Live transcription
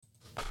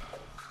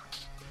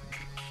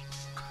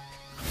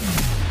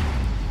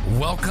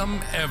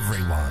Welcome,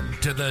 everyone,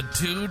 to the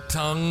Two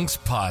Tongues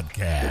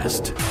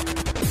Podcast.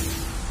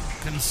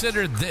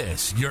 Consider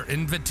this your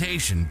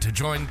invitation to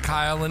join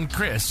Kyle and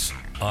Chris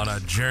on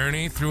a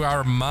journey through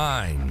our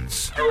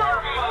minds.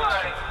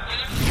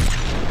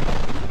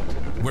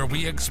 Where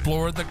we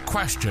explore the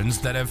questions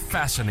that have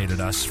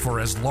fascinated us for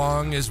as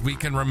long as we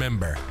can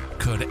remember.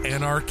 Could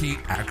anarchy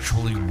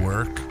actually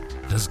work?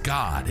 Does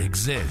God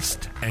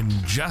exist? And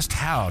just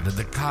how did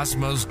the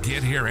cosmos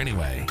get here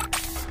anyway?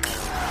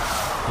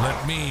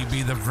 Let me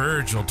be the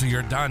Virgil to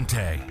your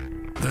Dante,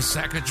 the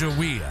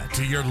Sacagawea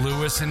to your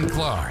Lewis and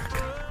Clark.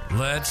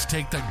 Let's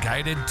take the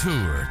guided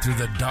tour through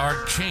the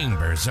dark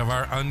chambers of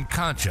our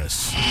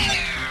unconscious,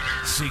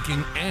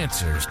 seeking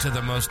answers to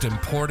the most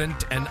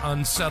important and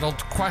unsettled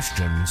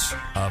questions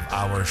of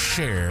our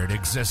shared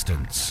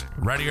existence.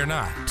 Ready or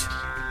not,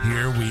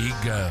 here we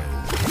go.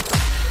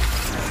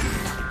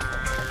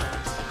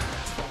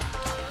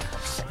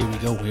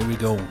 Here we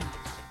go.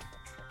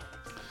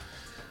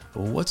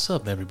 What's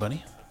up,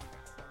 everybody?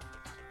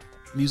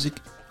 Music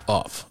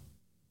off.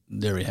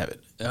 There we have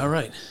it. All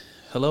right.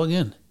 Hello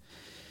again.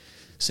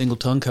 Single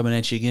Tongue coming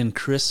at you again,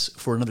 Chris,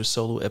 for another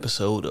solo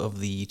episode of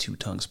the Two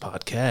Tongues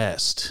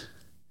Podcast.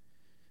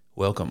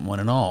 Welcome,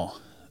 one and all.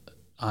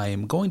 I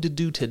am going to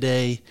do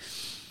today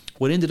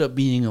what ended up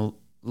being an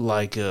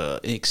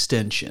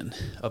extension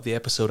of the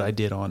episode I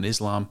did on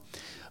Islam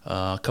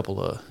a couple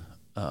of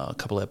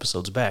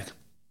episodes back.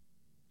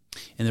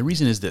 And the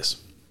reason is this.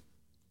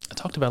 I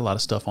talked about a lot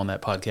of stuff on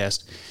that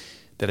podcast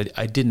that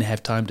I didn't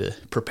have time to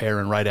prepare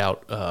and write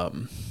out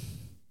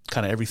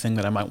kind of everything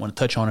that I might want to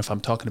touch on if I'm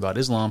talking about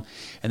Islam.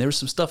 And there was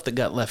some stuff that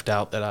got left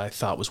out that I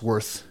thought was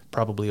worth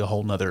probably a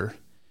whole nother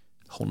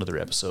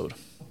episode.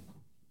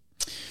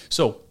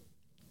 So,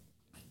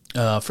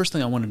 first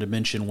thing I wanted to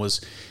mention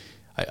was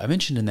I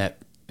mentioned in that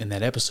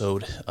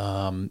episode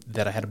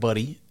that I had a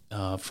buddy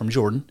from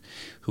Jordan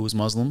who was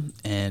Muslim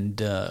and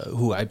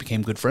who I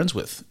became good friends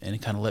with, and he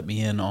kind of let me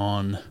in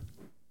on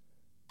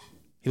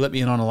a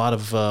lot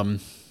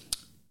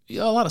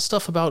of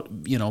stuff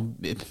about,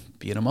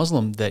 being a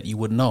Muslim that you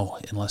wouldn't know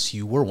unless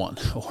you were one,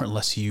 or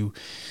unless you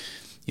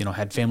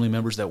had family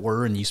members that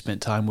were and you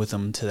spent time with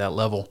them to that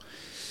level.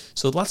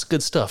 So lots of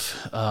good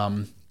stuff.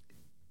 And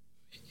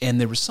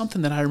there was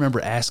something that I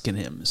remember asking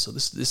him. So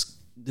this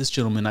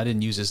gentleman, I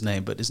didn't use his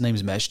name, but his name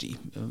is Meshdi.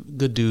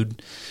 Good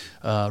dude,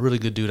 really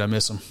good dude. I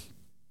miss him.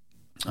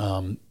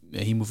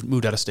 He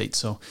moved out of state,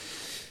 so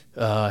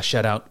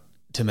shout out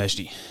to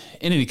Meshdi.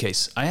 In any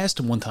case, I asked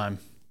him one time.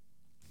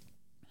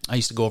 I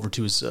used to go over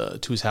to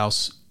his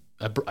house.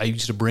 I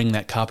used to bring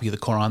that copy of the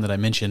Quran that I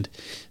mentioned.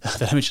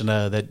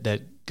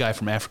 That guy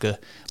from Africa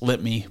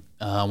lent me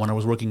when I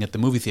was working at the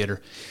movie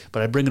theater.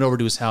 But I'd bring it over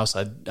to his house.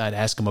 I'd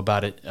ask him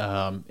about it,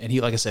 and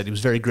he, like I said, he was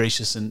very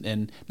gracious.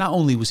 And not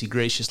only was he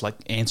gracious, like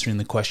answering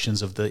the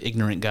questions of the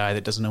ignorant guy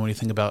that doesn't know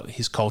anything about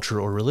his culture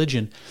or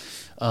religion,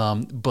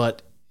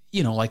 but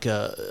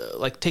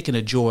like taking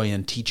a joy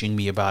in teaching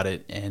me about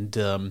it. And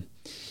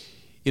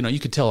you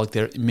could tell like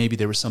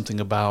there was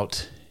something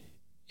about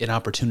an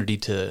opportunity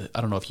to,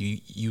 I don't know if you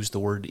use the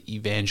word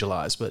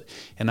evangelize, but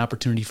an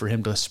opportunity for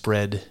him to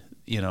spread,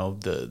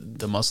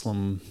 the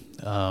Muslim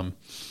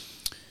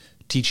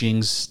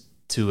teachings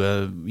to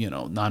a,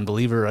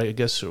 non-believer, I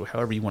guess, or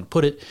however you want to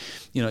put it.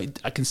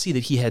 I can see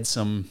that he had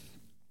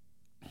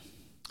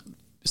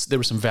there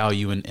was some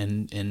value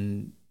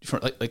in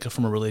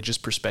from a religious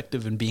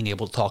perspective and being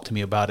able to talk to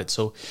me about it.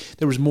 So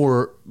there was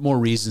more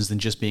reasons than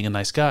just being a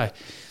nice guy.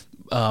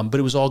 But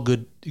it was all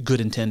good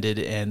intended,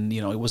 and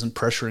it wasn't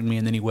pressuring me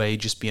in any way,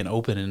 just being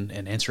open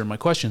and answering my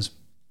questions.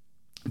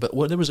 But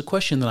there was a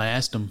question that I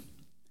asked him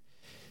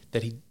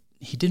that he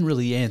didn't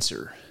really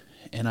answer,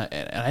 and I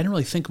didn't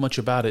really think much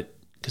about it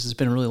because it's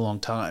been a really long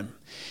time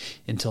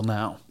until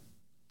now.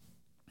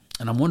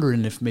 And I'm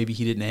wondering if maybe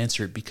he didn't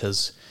answer it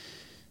because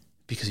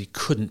he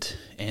couldn't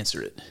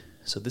answer it.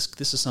 So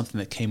this is something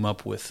that came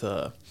up with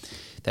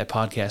that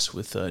podcast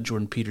with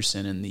Jordan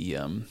Peterson and the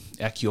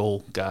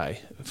Akyol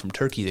guy from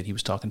Turkey that he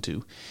was talking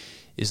to.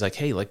 Is like,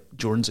 hey, like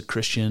Jordan's a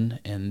Christian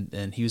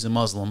and he was a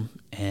Muslim,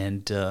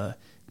 and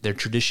their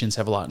traditions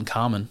have a lot in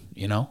common.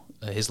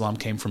 Islam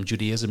came from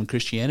Judaism and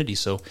Christianity,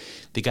 so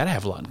they got to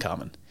have a lot in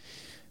common.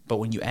 But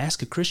when you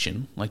ask a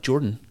Christian like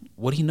Jordan,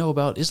 what do you know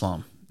about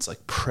Islam? It's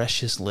like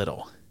precious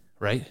little,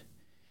 right?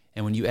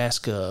 And when you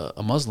ask a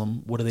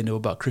Muslim, what do they know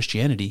about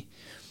Christianity?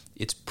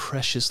 It's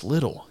precious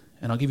little.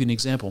 And I'll give you an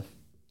example.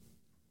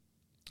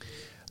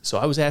 So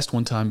I was asked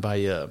one time by,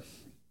 I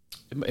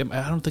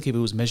don't think it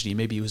was Mejdi,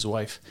 maybe it was his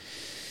wife,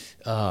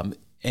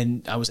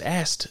 and I was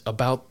asked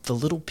about the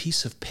little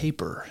piece of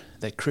paper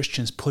that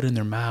Christians put in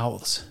their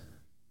mouths.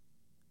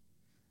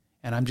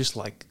 And I'm just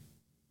like,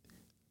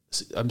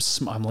 I'm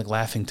like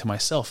laughing to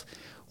myself.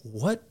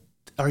 What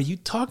are you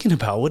talking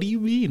about? What do you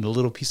mean, a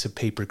little piece of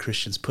paper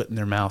Christians put in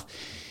their mouth?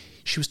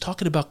 She was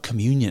talking about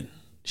communion.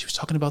 She was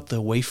talking about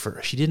the wafer.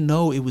 She didn't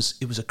know it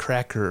was a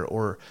cracker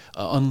or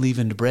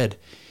unleavened bread.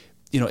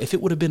 if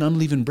it would have been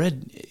unleavened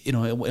bread, it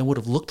would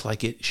have looked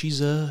like it. She's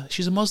a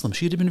Muslim.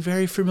 She'd have been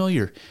very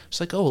familiar. It's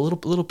like, oh, a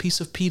little piece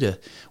of pita.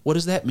 What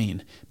does that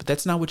mean? But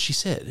that's not what she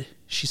said.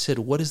 She said,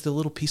 what is the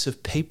little piece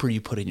of paper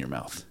you put in your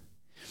mouth?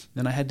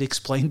 Then I had to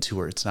explain to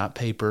her, it's not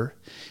paper,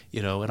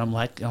 and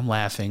I'm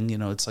laughing.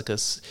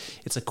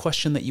 It's a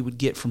question that you would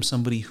get from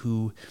somebody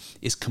who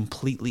is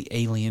completely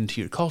alien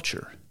to your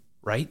culture,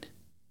 right?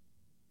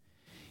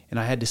 And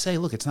I had to say,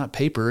 look, it's not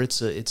paper,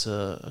 it's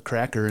a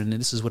cracker, and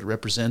this is what it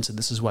represents, and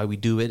this is why we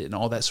do it, and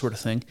all that sort of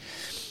thing.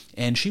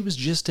 And she was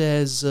just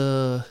as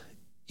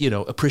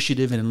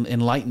appreciative and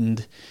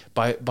enlightened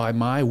by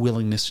my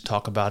willingness to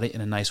talk about it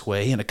in a nice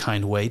way, in a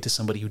kind way to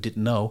somebody who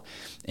didn't know.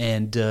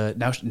 And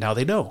now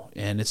they know,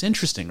 and it's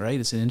interesting, right?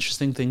 It's an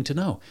interesting thing to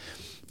know.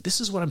 This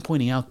is what I'm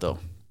pointing out, though,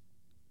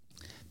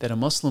 that a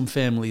Muslim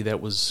family that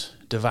was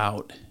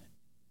devout,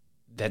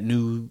 that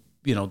knew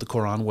the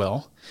Quran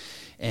well.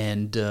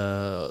 And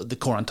the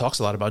Quran talks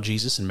a lot about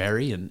Jesus and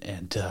Mary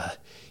and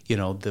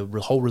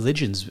the whole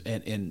religions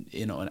and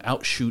an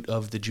outshoot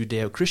of the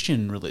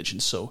Judeo-Christian religion.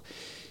 So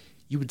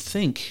you would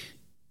think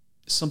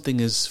something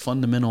as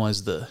fundamental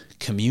as the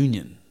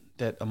communion,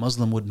 that a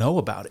Muslim would know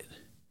about it.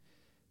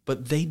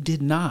 But they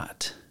did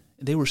not.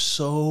 They were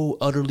so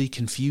utterly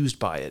confused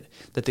by it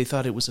that they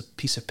thought it was a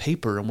piece of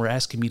paper and were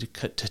asking me to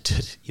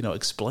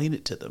explain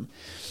it to them.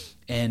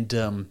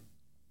 And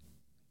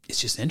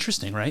it's just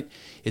interesting, right?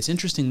 It's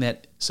interesting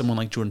that someone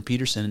like Jordan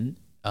Peterson,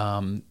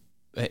 an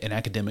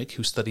academic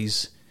who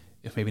studies,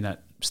 if maybe not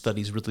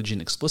studies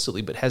religion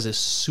explicitly, but has a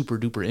super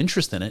duper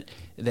interest in it,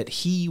 that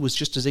he was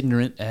just as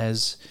ignorant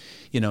as,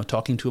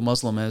 talking to a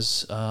Muslim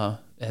as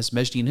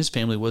Mejdi and his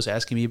family was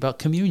asking me about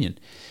communion.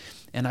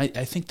 And I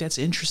think that's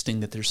interesting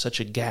that there's such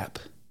a gap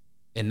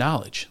in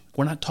knowledge.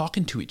 We're not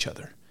talking to each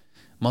other.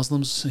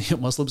 Muslims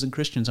and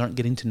Christians aren't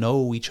getting to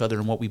know each other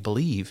and what we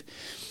believe.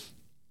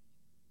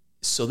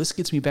 So this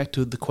gets me back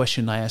to the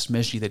question I asked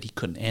Mejdi that he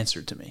couldn't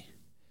answer to me.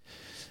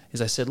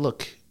 Is I said,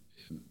 look,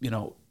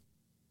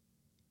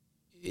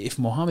 if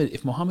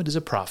Muhammad is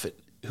a prophet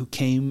who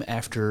came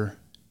after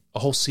a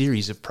whole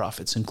series of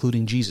prophets,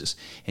 including Jesus,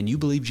 and you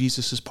believe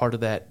Jesus is part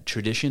of that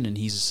tradition, and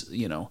he's,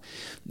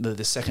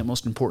 the second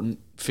most important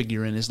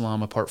figure in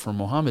Islam apart from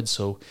Muhammad,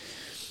 So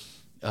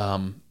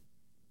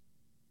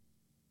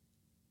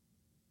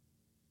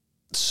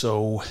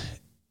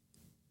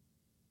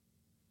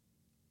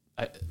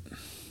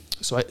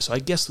I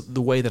guess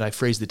the way that I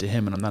phrased it to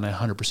him, and I'm not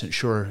 100%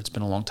 sure, it's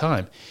been a long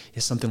time,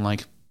 is something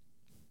like,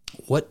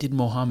 what did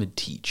Muhammad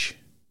teach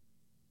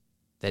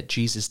that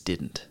Jesus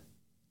didn't?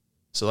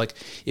 So like,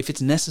 if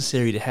it's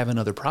necessary to have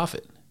another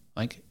prophet,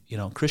 like,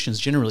 Christians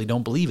generally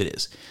don't believe it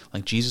is.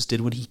 Like, Jesus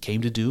did what he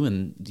came to do,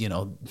 and,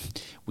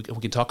 we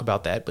can talk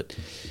about that, but,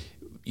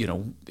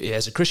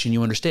 as a Christian,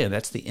 you understand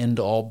that's the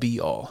end-all,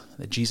 be-all,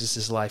 that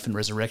Jesus' life and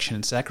resurrection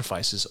and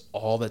sacrifice is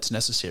all that's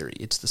necessary.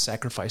 It's the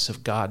sacrifice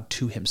of God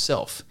to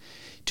himself,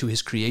 to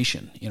his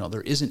creation.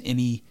 There isn't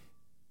any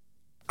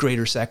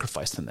greater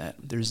sacrifice than that.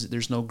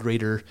 There's no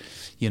greater,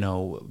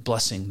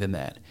 blessing than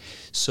that.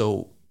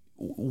 So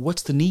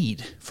what's the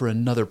need for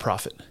another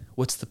prophet?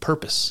 What's the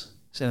purpose?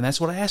 And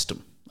that's what I asked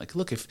him. Like,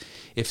 look, if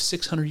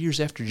 600 years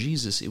after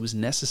Jesus, it was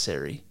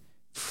necessary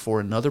for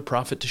another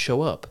prophet to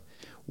show up,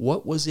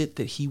 what was it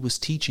that he was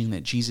teaching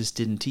that Jesus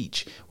didn't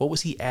teach? What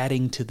was he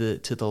adding to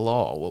the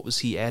law? What was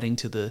he adding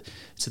to the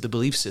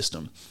belief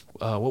system?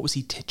 What was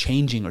he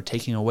changing or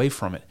taking away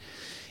from it?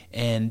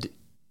 And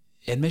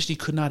Mejdi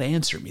could not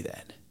answer me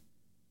that.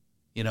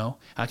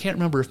 I can't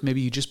remember if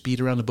maybe you just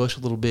beat around the bush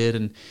a little bit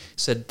and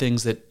said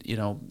things that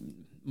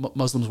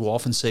Muslims will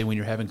often say when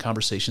you're having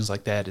conversations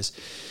like that, is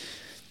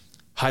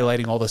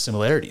highlighting all the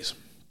similarities.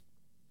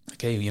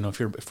 Okay, if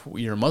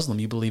you're a Muslim,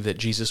 you believe that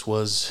Jesus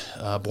was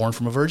born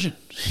from a virgin.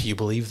 You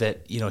believe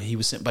that he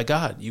was sent by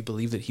God. You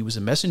believe that he was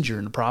a messenger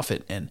and a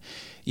prophet, and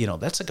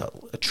that's like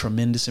a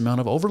tremendous amount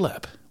of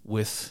overlap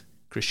with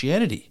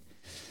Christianity.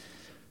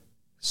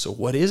 So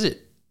what is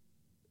it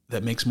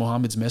that makes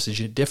Muhammad's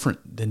message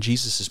different than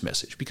Jesus'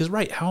 message? Because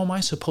how am I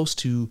supposed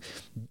to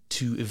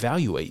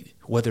evaluate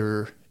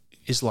whether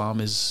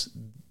Islam is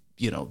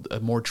a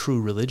more true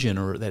religion,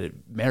 or that it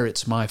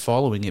merits my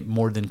following it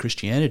more than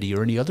Christianity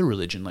or any other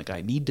religion? Like,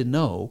 I need to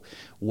know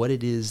what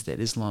it is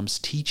that Islam's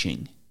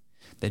teaching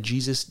that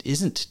Jesus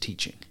isn't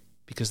teaching,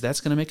 because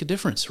that's going to make a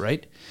difference,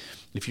 right?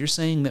 If you're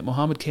saying that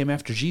Muhammad came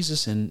after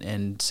Jesus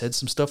and said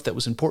some stuff that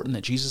was important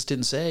that Jesus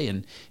didn't say,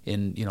 and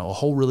a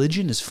whole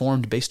religion is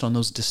formed based on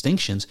those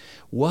distinctions,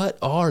 what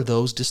are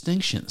those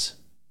distinctions?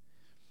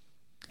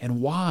 And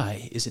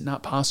why is it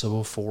not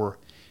possible for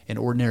an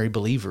ordinary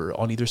believer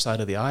on either side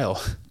of the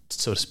aisle,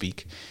 so to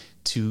speak,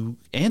 to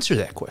answer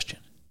that question?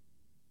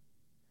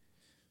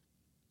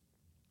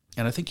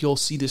 And I think you'll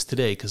see this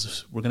today,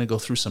 because we're going to go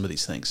through some of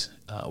these things.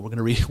 We're going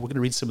to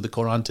read some of the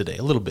Quran today,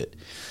 a little bit.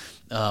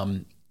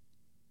 And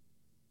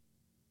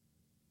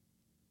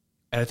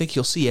I think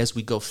you'll see as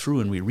we go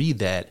through and we read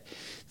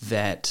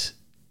that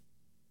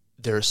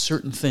there are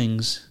certain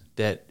things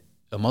that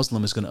a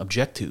Muslim is going to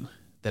object to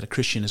that a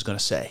Christian is going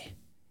to say.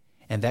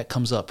 And that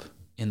comes up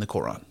in the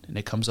Quran, and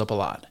it comes up a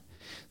lot.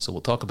 So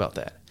we'll talk about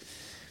that.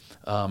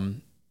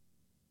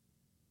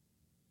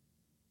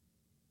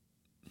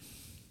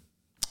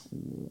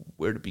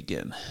 Where to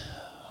begin?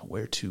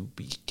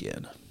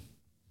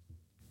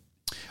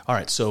 All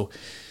right, so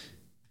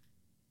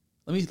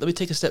let me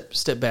take a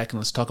step back and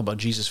let's talk about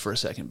Jesus for a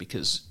second,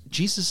 because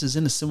Jesus is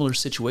in a similar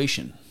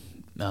situation,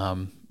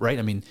 right?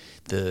 I mean,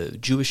 the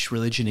Jewish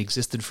religion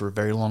existed for a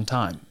very long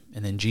time,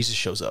 and then Jesus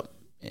shows up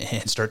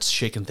and starts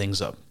shaking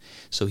things up.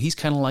 So he's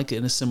kind of like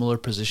in a similar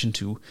position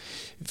to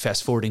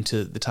fast forwarding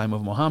to the time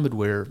of Muhammad,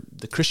 where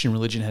the Christian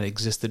religion had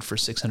existed for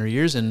 600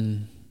 years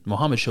and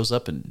Muhammad shows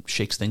up and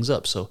shakes things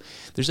up. So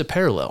there's a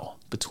parallel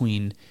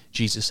between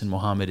Jesus and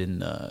Muhammad,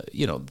 and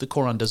the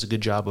Quran does a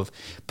good job of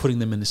putting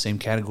them in the same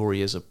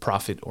category as a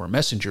prophet or a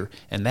messenger,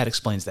 and that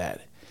explains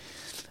that.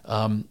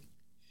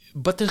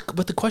 But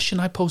the question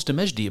I posed to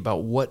Mejdi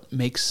about what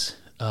makes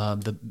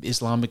the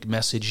Islamic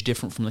message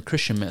different from the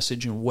Christian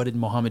message, and what did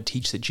Muhammad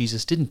teach that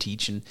Jesus didn't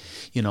teach, and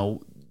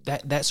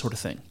that sort of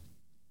thing,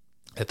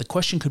 that the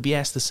question could be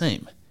asked the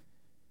same.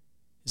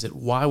 Is that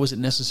why was it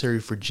necessary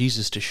for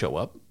Jesus to show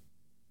up?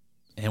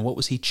 And what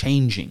was he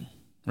changing,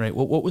 right?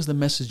 What was the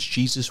message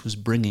Jesus was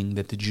bringing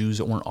that the Jews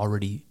didn't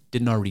already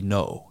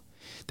know,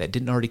 that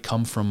didn't already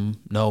come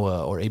from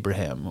Noah or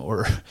Abraham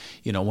or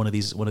one of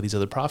these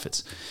other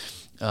prophets?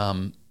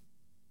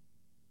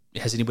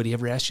 Has anybody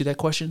ever asked you that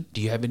question? Do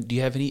you have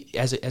any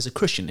as a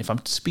Christian? If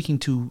I'm speaking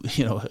to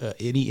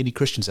any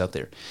Christians out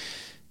there,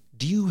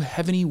 do you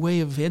have any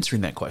way of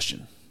answering that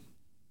question?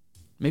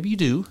 Maybe you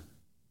do,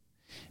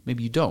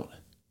 maybe you don't,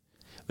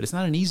 but it's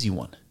not an easy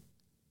one.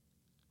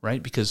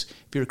 Right? Because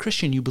if you're a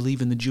Christian, you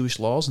believe in the Jewish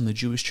laws and the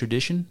Jewish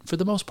tradition for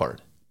the most part.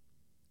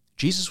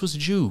 Jesus was a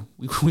Jew.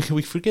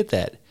 We forget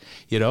that,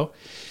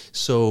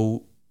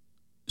 So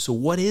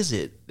what is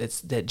it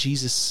that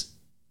Jesus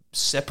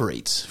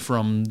separates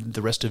from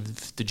the rest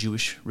of the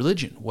Jewish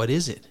religion? What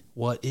is it?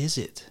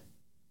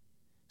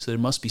 So there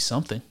must be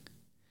something.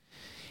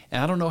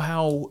 And I don't know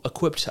how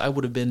equipped I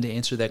would have been to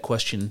answer that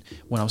question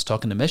when I was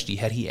talking to Mejdi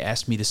had he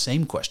asked me the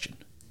same question,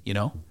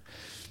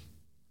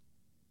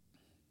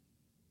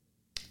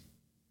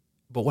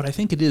 But what I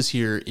think it is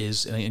here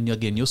is, and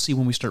again, you'll see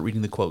when we start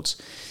reading the quotes,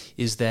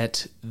 is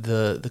that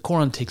the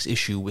Quran takes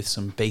issue with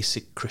some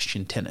basic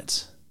Christian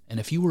tenets. And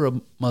if you were a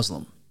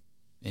Muslim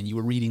and you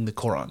were reading the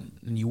Quran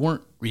and you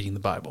weren't reading the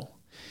Bible,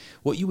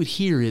 what you would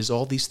hear is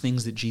all these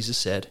things that Jesus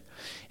said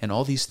and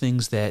all these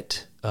things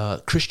that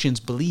Christians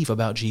believe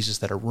about Jesus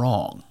that are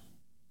wrong,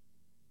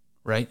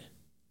 right?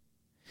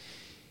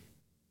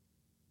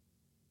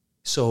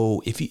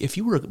 So if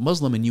you were a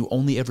Muslim and you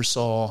only ever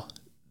saw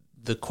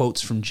the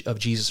quotes of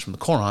Jesus from the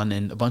Quran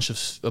and a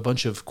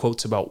bunch of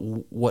quotes about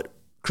what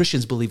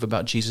Christians believe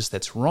about Jesus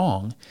that's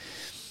wrong,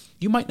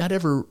 you might not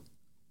ever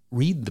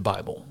read the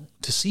Bible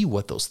to see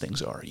what those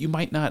things are. You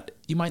might not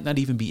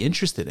even be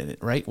interested in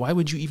it, right? Why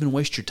would you even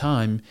waste your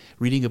time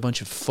reading a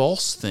bunch of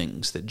false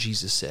things that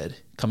Jesus said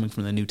coming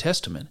from the New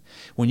Testament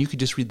when you could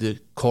just read the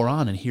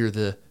Quran and hear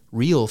the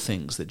real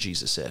things that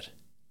Jesus said?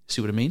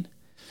 See what I mean?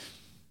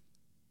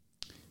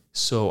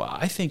 So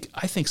I think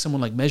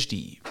someone like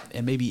Mejdi,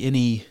 and maybe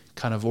any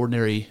kind of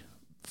ordinary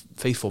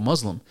faithful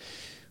Muslim,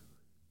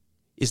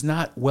 is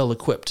not well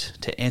equipped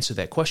to answer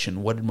that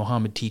question. What did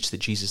Muhammad teach that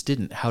Jesus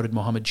didn't? How did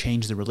Muhammad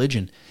change the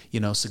religion,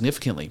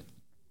 significantly?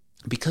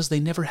 Because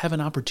they never have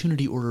an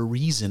opportunity or a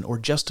reason or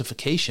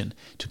justification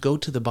to go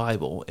to the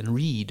Bible and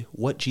read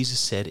what Jesus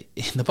said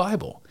in the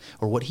Bible,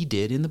 or what he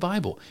did in the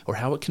Bible, or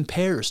how it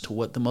compares to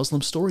what the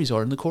Muslim stories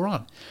are in the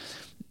Quran.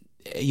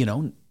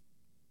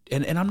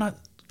 And I'm not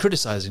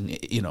criticizing,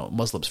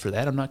 Muslims for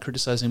that. I'm not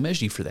criticizing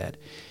Mejdi for that,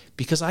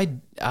 because I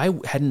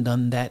hadn't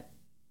done that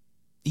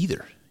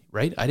either,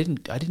 right? I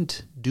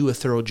didn't do a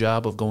thorough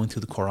job of going through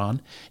the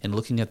Quran and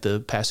looking at the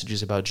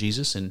passages about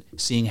Jesus and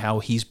seeing how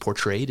he's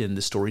portrayed and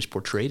the story's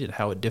portrayed and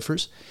how it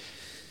differs.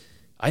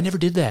 I never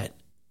did that.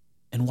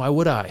 And why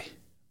would I?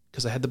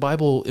 Because I had the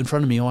Bible in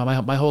front of me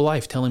my whole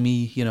life telling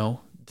me,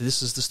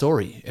 this is the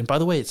story. And by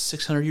the way, it's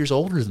 600 years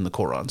older than the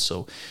Quran.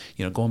 So,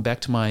 going back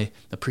to my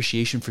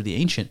appreciation for the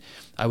ancient,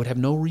 I would have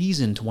no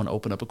reason to want to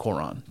open up a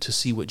Quran to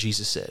see what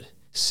Jesus said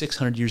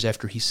 600 years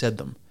after he said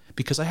them,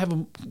 because I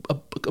have a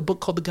book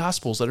called the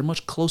Gospels that are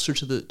much closer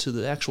to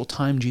the actual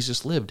time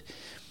Jesus lived.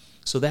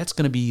 So that's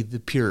going to be the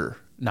pure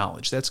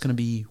knowledge. That's going to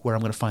be where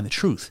I'm going to find the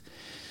truth.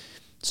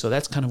 So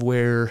that's kind of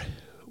where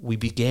we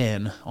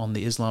began on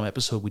the Islam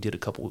episode we did a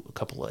couple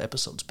of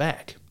episodes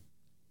back.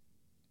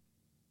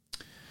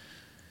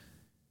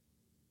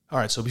 All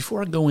right, so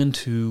before I go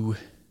into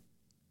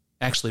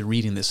actually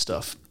reading this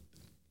stuff,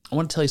 I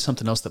want to tell you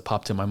something else that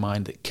popped in my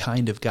mind that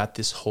kind of got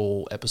this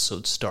whole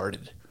episode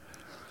started.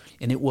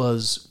 And it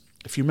was,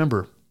 if you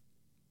remember,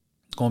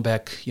 going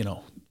back,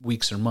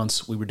 weeks or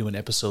months, we were doing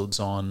episodes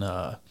on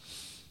all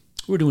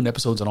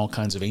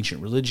kinds of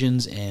ancient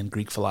religions and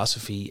Greek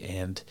philosophy.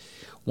 And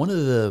one of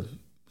the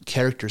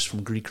characters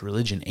from Greek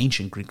religion,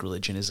 ancient Greek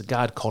religion, is a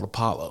god called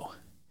Apollo.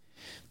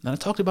 Now, I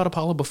talked about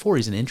Apollo before.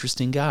 He's an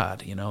interesting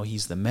god.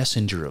 He's the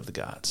messenger of the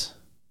gods.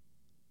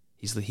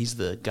 He's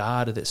the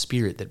god of that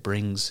spirit that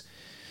brings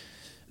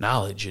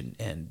knowledge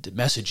and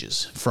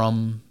messages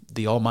from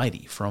the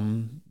Almighty,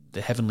 from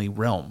the heavenly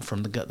realm,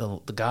 from the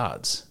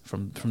gods,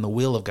 from the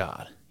will of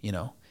God,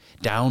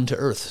 down to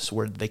earth, so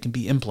where they can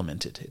be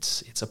implemented.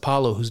 It's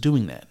Apollo who's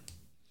doing that.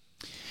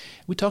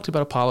 We talked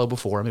about Apollo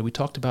before. I mean, we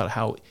talked about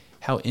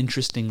how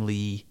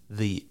interestingly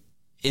the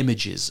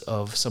images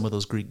of some of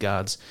those Greek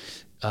gods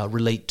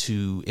relate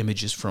to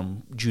images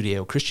from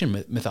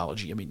Judeo-Christian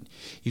mythology. I mean,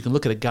 you can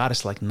look at a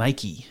goddess like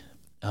Nike,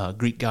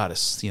 Greek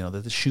goddess,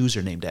 that the shoes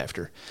are named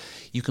after.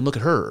 You can look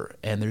at her,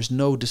 and there's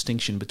no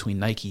distinction between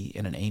Nike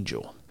and an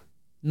angel.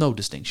 No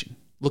distinction.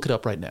 Look it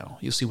up right now.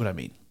 You'll see what I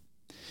mean.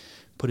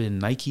 Put in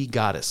Nike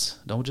goddess.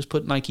 Don't just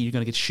put Nike, you're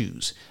going to get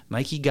shoes.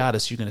 Nike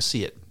goddess, you're going to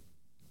see it.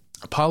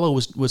 Apollo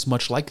was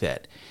much like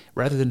that.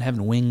 Rather than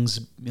having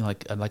wings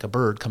like a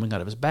bird coming out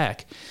of his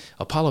back,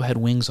 Apollo had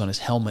wings on his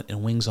helmet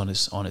and wings on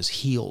his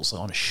heels,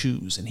 on his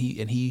shoes, and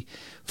he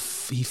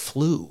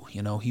flew.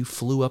 He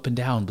flew up and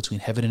down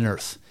between heaven and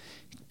earth,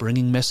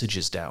 bringing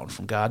messages down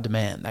from God to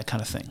man, that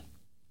kind of thing.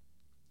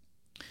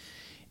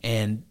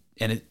 And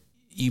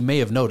you may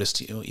have noticed,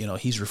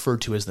 he's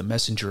referred to as the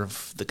messenger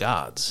of the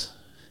gods.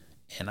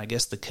 And I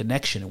guess the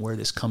connection and where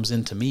this comes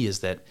into me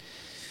is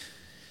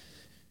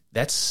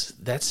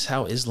that's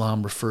how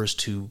Islam refers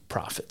to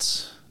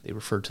prophets. They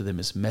refer to them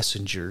as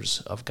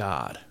messengers of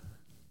God.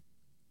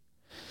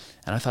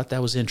 And I thought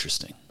that was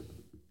interesting.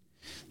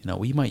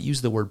 We might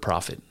use the word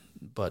prophet,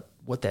 but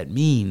what that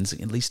means,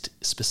 at least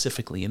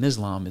specifically in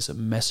Islam, is a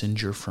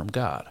messenger from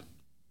God.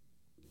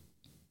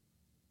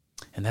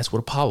 And that's what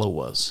Apollo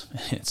was.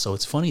 So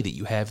it's funny that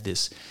you have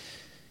this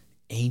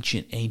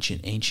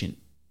ancient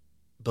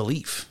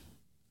belief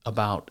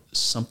about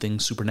something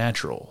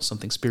supernatural,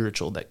 something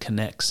spiritual that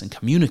connects and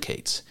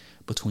communicates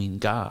between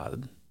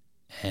God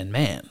and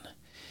man.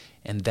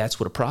 And that's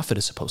what a prophet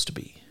is supposed to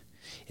be.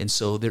 And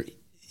so there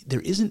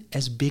isn't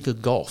as big a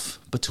gulf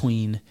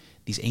between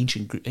these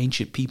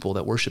ancient people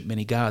that worship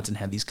many gods and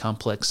had these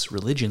complex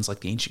religions like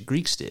the ancient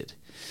Greeks did,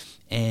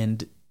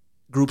 and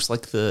groups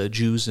like the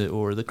Jews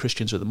or the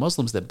Christians or the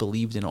Muslims that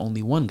believed in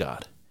only one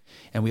God.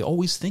 And we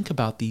always think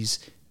about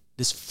this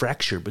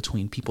fracture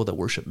between people that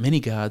worship many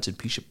gods and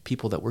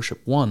people that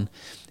worship one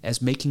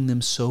as making them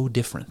so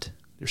different.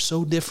 They're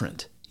so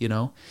different,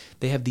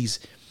 They have these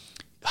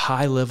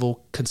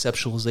high-level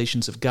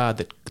conceptualizations of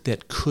God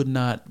that could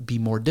not be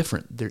more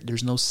different.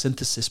 There's no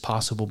synthesis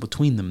possible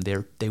between them.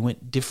 They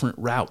went different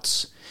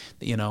routes,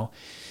 And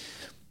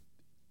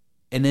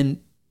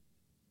then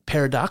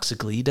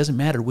paradoxically, it doesn't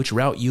matter which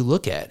route you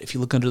look at. If you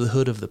look under the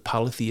hood of the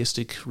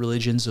polytheistic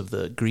religions of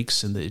the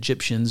Greeks and the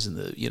Egyptians and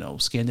the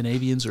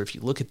Scandinavians, or if you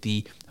look at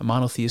the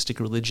monotheistic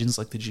religions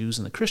like the Jews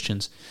and the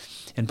Christians,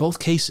 in both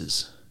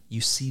cases,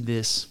 you see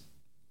this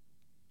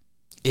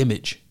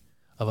image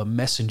of a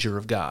messenger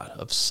of God,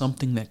 of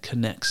something that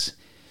connects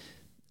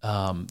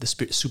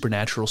the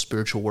supernatural,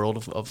 spiritual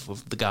world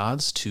of the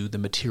gods to the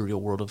material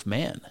world of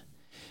man.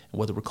 And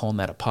whether we're calling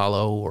that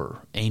Apollo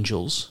or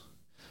angels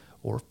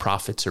or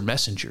prophets or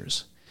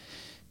messengers.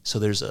 So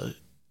there's a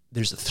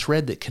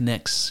thread that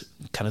connects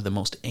kind of the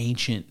most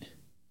ancient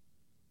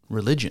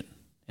religion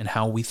and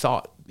how we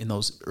thought in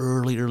those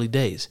early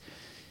days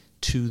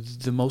to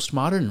the most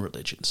modern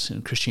religions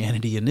in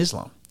Christianity and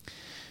Islam.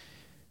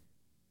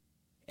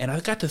 And I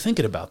got to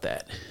thinking about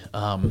that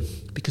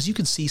because you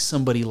can see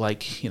somebody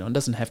like, it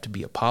doesn't have to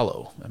be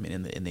Apollo. I mean,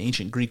 in the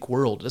ancient Greek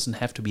world, it doesn't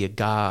have to be a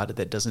god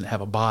that doesn't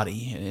have a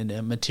body and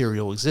a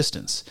material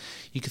existence.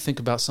 You could think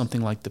about something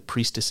like the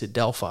priestess at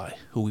Delphi,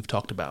 who we've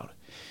talked about.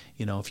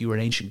 If you were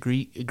an ancient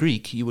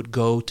Greek, you would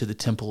go to the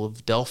temple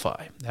of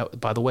Delphi.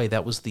 By the way,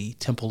 that was the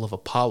temple of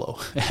Apollo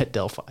at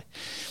Delphi.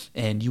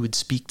 And you would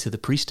speak to the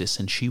priestess,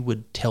 and she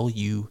would tell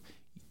you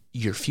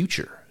your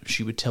future.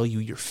 She would tell you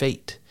your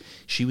fate.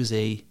 She was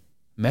a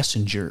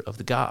messenger of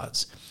the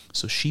gods.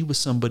 So she was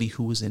somebody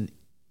who was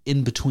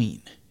in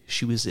between.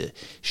 She was a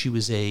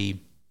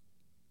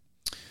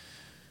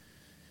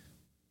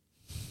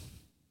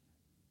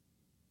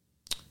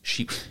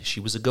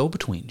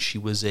go-between. She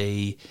was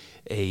a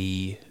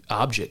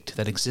object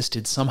that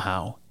existed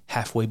somehow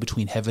halfway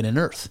between heaven and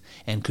earth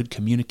and could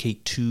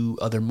communicate to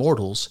other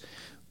mortals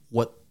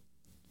what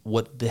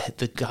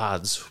the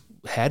gods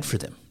had for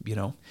them.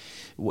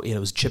 It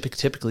was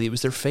typically it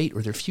was their fate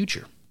or their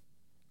future.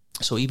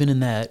 So even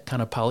in that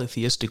kind of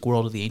polytheistic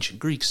world of the ancient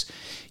Greeks,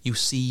 you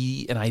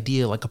see an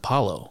idea like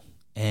Apollo,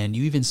 and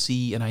you even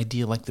see an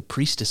idea like the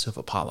priestess of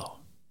Apollo.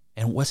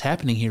 And what's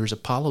happening here is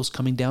Apollo's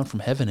coming down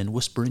from heaven and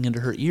whispering into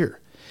her ear,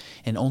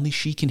 and only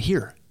she can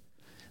hear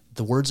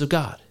the words of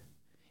God.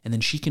 And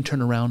then she can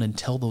turn around and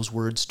tell those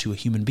words to a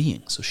human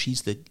being. So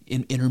she's the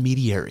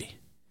intermediary.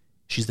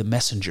 She's the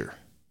messenger.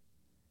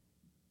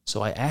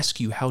 So I ask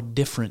you, how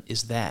different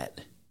is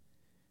that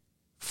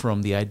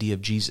from the idea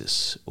of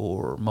Jesus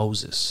or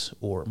Moses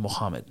or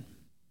Muhammad?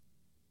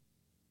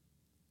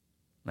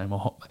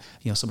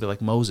 Somebody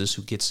like Moses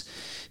who gets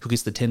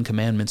the 10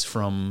 Commandments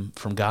from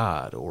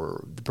God,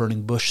 or the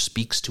burning bush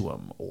speaks to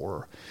him,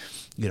 or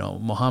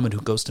Muhammad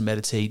who goes to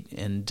meditate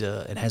and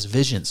has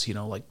visions.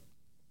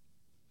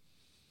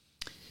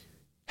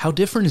 How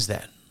different is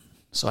that?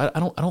 So I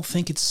don't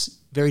think it's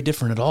very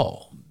different at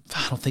all.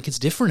 I don't think it's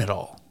different at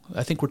all.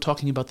 I think we're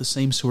talking about the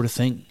same sort of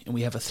thing, and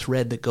we have a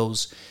thread that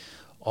goes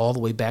all the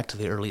way back to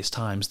the earliest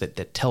times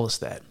that tell us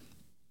that.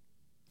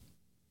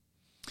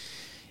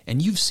 And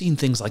you've seen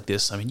things like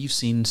this. I mean, you've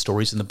seen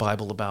stories in the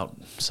Bible about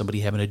somebody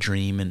having a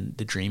dream and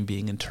the dream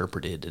being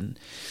interpreted, and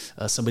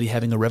somebody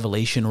having a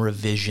revelation or a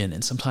vision.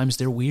 And sometimes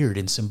they're weird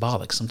and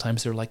symbolic.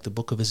 Sometimes they're like the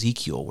book of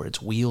Ezekiel, where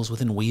it's wheels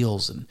within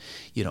wheels, and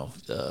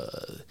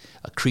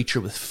a creature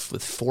with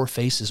four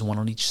faces, one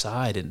on each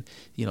side. And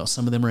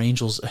some of them are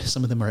angels,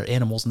 some of them are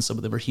animals, and some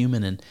of them are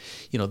human, and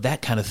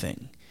that kind of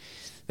thing.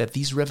 That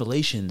these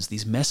revelations,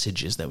 these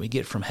messages that we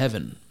get from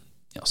heaven,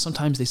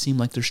 sometimes they seem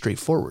like they're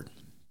straightforward.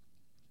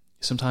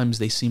 Sometimes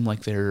they seem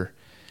like they're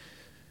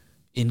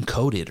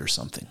encoded or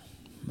something,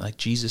 like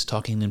Jesus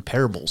talking in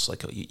parables.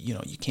 Like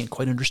you can't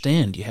quite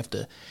understand. You have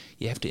to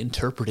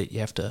interpret it.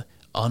 You have to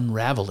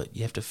unravel it.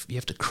 You have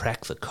to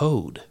crack the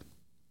code.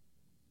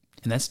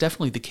 And that's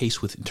definitely the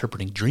case with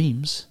interpreting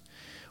dreams,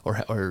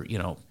 or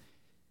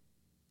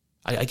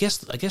I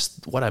guess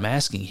what I'm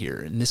asking here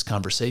in this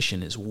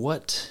conversation is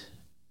what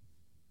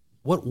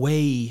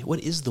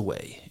is the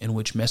way in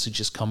which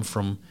messages come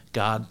from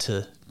God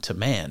to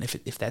man,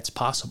 if that's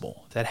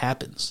possible, if that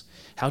happens?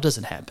 How does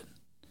it happen?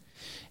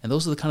 And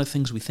those are the kind of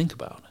things we think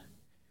about.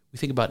 We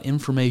think about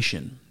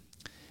information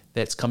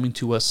that's coming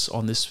to us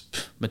on this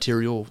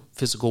material,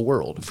 physical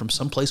world from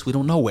some place we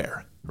don't know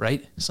where,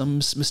 right? Some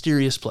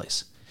mysterious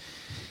place.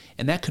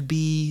 And that could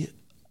be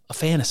a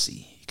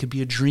fantasy. It could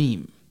be a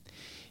dream.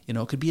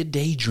 It could be a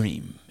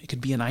daydream. It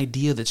could be an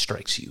idea that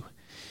strikes you.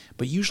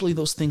 But usually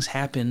those things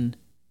happen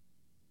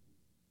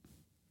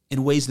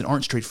in ways that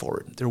aren't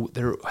straightforward.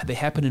 They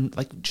happen in,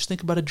 just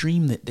think about a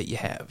dream that you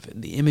have,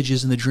 and the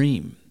images in the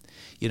dream.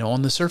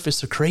 On the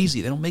surface, they're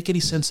crazy. They don't make any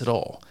sense at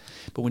all.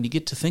 But when you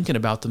get to thinking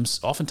about them,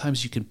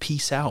 oftentimes you can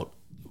piece out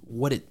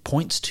what it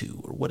points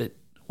to, or what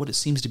it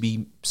seems to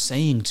be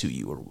saying to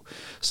you, or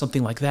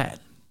something like that.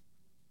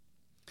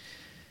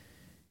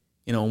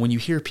 When you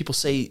hear people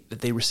say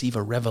that they receive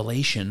a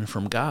revelation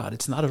from God,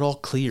 it's not at all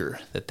clear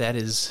that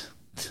is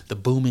the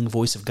booming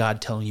voice of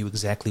God telling you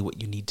exactly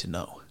what you need to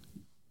know.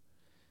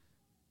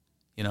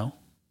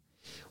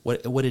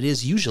 What it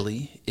is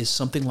usually is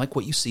something like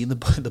what you see in the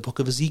book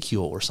of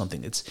Ezekiel or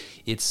something.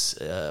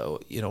 Or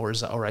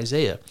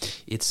Isaiah.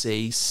 It's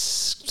a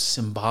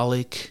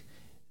symbolic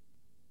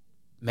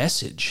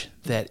message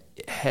that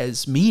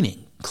has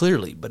meaning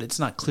clearly, but it's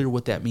not clear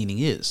what that meaning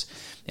is,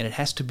 and it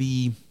has to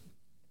be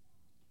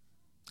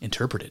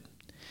interpreted.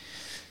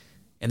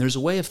 And there's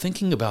a way of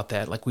thinking about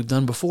that, like we've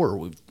done before,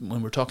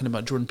 when we're talking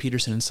about Jordan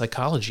Peterson and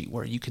psychology,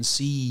 where you can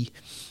see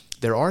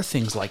there are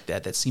things like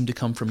that seem to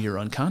come from your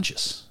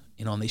unconscious,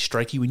 and they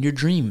strike you in your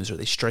dreams, or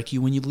they strike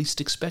you when you least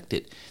expect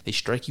it. They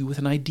strike you with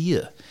an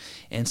idea,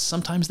 and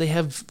sometimes they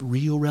have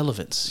real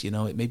relevance.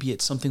 Maybe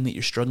it's something that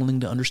you're struggling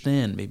to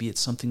understand. Maybe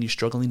it's something you're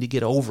struggling to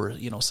get over.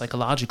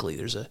 Psychologically,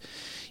 there's a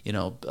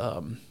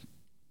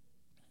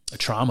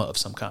trauma of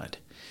some kind,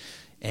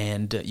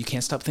 and you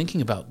can't stop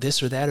thinking about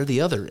this or that or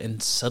the other,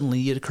 and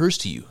suddenly it occurs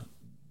to you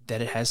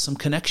that it has some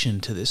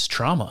connection to this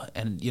trauma,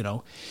 and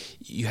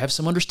you have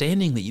some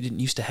understanding that you didn't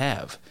used to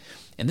have.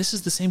 And this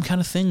is the same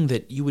kind of thing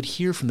that you would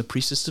hear from the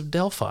priestess of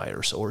Delphi,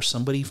 or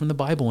somebody from the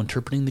Bible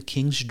interpreting the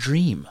king's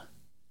dream.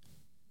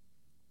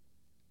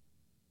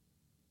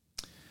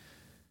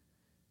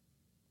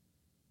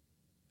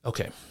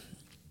 Okay,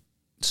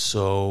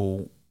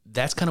 so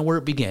that's kind of where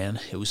it began.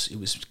 It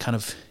was kind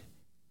of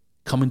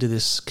coming to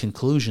this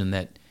conclusion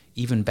that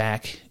even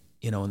back,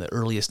 in the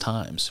earliest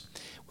times,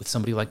 with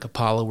somebody like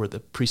Apollo or the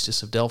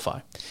priestess of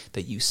Delphi,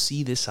 that you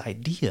see this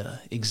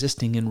idea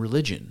existing in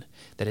religion,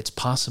 that it's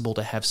possible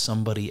to have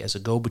somebody as a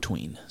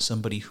go-between,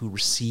 somebody who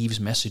receives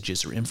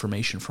messages or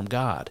information from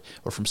God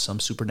or from some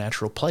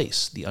supernatural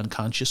place, the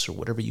unconscious or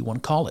whatever you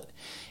want to call it,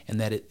 and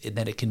that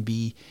it can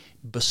be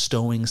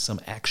bestowing some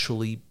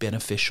actually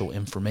beneficial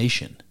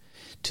information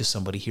to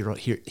somebody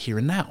here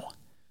and now.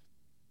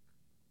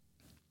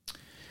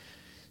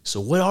 So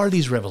what are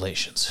these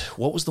revelations?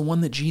 What was the one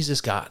that Jesus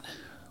got?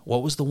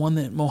 What was the one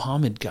that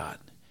Muhammad got?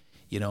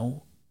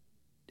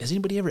 Has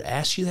anybody ever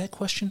asked you that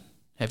question?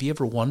 Have you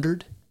ever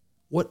wondered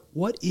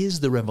what is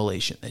the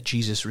revelation that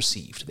Jesus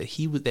received,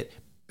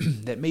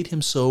 that made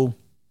him so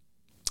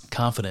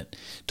confident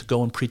to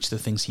go and preach the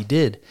things he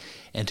did,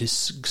 and to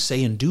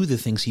say and do the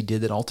things he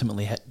did that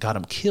ultimately got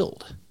him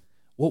killed?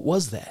 What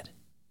was that?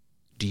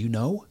 Do you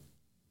know?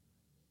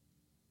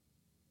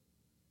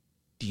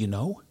 Do you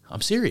know?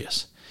 I'm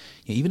serious.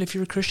 Even if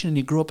you're a Christian and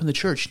you grew up in the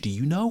church, do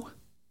you know?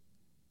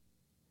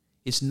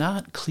 It's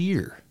not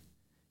clear.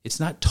 It's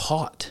not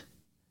taught.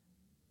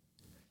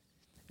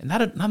 And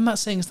I'm not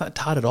saying it's not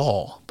taught at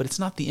all, but it's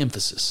not the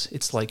emphasis.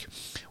 It's like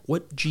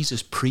what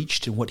Jesus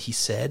preached and what he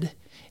said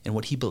and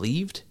what he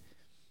believed.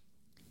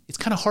 It's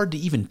kind of hard to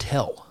even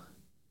tell.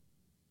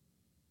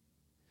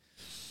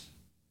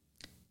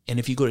 And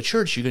if you go to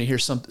church, you're going to hear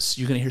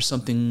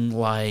something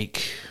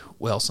like,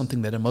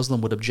 something that a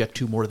Muslim would object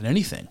to more than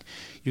anything.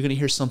 You're going to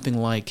hear something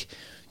like,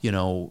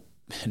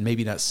 and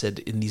maybe not said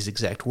in these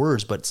exact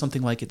words, but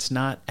something like it's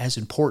not as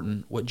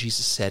important what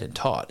Jesus said and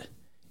taught.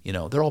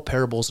 They're all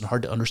parables and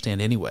hard to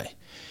understand anyway.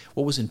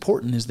 What was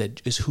important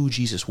is who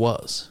Jesus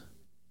was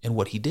and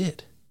what he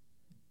did.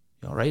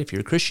 Right? If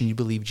you're a Christian, you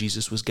believe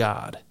Jesus was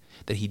God,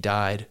 that he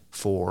died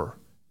for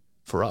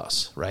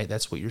us, right?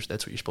 That's what you're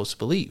supposed to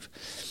believe.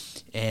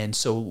 And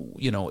so,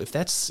 if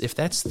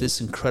that's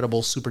this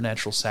incredible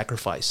supernatural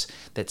sacrifice,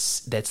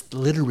 that's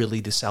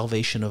literally the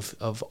salvation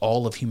of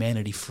all of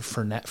humanity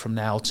from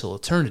now till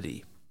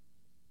eternity,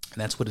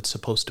 and that's what it's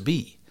supposed to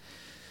be.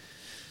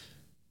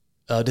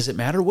 Does it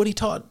matter what he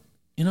taught?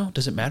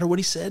 Does it matter what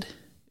he said?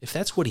 If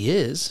that's what he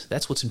is,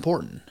 that's what's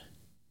important.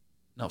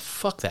 No,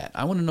 fuck that.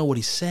 I want to know what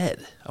he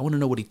said. I want to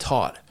know what he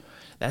taught.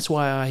 That's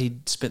why I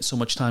spent so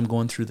much time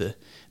going through the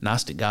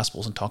Gnostic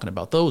Gospels and talking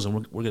about those, and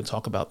we're going to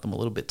talk about them a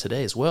little bit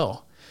today as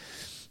well.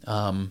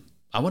 I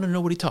want to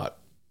know what he taught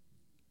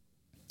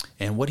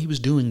and what he was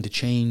doing to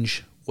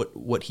change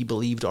what he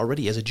believed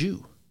already as a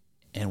Jew.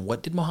 And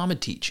what did Muhammad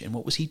teach, and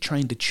what was he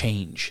trying to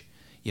change,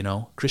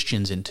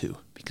 Christians into?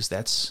 Because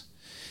that's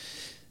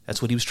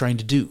what he was trying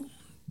to do.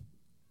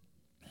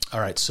 All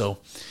right, so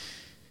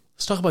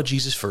let's talk about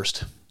Jesus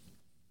first.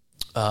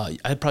 I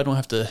probably don't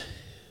have to.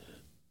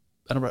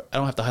 I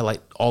don't have to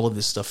highlight all of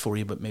this stuff for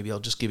you, but maybe I'll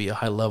just give you a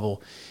high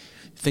level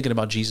thinking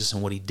about Jesus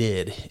and what he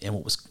did and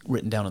what was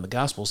written down in the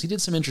Gospels. He did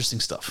some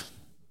interesting stuff,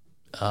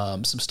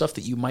 some stuff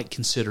that you might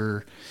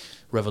consider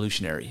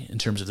revolutionary in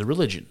terms of the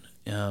religion.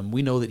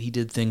 We know that he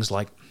did things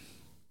like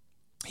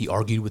he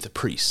argued with the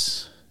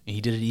priests. And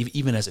he did it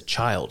even as a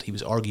child. He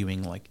was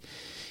arguing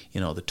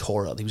the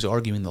Torah. He was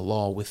arguing the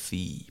law with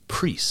the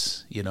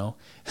priests.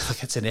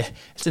 It's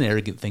an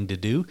arrogant thing to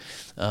do.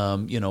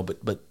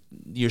 But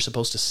you're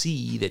supposed to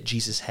see that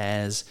Jesus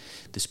has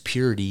this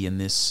purity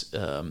and this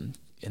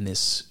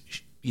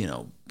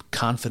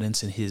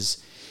confidence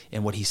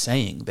in what he's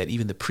saying that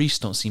even the priests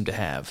don't seem to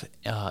have.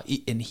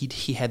 And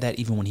he had that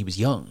even when he was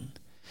young.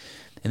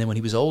 And then when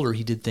he was older,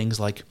 he did things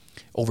like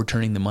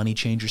overturning the money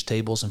changers'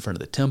 tables in front of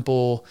the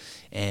temple,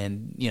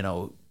 and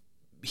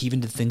he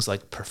even did things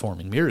like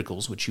performing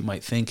miracles, which you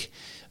might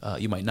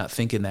not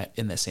think in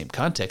that same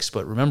context.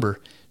 But remember,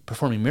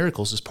 performing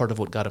miracles is part of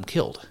what got him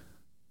killed.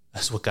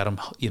 That's what got him,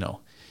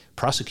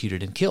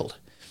 prosecuted and killed,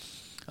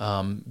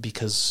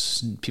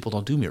 because people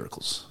don't do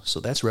miracles. So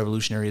that's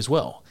revolutionary as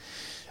well,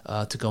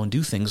 to go and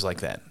do things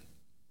like that.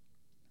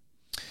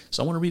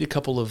 So I want to read I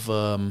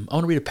want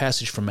to read a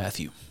passage from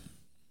Matthew.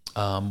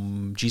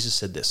 Jesus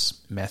said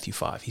this in Matthew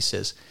 5. He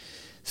says,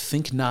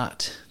 "Think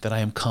not that I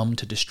am come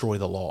to destroy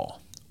the law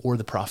or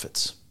the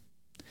prophets.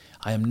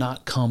 I am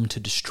not come to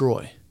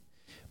destroy,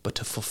 but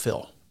to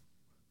fulfill."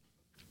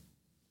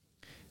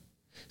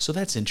 So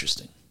that's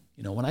interesting.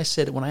 When I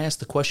asked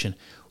the question,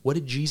 what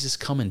did Jesus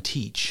come and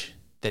teach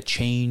that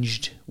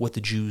changed what the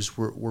Jews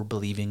were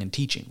believing and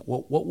teaching?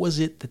 What was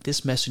it that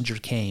this messenger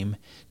came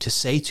to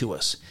say to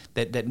us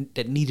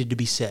that needed to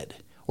be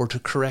said, or to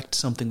correct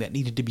something that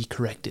needed to be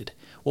corrected?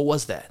 What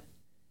was that?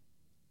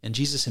 And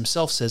Jesus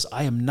himself says,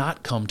 "I am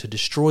not come to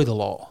destroy the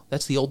law."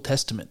 That's the Old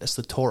Testament. That's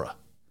the Torah.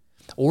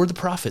 Or the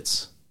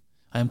prophets.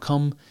 I am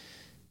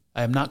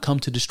not come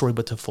to destroy,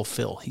 but to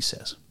fulfill, he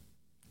says.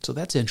 So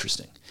that's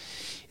interesting.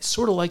 It's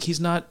sort of like he's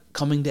not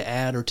coming to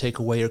add or take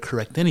away or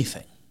correct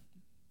anything.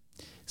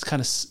 It's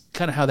kind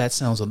of how that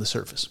sounds on the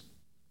surface.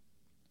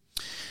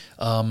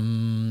 Now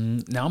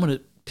I'm going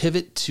to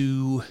pivot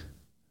to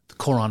the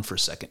Quran for a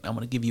second. I'm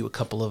going to give you a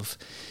couple of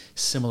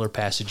similar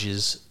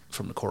passages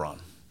from the Quran.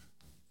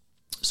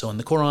 So in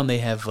the Quran, they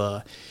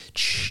have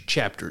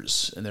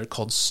chapters, and they're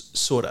called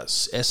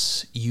surahs,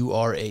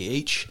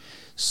 S-U-R-A-H.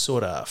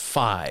 Surah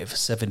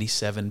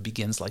 577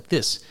 begins like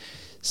this.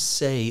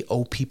 "Say,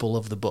 O people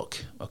of the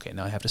book." Okay,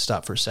 now I have to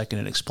stop for a second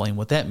and explain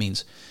what that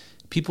means.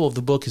 People of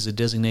the book is a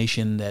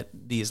designation that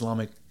the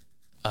Islamic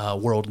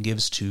world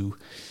gives to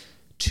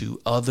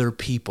other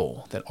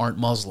people that aren't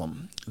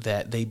Muslim,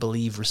 that they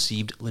believe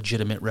received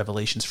legitimate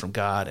revelations from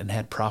God and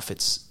had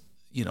prophets,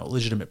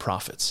 legitimate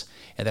prophets.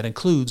 And that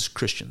includes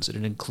Christians, and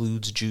it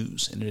includes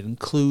Jews, and it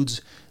includes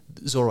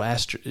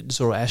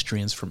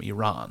Zoroastrians from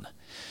Iran.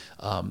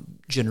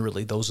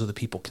 Generally, those are the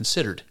people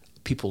considered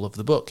people of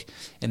the book,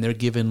 and they're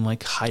given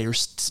higher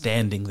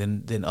standing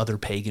than other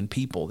pagan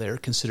people. They're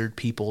considered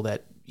people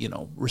that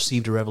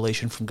received a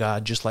revelation from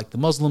God just like the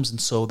Muslims,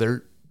 and so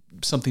they're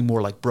something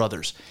more like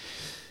brothers.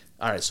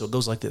 All right, so it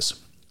goes like this.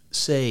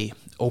 "Say,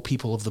 O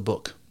people of the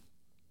book,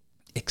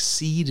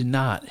 exceed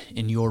not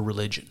in your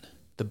religion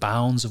the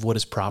bounds of what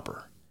is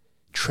proper,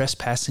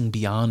 trespassing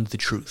beyond the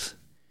truth,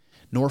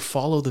 nor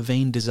follow the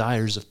vain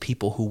desires of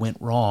people who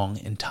went wrong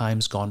in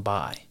times gone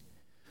by,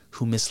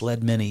 who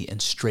misled many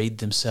and strayed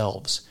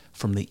themselves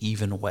from the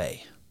even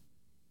way."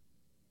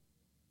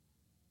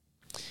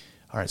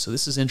 All right, so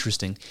this is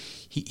interesting.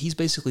 He's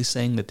basically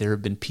saying that there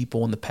have been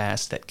people in the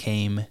past that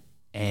came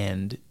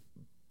and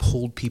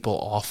pulled people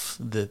off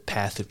the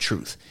path of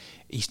truth.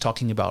 He's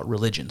talking about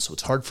religion, so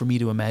it's hard for me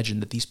to imagine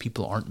that these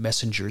people aren't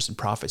messengers and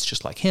prophets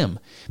just like him,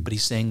 but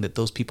he's saying that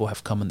those people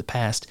have come in the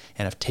past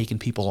and have taken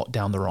people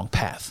down the wrong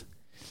path.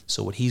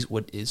 So what he's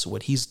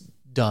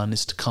done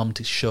is to come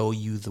to show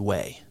you the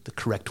way, the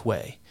correct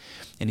way.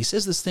 And he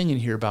says this thing in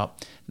here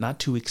about not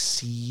to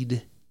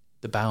exceed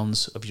the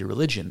bounds of your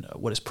religion,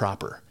 what is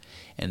proper.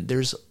 And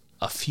there's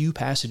a few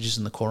passages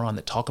in the Quran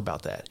that talk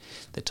about that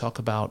talk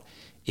about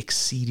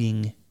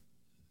exceeding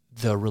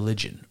the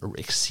religion or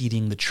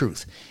exceeding the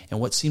truth. And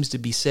what seems to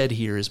be said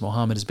here is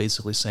Muhammad is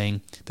basically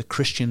saying the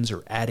Christians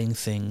are adding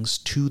things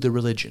to the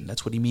religion.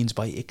 That's what he means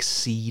by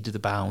exceed the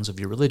bounds of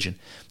your religion.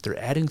 They're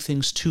adding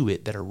things to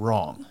it that are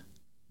wrong.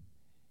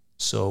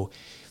 So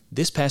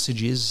this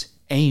passage is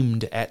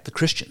aimed at the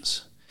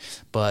Christians,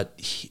 but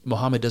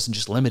Muhammad doesn't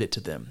just limit it to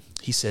them.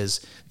 He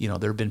says,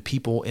 there have been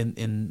people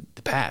in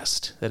the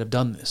past that have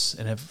done this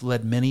and have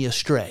led many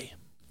astray.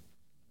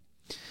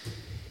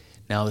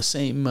 Now the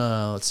same,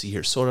 let's see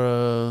here,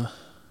 Surah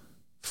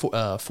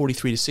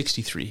 43 to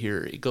 63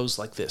 here, it goes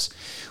like this.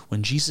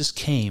 When Jesus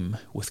came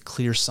with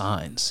clear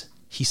signs,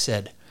 he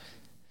said,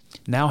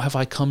 "Now have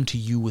I come to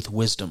you with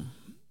wisdom,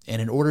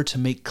 and in order to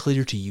make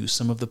clear to you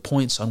some of the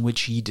points on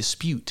which ye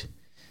dispute,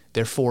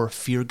 therefore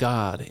fear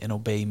God and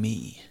obey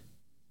me."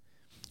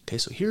 Okay,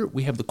 so here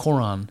we have the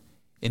Quran,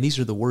 and these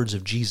are the words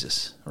of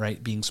Jesus,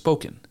 right, being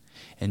spoken.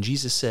 And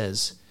Jesus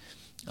says,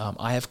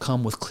 I have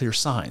come with clear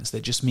signs.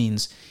 That just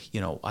means,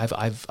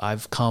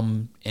 I've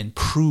come and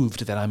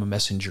proved that I'm a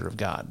messenger of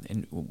God.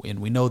 And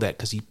we know that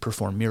because he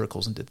performed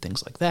miracles and did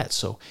things like that.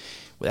 So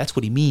that's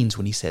what he means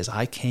when he says,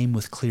 I came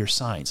with clear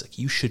signs. Like,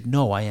 you should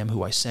know I am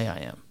who I say I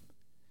am.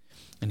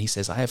 And he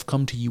says, I have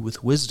come to you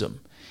with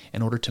wisdom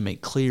in order to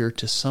make clear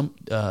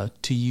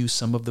to you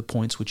some of the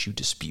points which you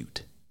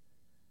dispute.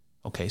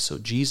 Okay, so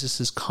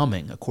Jesus is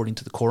coming, according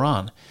to the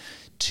Quran,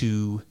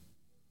 to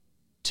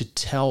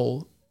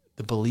tell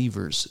the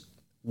believers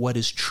what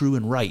is true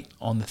and right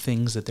on the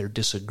things that they're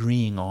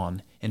disagreeing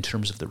on in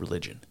terms of the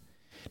religion.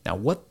 Now,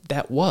 what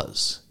that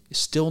was is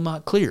still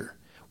not clear.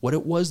 What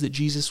it was that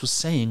Jesus was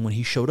saying when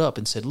he showed up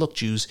and said, look,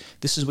 Jews,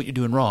 this is what you're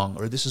doing wrong,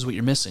 or this is what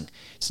you're missing.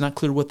 It's not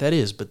clear what that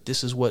is, but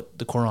this is what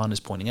the Quran is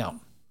pointing out.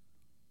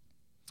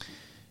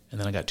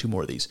 And then I got two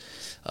more of these.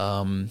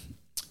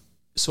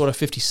 Surah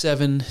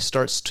 57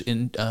 starts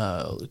in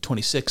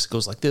 26,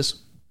 goes like this.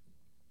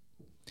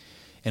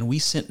 And we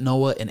sent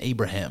Noah and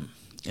Abraham,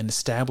 and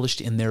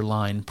established in their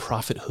line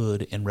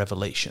prophethood and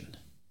revelation.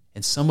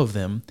 And some of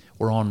them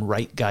were on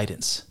right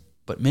guidance,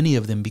 but many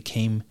of them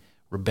became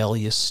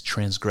rebellious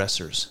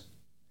transgressors.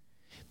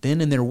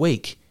 Then in their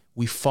wake,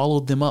 we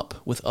followed them up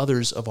with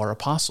others of our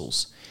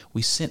apostles.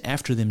 We sent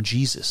after them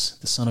Jesus,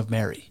 the son of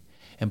Mary,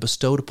 and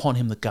bestowed upon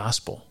him the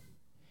gospel.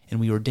 And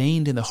we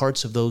ordained in the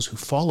hearts of those who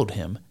followed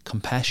him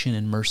compassion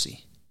and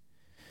mercy.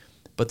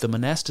 But the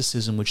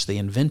monasticism which they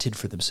invented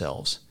for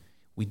themselves,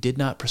 we did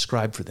not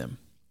prescribe for them.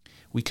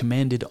 We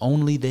commanded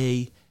only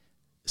the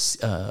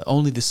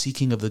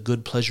seeking of the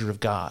good pleasure of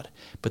God,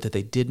 but that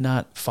they did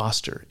not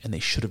foster, and they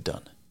should have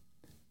done.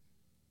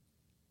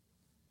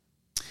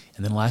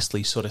 And then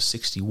lastly, Surah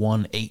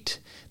 61:8.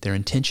 Their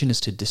intention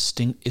is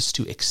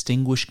to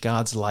extinguish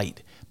God's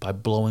light by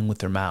blowing with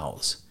their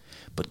mouths.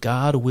 But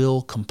God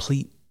will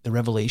complete the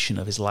revelation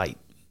of his light,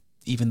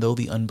 even though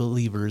the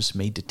unbelievers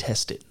may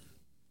detest it.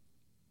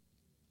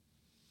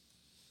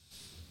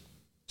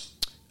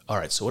 All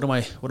right, so what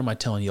am I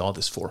telling you all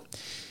this for?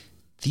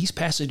 These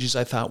passages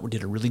I thought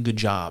did a really good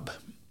job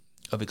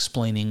of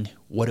explaining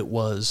what it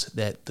was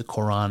that the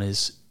Quran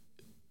is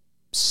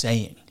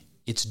saying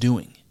it's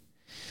doing,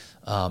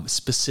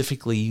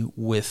 specifically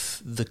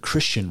with the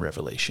Christian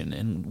revelation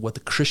and what the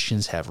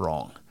Christians have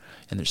wrong.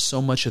 And there's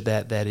so much of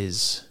that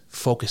is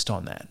focused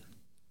on that.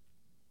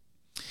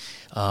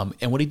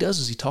 And what he does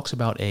is he talks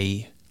about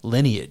a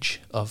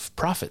lineage of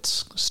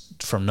prophets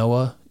from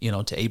Noah,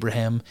 to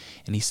Abraham,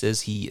 and he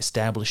says he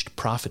established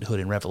prophethood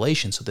and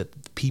revelation so that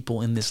the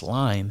people in this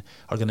line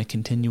are going to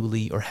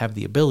continually or have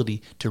the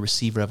ability to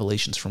receive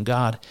revelations from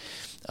God.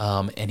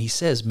 And he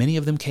says many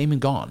of them came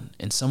and gone,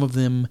 and some of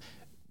them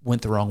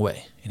went the wrong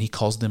way, and he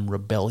calls them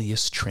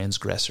rebellious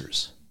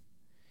transgressors.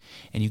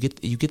 And you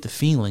get the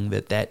feeling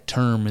that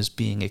term is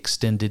being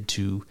extended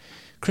to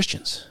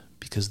Christians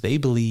because they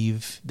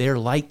believe they're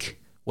like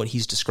what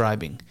he's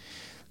describing.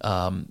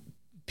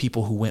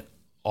 People who went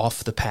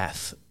off the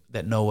path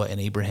that Noah and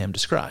Abraham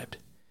described.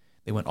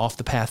 They went off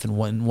the path in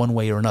one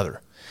way or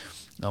another.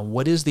 Now,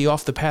 what is the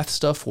off the path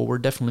stuff? Well, we're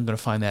definitely going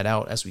to find that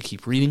out as we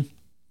keep reading.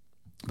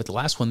 But the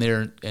last one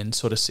there in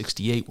Surah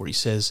 68, where he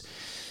says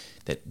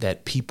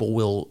that people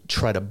will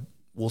try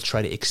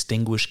to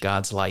extinguish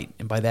God's light,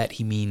 and by that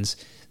he means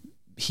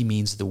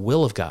the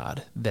will of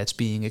God that's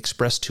being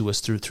expressed to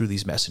us through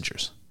these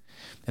messengers.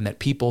 And that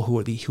people who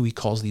he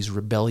calls these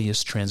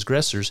rebellious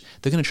transgressors,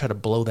 they're going to try to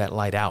blow that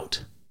light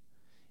out.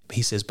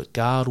 He says, but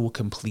God will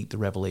complete the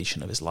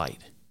revelation of his light,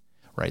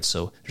 right?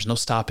 So there's no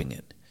stopping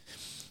it.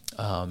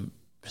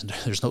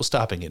 There's no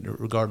stopping it,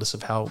 regardless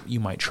of how you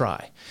might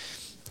try.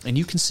 And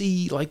you can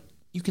see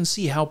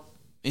how,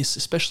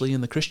 especially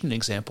in the Christian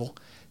example,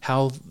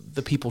 how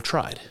the people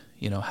tried.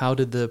 How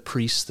did the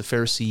priests, the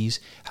Pharisees,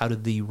 how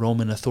did the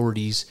Roman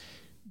authorities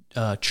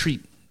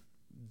treat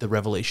the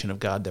revelation of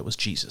God that was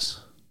Jesus?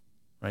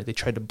 Right? They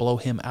tried to blow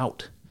him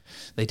out.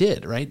 They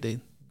did, right?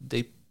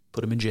 they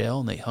put him in jail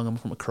and they hung him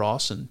from a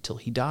cross until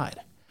he died.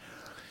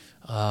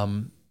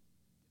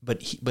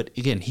 But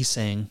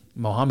again,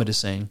 Muhammad is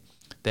saying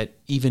that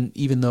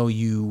even though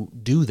you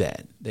do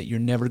that you're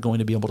never going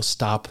to be able to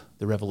stop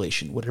the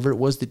revelation. Whatever it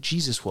was that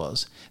Jesus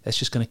was, that's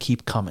just going to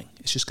keep coming.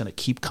 It's just going to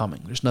keep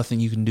coming. There's nothing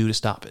you can do to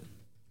stop it.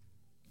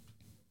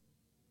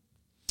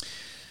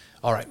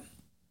 All right.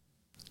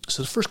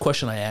 So the first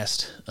question I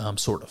asked,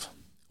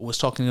 was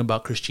talking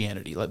about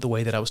Christianity, like the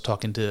way that I was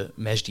talking to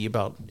Mejdi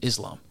about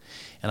Islam.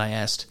 And I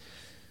asked,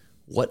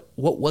 what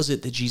was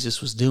it that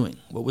Jesus was doing?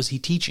 What was he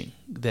teaching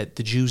that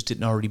the Jews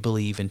didn't already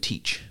believe and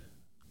teach?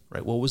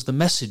 Right? What was the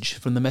message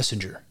from the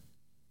messenger?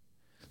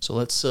 So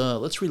let's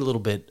read a little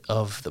bit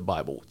of the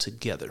Bible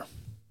together.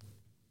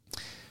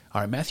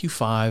 All right, Matthew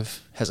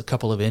 5 has a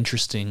couple of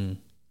interesting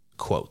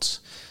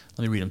quotes.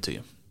 Let me read them to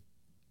you.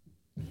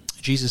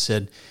 Jesus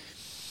said,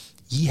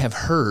 "Ye have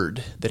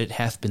heard that it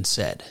hath been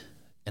said,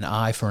 an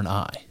eye for an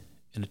eye,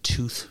 and a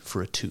tooth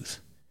for a tooth.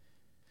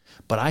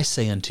 But I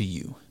say unto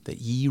you, that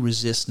ye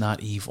resist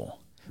not evil,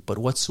 but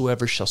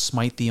whatsoever shall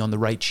smite thee on the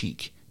right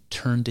cheek,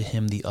 turn to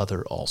him the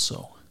other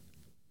also."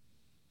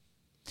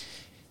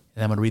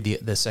 And I'm going to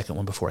read the second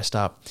one before I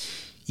stop.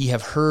 "Ye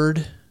have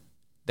heard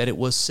that it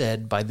was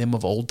said by them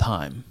of old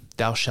time,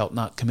 Thou shalt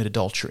not commit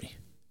adultery.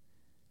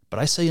 But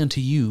I say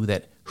unto you,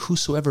 that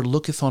whosoever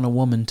looketh on a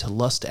woman to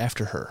lust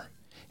after her,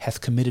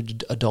 hath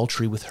committed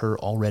adultery with her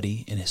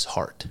already in his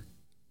heart."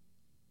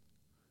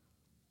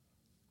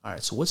 All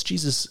right, so what's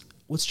Jesus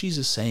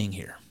saying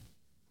here?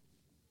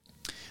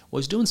 Well,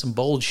 he's doing some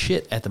bold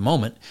shit at the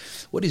moment.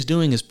 What he's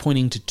doing is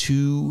pointing to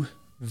two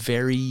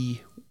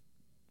very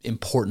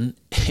important,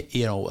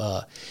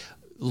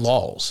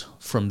 laws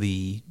from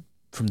the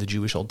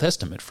Jewish Old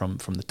Testament, from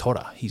the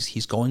Torah.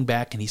 He's going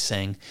back and he's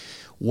saying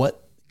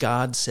what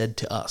God said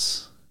to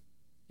us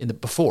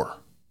before.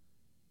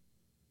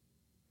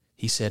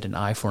 He said an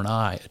eye for an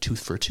eye, a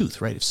tooth for a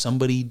tooth, right? If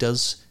somebody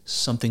does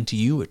something to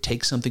you or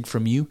takes something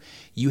from you,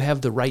 you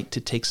have the right to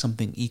take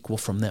something equal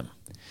from them.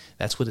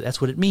 That's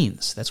what it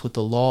means. That's what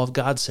the law of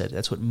God said.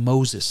 That's what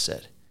Moses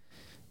said,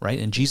 right?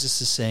 And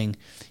Jesus is saying,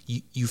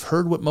 you've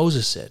heard what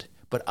Moses said,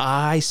 but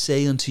I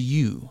say unto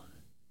you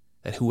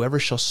that whoever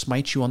shall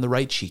smite you on the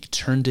right cheek,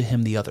 turn to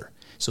him the other.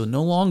 So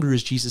no longer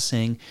is Jesus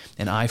saying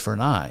an eye for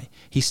an eye.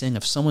 He's saying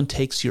if someone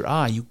takes your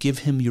eye, you give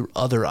him your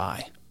other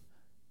eye.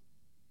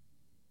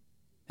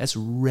 That's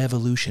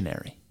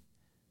revolutionary.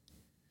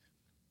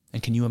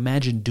 And can you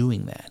imagine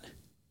doing that?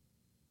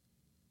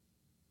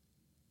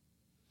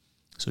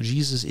 So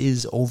Jesus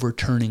is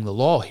overturning the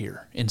law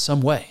here in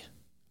some way.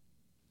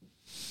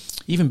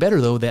 Even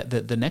better, though,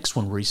 that the next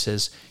one where he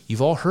says,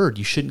 you've all heard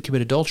you shouldn't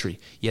commit adultery.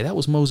 Yeah, that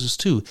was Moses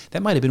too.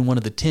 That might have been one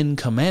of the 10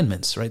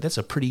 commandments, right? That's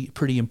a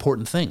pretty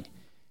important thing.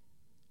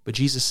 But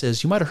Jesus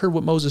says, you might have heard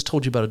what Moses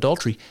told you about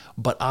adultery,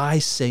 but I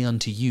say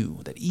unto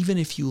you that even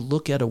if you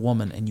look at a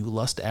woman and you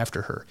lust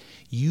after her,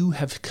 you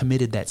have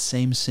committed that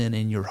same sin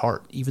in your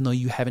heart, even though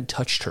you haven't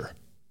touched her.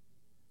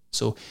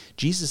 So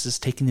Jesus is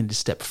taking it a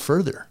step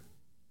further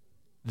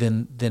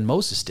than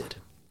Moses did.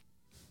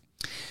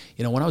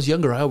 When I was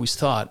younger, I always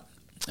thought,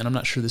 and I'm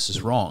not sure this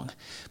is wrong,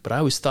 but I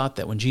always thought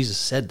that when Jesus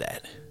said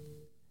that,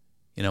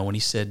 when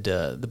he said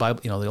the Bible,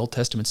 the Old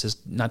Testament says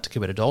not to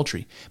commit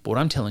adultery. But what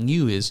I'm telling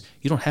you is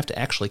you don't have to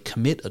actually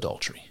commit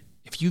adultery.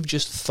 If you've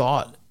just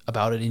thought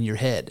about it in your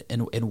head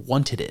and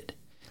wanted it,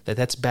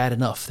 that's bad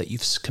enough that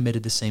you've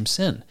committed the same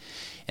sin.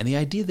 And the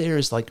idea there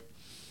is like,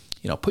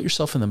 put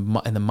yourself in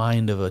the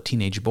mind of a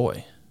teenage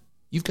boy.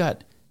 You've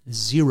got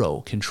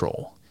zero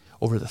control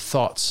over the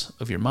thoughts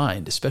of your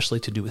mind, especially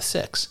to do with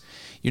sex.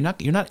 You're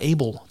not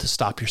able to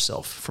stop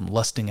yourself from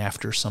lusting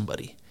after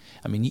somebody.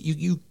 I mean,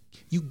 you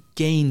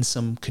gain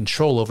some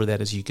control over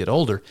that as you get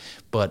older,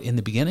 but in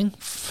the beginning,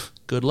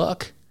 good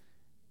luck.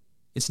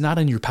 It's not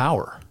in your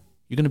power.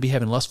 You're going to be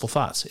having lustful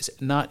thoughts. It's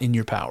not in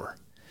your power.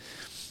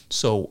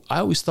 So I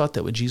always thought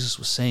that what Jesus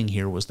was saying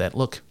here was that,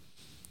 look,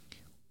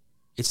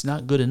 it's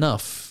not good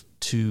enough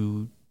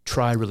to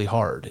try really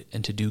hard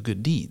and to do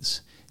good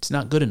deeds. It's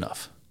not good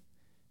enough.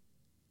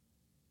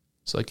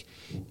 It's like,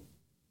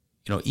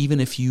 even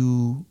if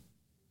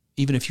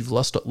you've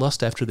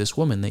lust after this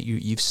woman, that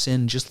you've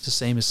sinned just the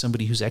same as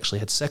somebody who's actually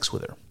had sex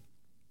with her.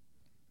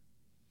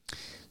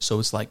 So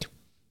it's like,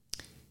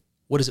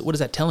 what is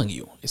that telling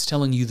you? It's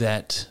telling you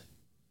that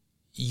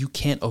you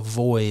can't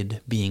avoid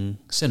being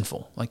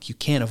sinful. Like, you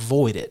can't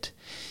avoid it.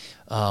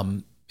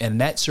 And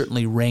that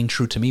certainly rang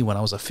true to me when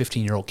I was a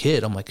 15-year-old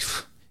kid. I'm like,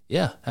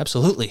 yeah,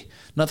 absolutely.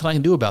 Nothing I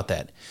can do about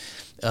that.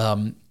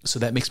 So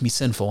that makes me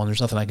sinful, and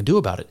there's nothing I can do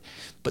about it.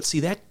 But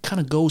see, that kind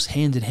of goes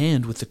hand in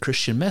hand with the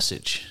Christian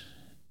message,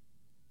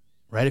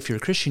 right? If you're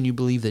a Christian, you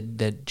believe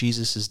that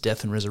Jesus'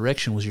 death and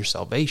resurrection was your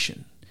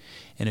salvation,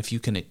 and if you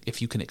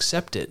can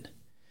accept it,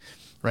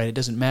 right? It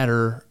doesn't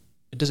matter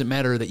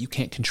that you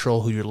can't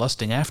control who you're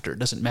lusting after. It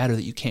doesn't matter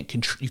that you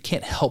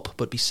can't help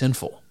but be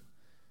sinful,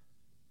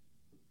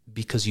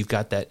 because you've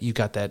got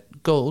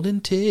that golden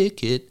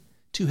ticket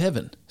to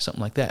heaven,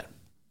 something like that.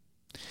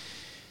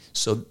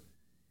 So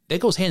that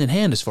goes hand in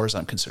hand as far as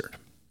I'm concerned.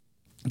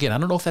 Again, I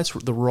don't know if that's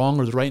the wrong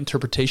or the right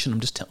interpretation.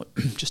 I'm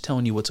just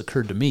telling you what's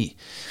occurred to me.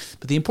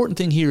 But the important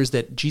thing here is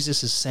that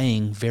Jesus is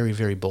saying very,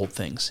 very bold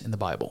things in the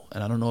Bible.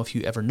 And I don't know if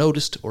you ever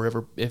noticed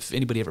or if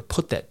anybody ever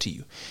put that to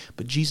you.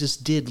 But Jesus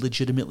did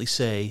legitimately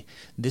say,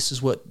 this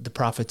is what the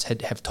prophets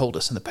have told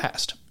us in the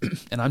past.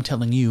 And I'm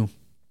telling you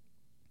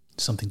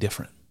something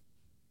different.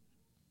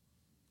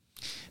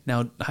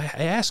 Now, I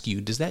ask you,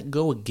 does that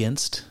go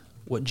against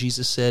what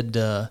Jesus said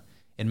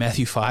in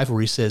Matthew 5,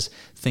 where he says,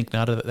 think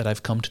not that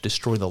I've come to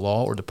destroy the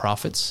law or the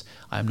prophets.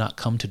 I am not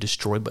come to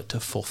destroy, but to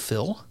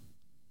fulfill.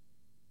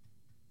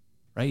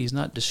 Right? He's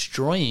not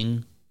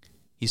destroying.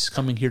 He's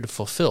coming here to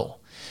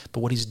fulfill.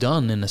 But what he's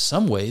done in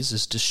some ways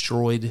is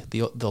destroyed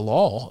the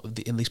law,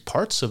 at least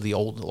parts of the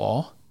old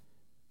law,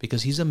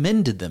 because he's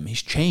amended them.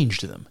 He's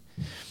changed them.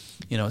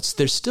 You know,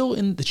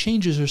 the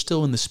changes are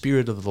still in the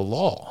spirit of the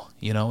law.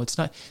 You know, it's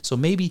not. So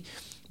maybe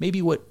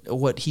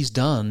what he's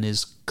done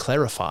is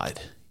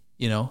clarified.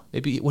 You know,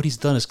 maybe what he's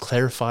done is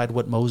clarified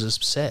what Moses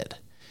said,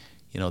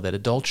 you know, that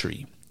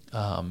adultery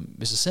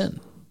is a sin.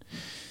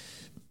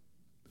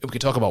 We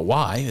could talk about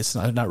why. It's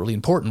not really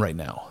important right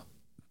now.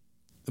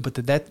 But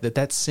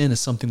that sin is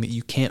something that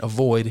you can't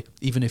avoid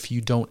even if you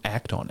don't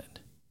act on it,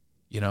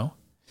 you know?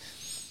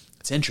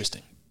 It's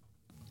interesting.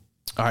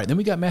 All right, then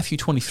we got Matthew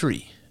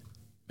 23.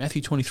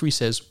 Matthew 23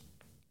 says,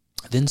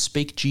 Then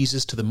spake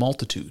Jesus to the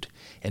multitude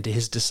and to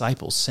his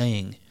disciples,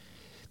 saying,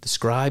 The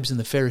scribes and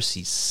the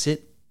Pharisees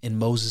sit in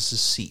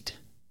Moses' seat.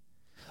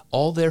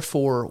 All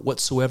therefore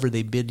whatsoever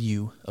they bid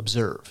you,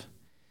 observe.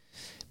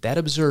 That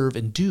observe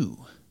and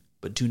do,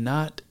 but do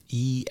not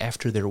ye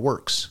after their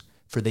works,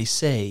 for they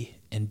say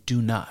and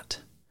do not.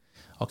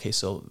 Okay,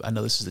 so I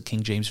know this is the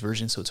King James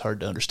Version, so it's hard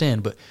to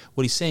understand, but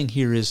what he's saying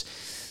here is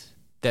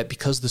that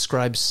because the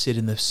scribes sit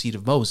in the seat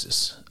of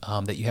Moses,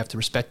 that you have to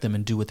respect them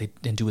and do what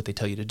they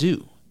tell you to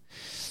do.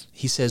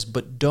 He says,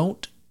 but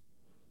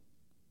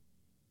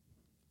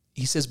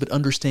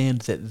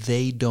understand that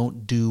they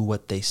don't do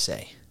what they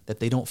say, that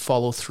they don't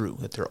follow through,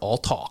 that they're all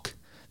talk,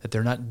 that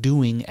they're not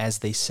doing as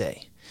they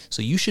say.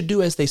 So you should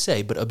do as they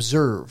say, but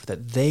observe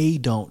that they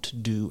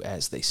don't do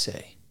as they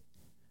say.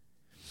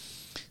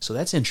 So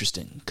that's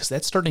interesting, because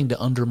that's starting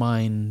to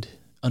undermine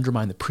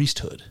the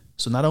priesthood.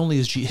 So not only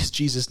is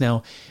Jesus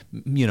now,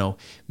 you know,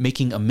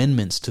 making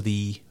amendments to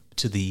the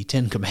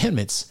Ten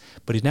Commandments,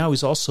 but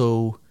he's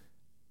also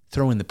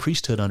throwing the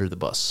priesthood under the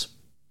bus.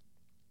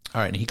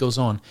 All right, and he goes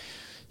on.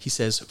 He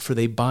says, For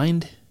they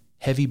bind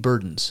heavy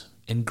burdens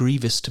and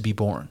grievous to be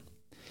borne,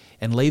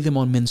 and lay them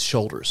on men's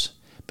shoulders,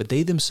 but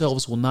they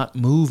themselves will not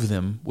move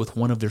them with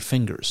one of their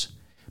fingers,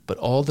 but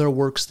all their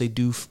works they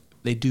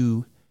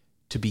do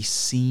to be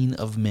seen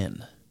of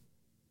men.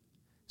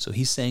 So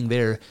he's saying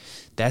there,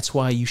 that's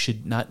why you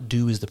should not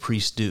do as the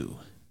priests do,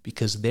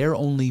 because they're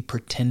only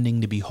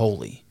pretending to be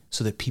holy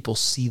so that people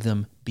see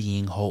them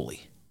being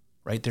holy,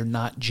 right? They're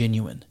not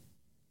genuine.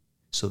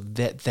 So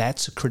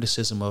that's a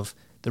criticism of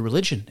the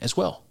religion as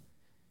well.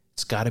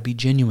 It's got to be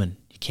genuine.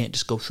 You can't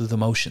just go through the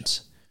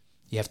motions.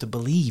 You have to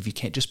believe. You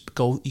can't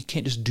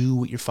just do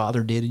what your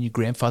father did and your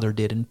grandfather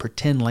did and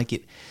pretend like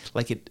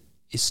it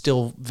is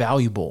still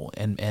valuable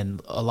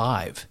and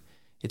alive.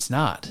 It's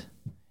not,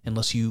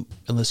 unless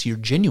you're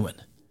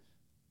genuine.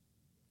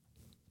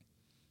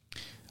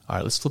 All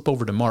right, let's flip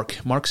over to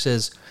Mark. Mark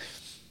 7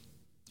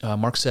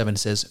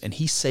 says, And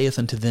he saith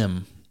unto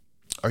them,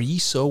 Are ye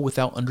so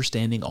without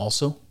understanding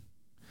also?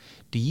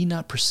 Do ye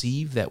not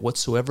perceive that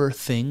whatsoever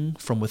thing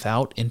from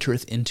without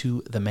entereth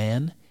into the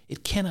man,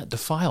 it cannot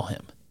defile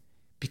him,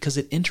 because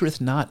it entereth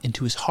not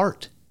into his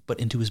heart, but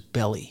into his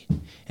belly,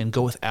 and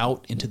goeth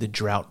out into the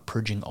drought,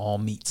 purging all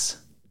meats?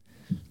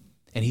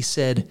 And he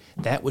said,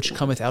 That which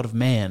cometh out of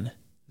man,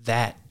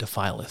 that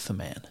defileth the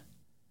man.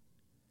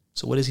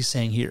 So what is he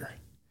saying here?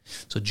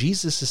 So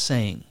Jesus is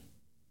saying,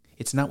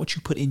 it's not what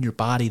you put in your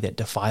body that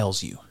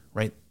defiles you,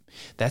 right?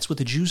 That's what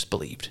the Jews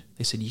believed.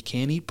 They said, you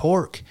can't eat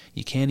pork.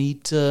 You can't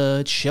eat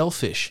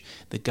shellfish.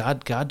 That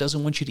God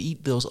doesn't want you to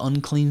eat those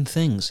unclean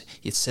things.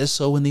 It says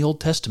so in the Old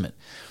Testament.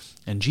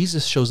 And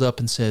Jesus shows up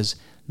and says,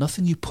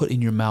 nothing you put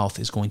in your mouth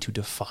is going to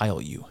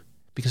defile you,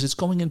 because it's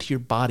going into your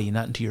body,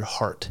 not into your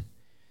heart.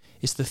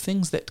 It's the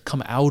things that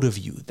come out of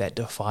you that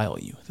defile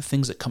you, the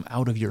things that come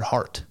out of your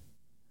heart,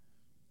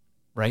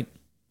 right?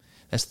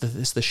 That's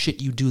the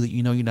shit you do that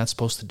you know you're not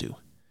supposed to do.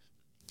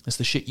 That's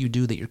the shit you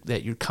do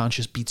that your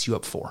conscience beats you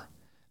up for.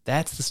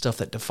 That's the stuff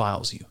that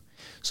defiles you.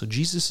 So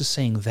Jesus is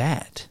saying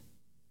that.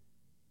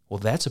 Well,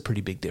 that's a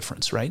pretty big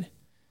difference, right?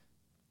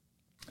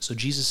 So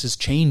Jesus is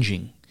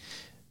changing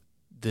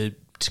the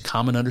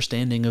common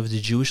understanding of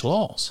the Jewish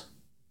laws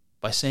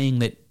by saying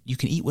that you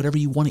can eat whatever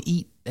you want to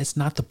eat. That's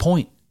not the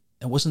point.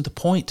 That wasn't the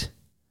point.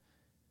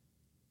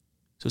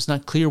 So it's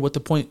not clear what the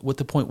point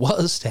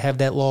was to have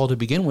that law to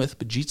begin with,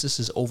 but Jesus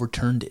has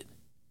overturned it.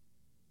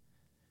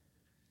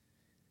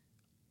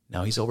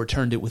 Now he's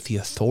overturned it with the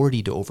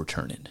authority to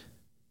overturn it.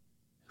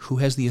 Who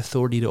has the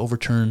authority to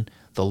overturn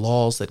the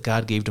laws that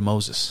God gave to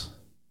Moses?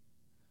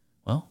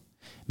 Well,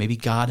 maybe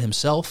God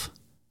himself,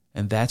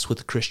 and that's what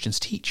the Christians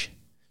teach.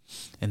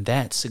 And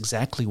that's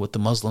exactly what the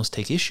Muslims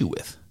take issue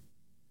with.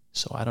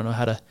 So I don't know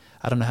how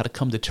to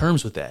come to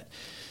terms with that.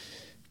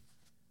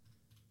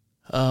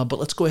 But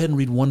let's go ahead and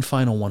read one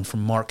final one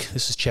from Mark.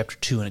 This is chapter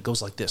 2, and it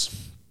goes like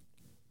this.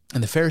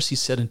 And the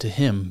Pharisees said unto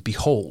him,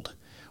 Behold,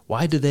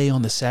 why do they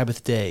on the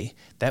Sabbath day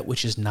that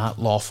which is not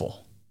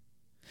lawful?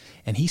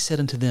 And he said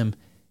unto them,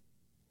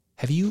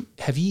 Have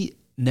ye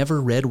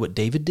never read what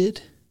David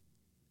did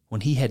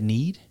when he had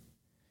need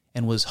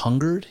and was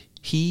hungered,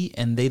 he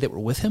and they that were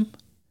with him?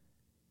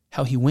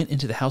 How he went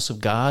into the house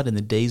of God in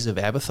the days of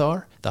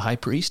Abiathar, the high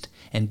priest,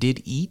 and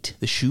did eat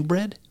the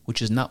shewbread,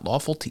 which is not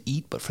lawful to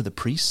eat but for the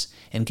priests,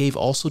 and gave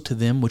also to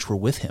them which were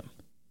with him.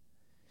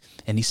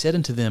 And he said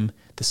unto them,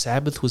 The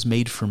Sabbath was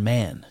made for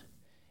man,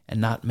 and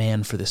not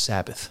man for the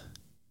Sabbath.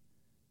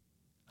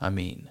 I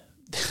mean,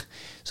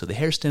 so the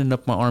hair standing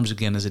up my arms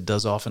again, as it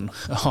does often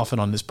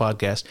on this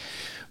podcast.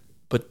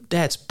 But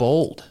that's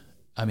bold.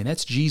 I mean,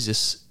 that's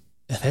Jesus.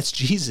 That's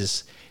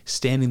Jesus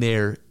standing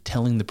there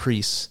telling the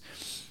priests,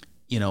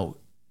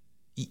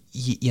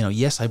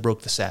 yes, I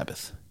broke the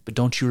Sabbath, but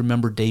don't you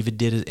remember David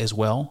did it as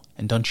well?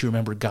 And don't you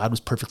remember God was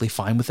perfectly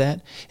fine with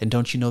that? And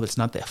don't you know that's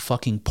not the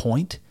fucking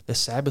point? The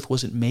Sabbath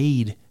wasn't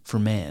made for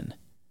man.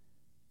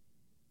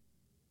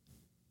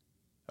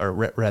 Or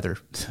rather,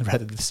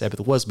 the Sabbath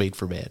was made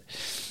for man,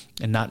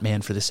 and not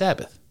man for the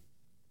Sabbath.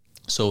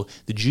 So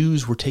the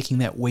Jews were taking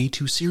that way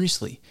too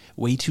seriously,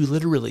 way too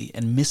literally,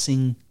 and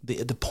missing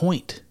the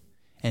point.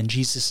 And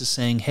Jesus is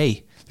saying,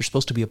 hey, there's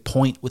supposed to be a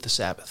point with the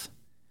Sabbath.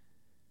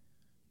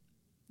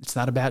 It's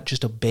not about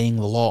just obeying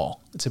the law.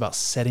 It's about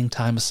setting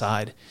time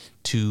aside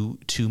to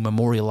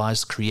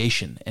memorialize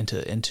creation and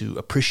to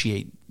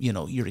appreciate,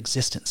 your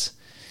existence.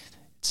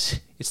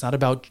 It's not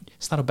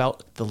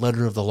about the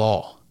letter of the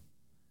law.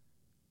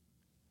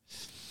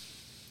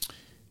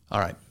 All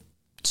right.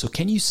 So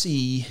can you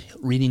see,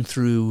 reading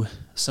through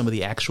some of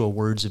the actual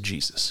words of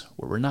Jesus,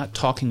 where we're not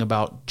talking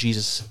about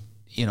Jesus,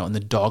 in the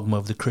dogma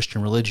of the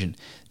Christian religion.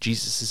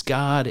 Jesus is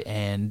God,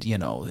 and,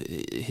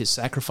 his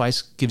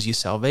sacrifice gives you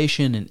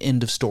salvation, and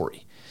end of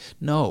story.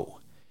 No,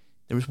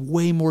 there was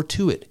way more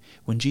to it.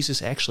 When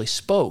Jesus actually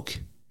spoke,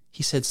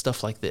 he said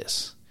stuff like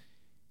this.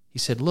 He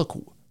said, look,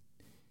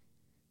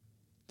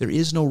 there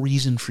is no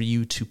reason for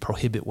you to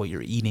prohibit what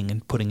you're eating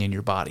and putting in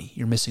your body.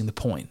 You're missing the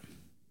point.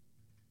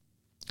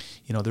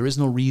 There is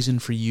no reason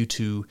for you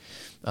to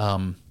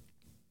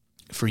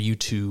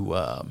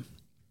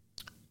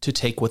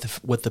take what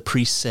the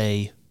priests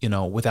say,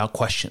 without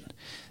question.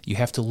 You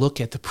have to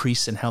look at the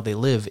priests and how they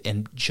live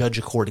and judge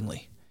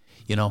accordingly.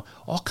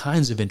 All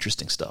kinds of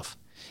interesting stuff.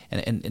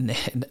 And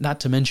not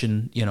to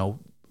mention,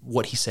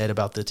 what he said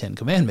about the 10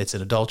 Commandments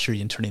and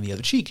adultery and turning the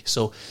other cheek.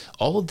 So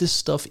all of this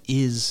stuff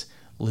is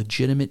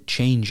legitimate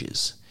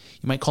changes.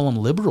 You might call them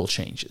liberal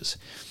changes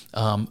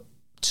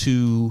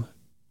to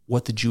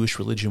what the Jewish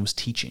religion was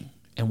teaching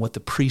and what the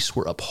priests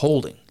were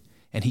upholding.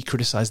 And he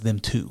criticized them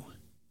too.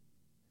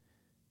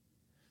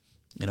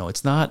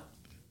 It's not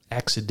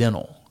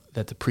accidental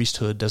that the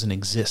priesthood doesn't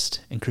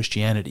exist in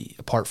Christianity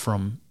apart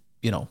from,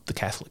 the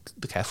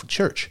Catholic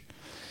Church.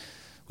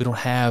 We don't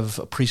have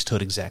a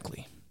priesthood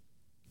exactly.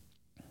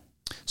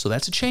 So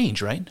that's a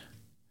change, right?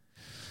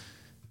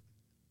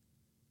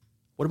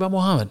 What about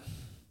Muhammad?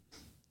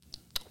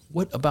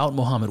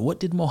 What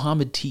did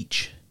Muhammad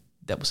teach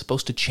that was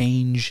supposed to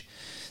change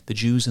the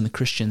Jews and the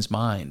Christians'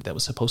 mind, that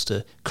was supposed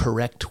to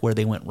correct where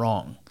they went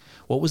wrong?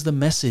 What was the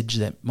message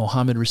that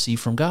Muhammad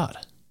received from God?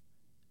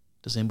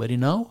 Does anybody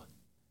know?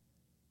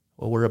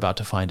 Well, we're about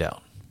to find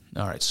out.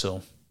 All right,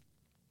 so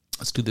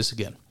let's do this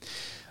again.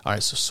 All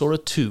right, so Surah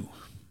 2,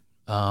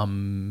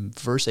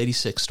 verse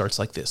 86 starts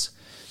like this.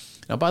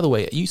 Now, by the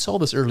way, you saw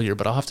this earlier,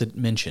 but I'll have to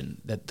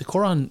mention that the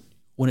Quran,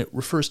 when it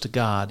refers to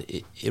God,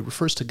 it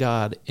refers to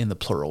God in the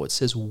plural. It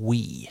says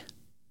we.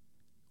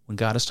 When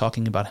God is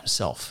talking about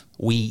himself,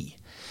 we.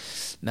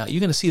 Now,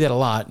 you're going to see that a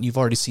lot, and you've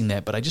already seen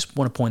that, but I just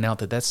want to point out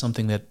that that's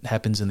something that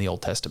happens in the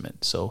Old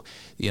Testament. So,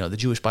 the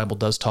Jewish Bible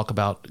does talk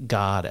about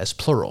God as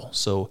plural.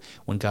 So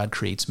when God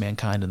creates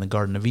mankind in the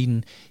Garden of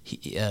Eden,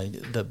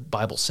 the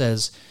Bible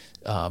says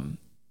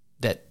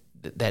that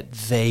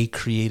they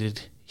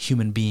created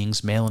human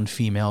beings, male and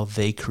female,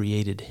 they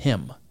created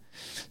him.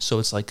 So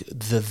it's like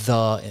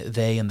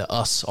they, and the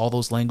us, all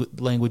those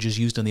languages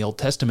used in the Old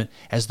Testament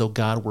as though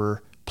God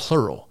were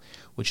plural,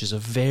 which is a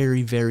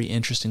very, very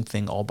interesting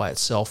thing all by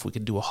itself. We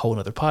could do a whole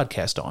other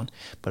podcast on,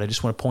 but I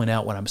just want to point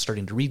out when I'm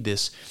starting to read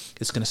this,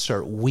 it's going to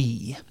start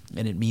we,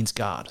 and it means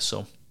God.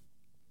 So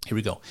here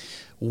we go.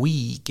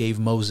 We gave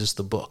Moses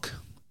the book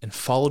and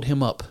followed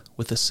him up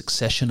with a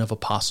succession of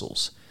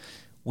apostles.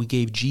 We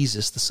gave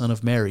Jesus, the son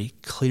of Mary,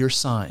 clear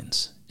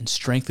signs and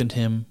strengthened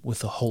him with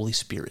the Holy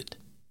Spirit.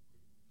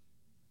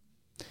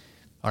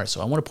 All right,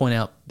 so I want to point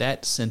out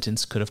that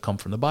sentence could have come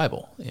from the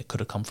Bible. It could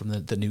have come from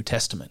the New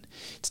Testament.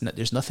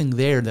 There's nothing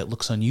there that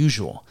looks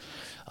unusual.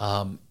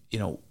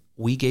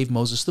 We gave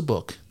Moses the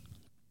book,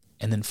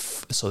 and then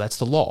so that's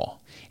the law,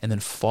 and then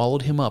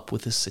followed him up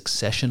with a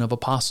succession of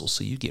apostles.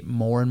 So you get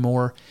more and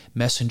more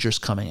messengers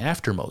coming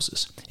after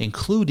Moses,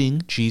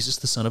 including Jesus,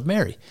 the son of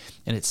Mary.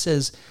 And it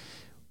says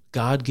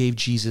God gave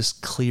Jesus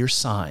clear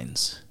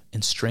signs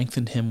and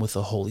strengthened him with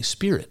the Holy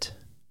Spirit.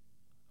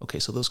 Okay,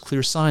 so those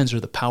clear signs are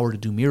the power to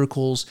do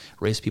miracles,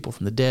 raise people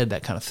from the dead,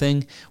 that kind of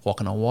thing.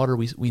 Walking on water,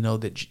 we know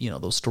that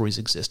those stories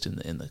exist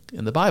in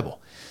the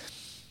Bible.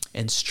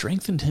 And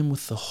strengthened him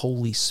with the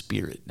Holy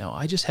Spirit. Now,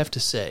 I just have to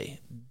say,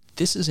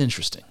 this is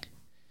interesting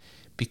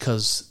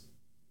because,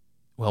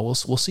 well,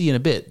 we'll see in a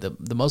bit.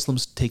 The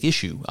Muslims take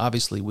issue,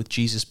 obviously, with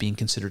Jesus being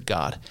considered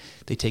God.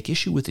 They take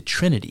issue with the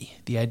Trinity,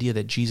 the idea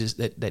that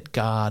that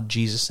God,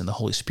 Jesus, and the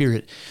Holy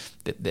Spirit,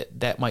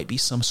 that might be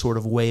some sort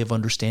of way of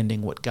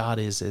understanding what God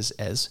is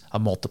as a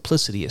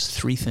multiplicity, as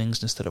three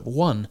things instead of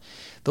one.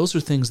 Those are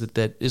things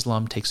that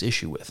Islam takes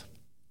issue with.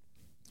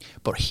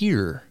 But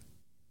here,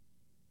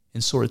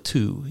 in Surah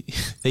 2,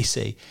 they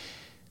say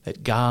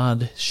that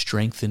God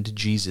strengthened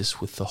Jesus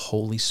with the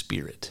Holy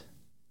Spirit.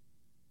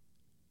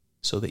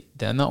 So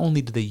that not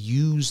only do they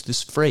use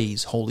this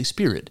phrase, Holy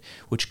Spirit,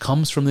 which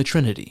comes from the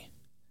Trinity,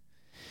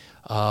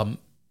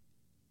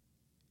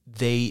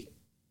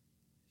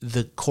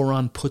 the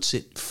Quran puts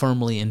it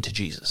firmly into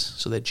Jesus,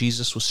 so that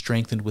Jesus was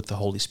strengthened with the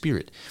Holy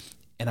Spirit.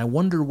 And I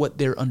wonder what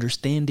their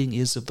understanding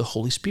is of the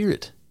Holy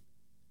Spirit.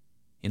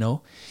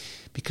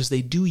 Because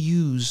they do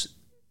use,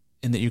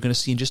 and that you're going to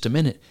see in just a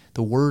minute,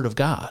 the Word of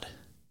God.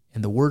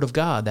 And the Word of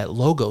God, that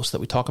Logos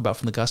that we talk about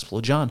from the Gospel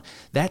of John,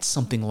 that's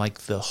something like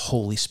the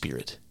Holy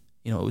Spirit.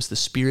 It was the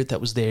Spirit that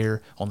was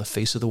there on the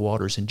face of the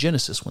waters in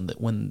Genesis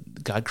when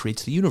God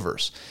creates the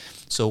universe.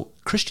 So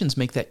Christians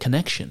make that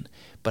connection,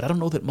 but I don't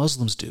know that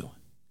Muslims do.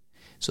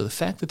 So the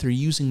fact that they're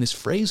using this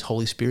phrase,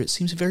 Holy Spirit,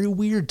 seems very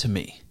weird to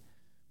me.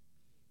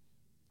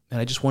 And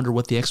I just wonder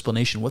what the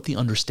explanation, what the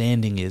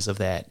understanding is of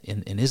that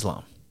in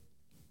Islam.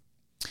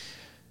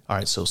 All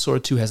right, so Surah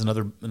 2 has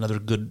another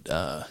good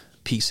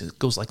piece. It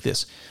goes like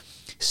this.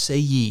 Say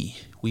ye,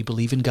 we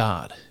believe in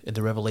God, and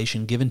the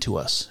revelation given to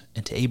us,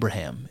 and to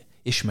Abraham,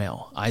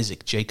 Ishmael,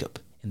 Isaac, Jacob,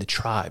 and the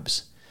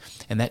tribes,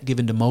 and that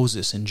given to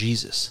Moses and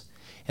Jesus,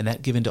 and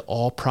that given to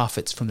all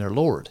prophets from their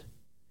Lord.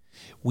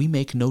 We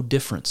make no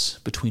difference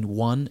between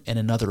one and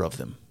another of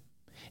them,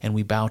 and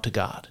we bow to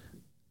God.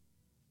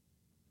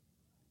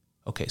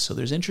 Okay, so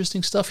there's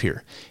interesting stuff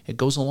here. It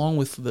goes along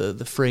with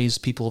the phrase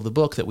people of the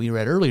book that we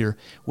read earlier,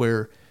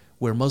 where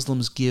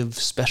Muslims give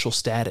special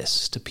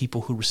status to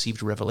people who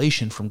received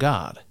revelation from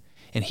God.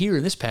 And here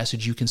in this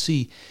passage, you can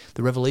see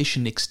the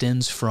revelation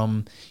extends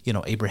from,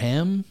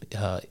 Abraham,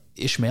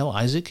 Ishmael,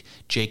 Isaac,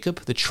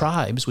 Jacob, the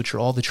tribes, which are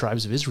all the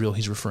tribes of Israel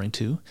he's referring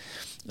to,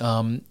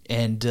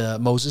 and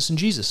Moses and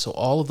Jesus. So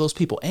all of those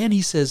people. And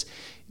he says,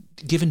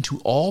 given to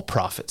all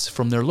prophets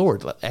from their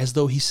Lord, as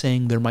though he's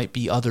saying there might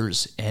be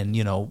others and,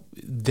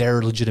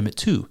 they're legitimate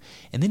too.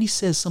 And then he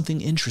says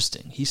something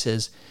interesting. He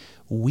says,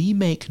 we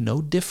make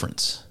no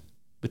difference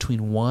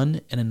between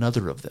one and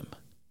another of them.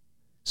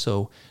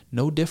 So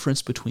no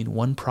difference between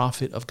one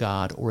prophet of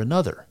God or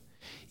another,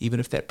 even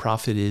if that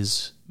prophet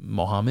is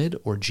Muhammad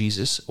or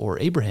Jesus or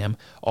Abraham,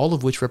 all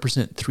of which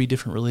represent three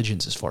different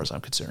religions as far as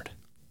I'm concerned.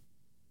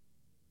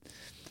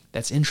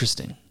 That's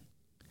interesting.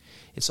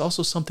 It's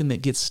also something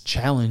that gets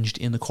challenged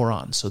in the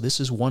Quran. So this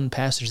is one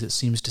passage that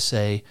seems to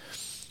say,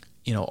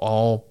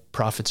 all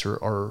prophets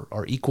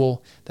are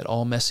equal, that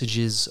all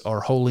messages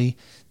are holy,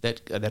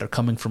 that are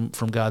coming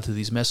from God through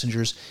these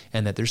messengers,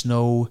 and that there's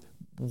no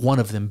one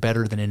of them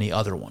better than any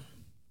other one.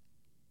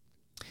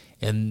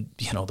 And,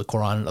 the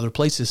Quran in other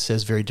places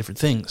says very different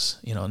things,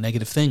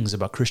 negative things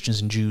about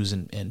Christians and Jews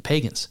and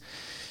pagans.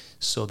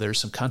 So there's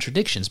some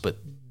contradictions, but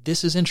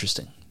this is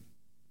interesting.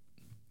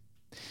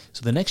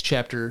 So the next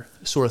chapter,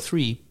 Surah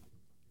 3,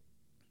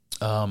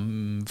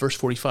 verse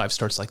 45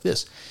 starts like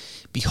this.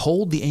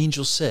 Behold, the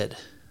angel said,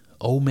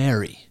 O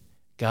Mary,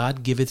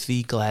 God giveth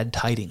thee glad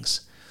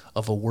tidings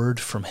of a word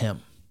from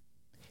him.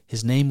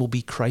 His name will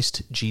be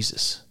Christ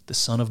Jesus, the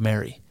Son of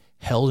Mary,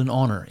 held in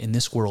honor in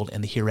this world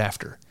and the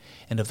hereafter,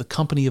 and of the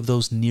company of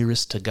those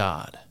nearest to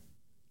God.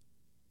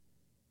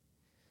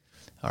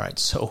 All right,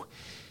 so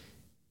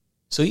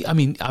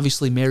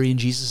obviously Mary and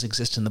Jesus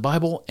exist in the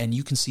Bible, and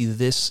you can see in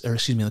the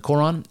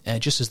Quran,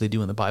 just as they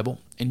do in the Bible,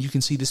 and you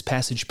can see this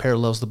passage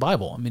parallels the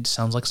Bible. It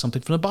sounds like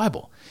something from the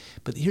Bible.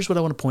 But here's what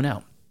I want to point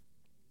out.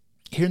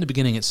 Here in the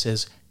beginning it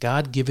says,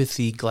 God giveth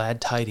thee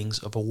glad tidings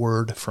of a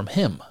word from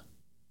him.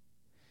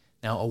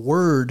 Now, a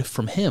word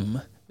from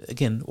him,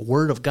 again, a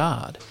word of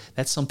God,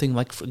 that's something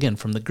like, again,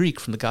 from the Greek,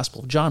 from the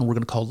Gospel of John, we're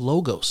going to call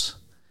logos.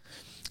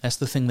 That's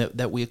the thing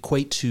that we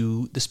equate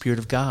to the Spirit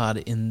of God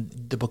in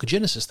the book of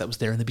Genesis that was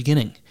there in the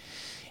beginning.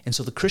 And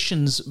so the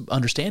Christian's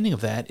understanding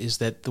of that is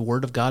that the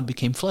Word of God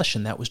became flesh,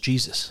 and that was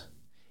Jesus.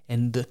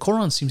 And the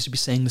Quran seems to be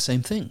saying the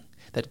same thing,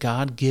 that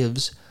God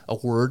gives a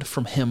word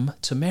from him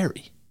to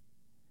Mary.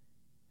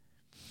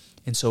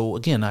 And so,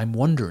 again, I'm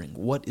wondering,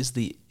 what is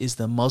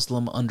the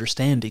Muslim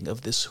understanding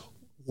of this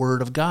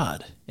Word of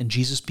God and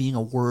Jesus being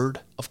a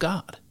Word of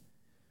God?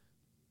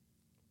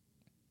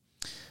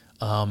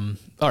 All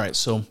right,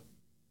 so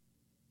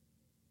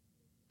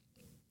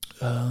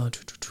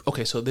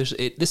okay, so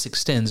this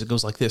extends. It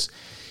goes like this.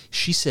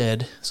 She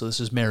said, so this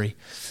is Mary,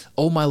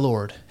 O my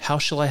Lord, how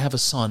shall I have a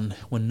son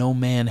when no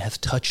man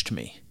hath touched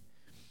me?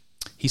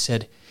 He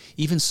said,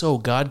 Even so,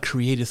 God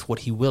createth what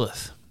he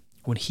willeth.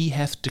 When he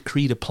hath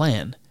decreed a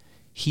plan,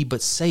 he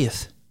but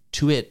saith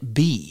to it,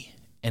 be,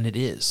 and it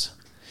is.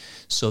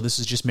 So this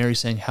is just Mary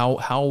saying,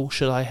 how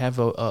should I have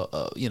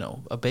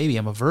a baby?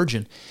 I'm a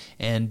virgin.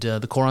 And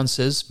the Quran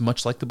says,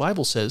 much like the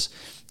Bible says,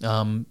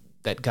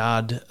 that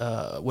God,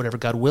 whatever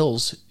God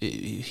wills,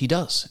 he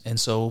does. And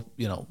so,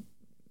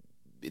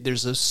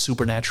 there's a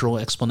supernatural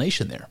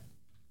explanation there.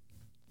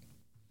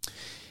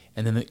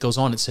 And then it goes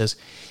on, it says,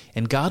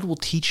 and God will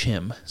teach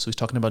him, so he's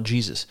talking about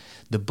Jesus,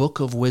 the book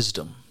of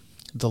wisdom,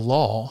 the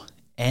law,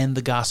 and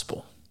the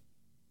gospel,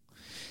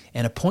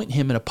 and appoint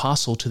him an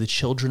apostle to the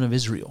children of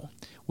Israel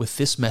with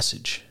this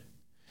message: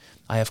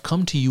 I have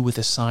come to you with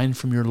a sign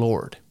from your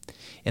Lord,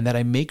 and that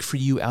I make for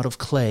you out of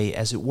clay,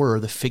 as it were,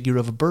 the figure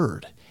of a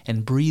bird,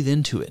 and breathe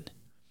into it,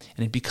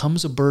 and it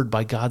becomes a bird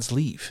by God's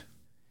leave.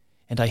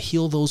 And I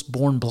heal those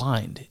born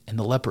blind and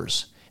the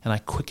lepers, and I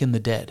quicken the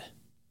dead.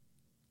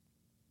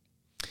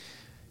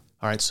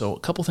 All right, so a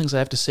couple things I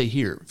have to say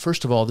here.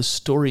 First of all, this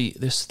story,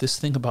 this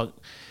thing about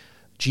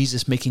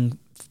Jesus making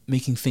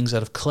things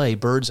out of clay,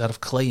 birds out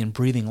of clay, and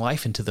breathing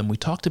life into them, we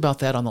talked about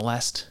that on the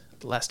last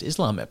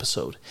Islam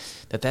episode,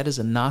 that is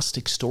a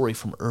Gnostic story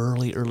from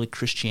early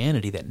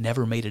Christianity that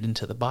never made it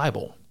into the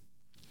Bible.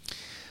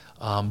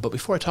 But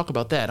before I talk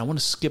about that, I want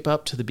to skip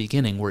up to the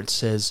beginning where it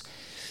says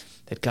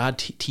that God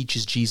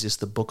teaches Jesus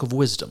the book of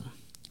wisdom,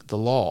 the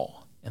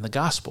law, and the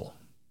gospel.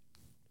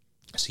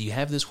 So you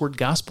have this word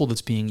gospel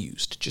that's being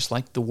used, just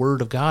like the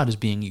word of God is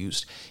being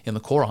used in the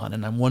Quran.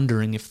 And I'm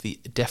wondering if the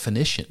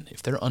definition,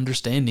 if their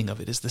understanding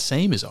of it is the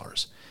same as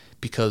ours.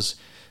 Because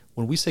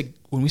when we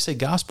say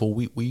gospel,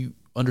 we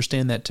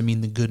understand that to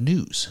mean the good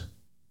news.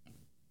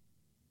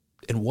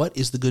 And what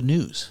is the good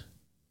news?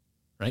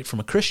 Right? From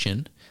a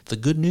Christian, the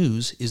good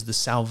news is the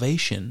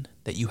salvation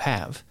that you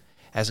have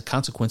as a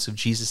consequence of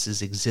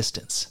Jesus'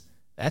 existence.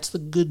 That's the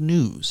good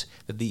news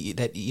that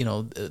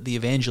the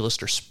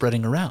evangelists are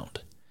spreading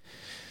around.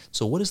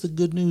 So what is the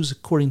good news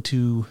according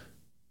to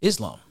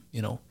Islam?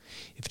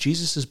 If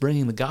Jesus is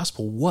bringing the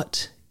gospel,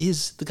 what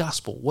is the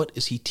gospel? What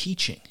is he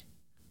teaching?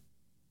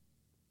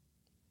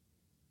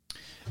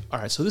 All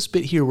right, so this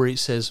bit here where he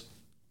says,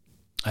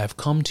 I have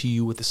come to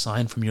you with a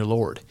sign from your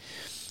Lord,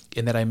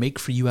 and that I make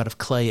for you out of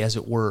clay, as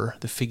it were,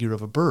 the figure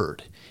of a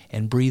bird,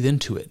 and breathe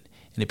into it,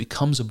 and it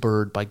becomes a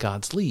bird by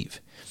God's leave.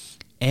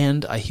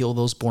 And I heal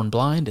those born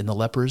blind and the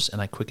lepers,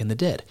 and I quicken the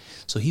dead.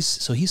 So he's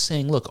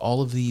saying, look,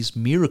 all of these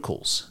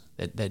miracles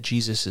that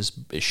Jesus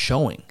is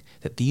showing,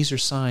 that these are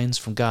signs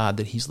from God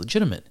that he's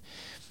legitimate.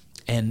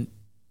 And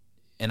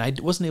I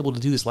wasn't able to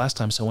do this last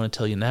time, so I want to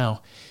tell you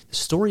now. The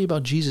story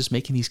about Jesus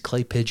making these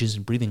clay pigeons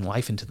and breathing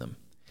life into them,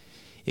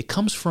 it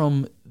comes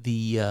from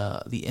the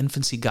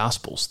infancy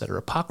gospels that are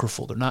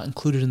apocryphal. They're not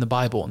included in the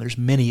Bible, and there's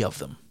many of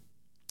them.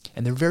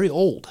 And they're very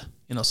old.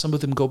 Some of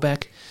them go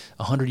back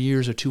 100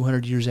 years or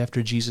 200 years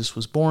after Jesus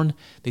was born.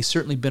 They've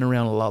certainly been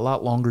around a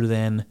lot longer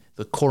than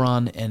the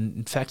Quran, and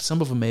in fact,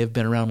 some of them may have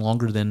been around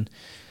longer than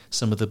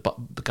some of the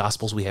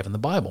Gospels we have in the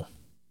Bible.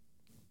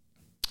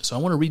 So I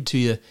want to read to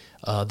you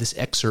this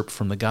excerpt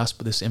from the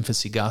gospel, this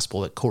infancy gospel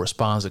that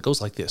corresponds. It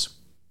goes like this.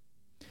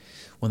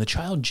 When the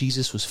child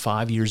Jesus was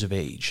 5 years of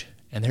age,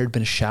 and there had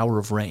been a shower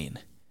of rain,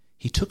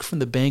 he took from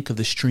the bank of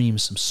the stream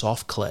some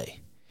soft clay,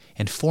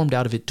 and formed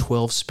out of it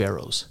 12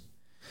 sparrows.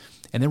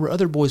 And there were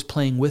other boys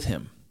playing with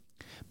him.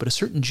 But a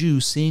certain Jew,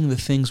 seeing the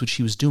things which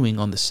he was doing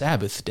on the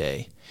Sabbath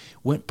day,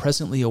 went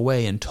presently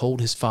away and told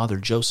his father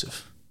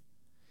Joseph.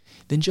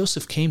 Then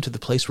Joseph came to the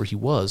place where he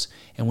was,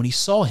 and when he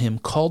saw him,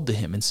 called to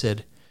him and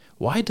said,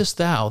 Why dost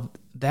thou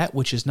that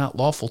which is not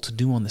lawful to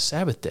do on the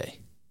Sabbath day?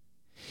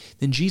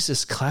 Then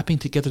Jesus, clapping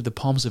together the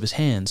palms of his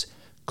hands,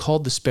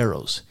 called the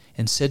sparrows,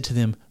 and said to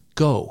them,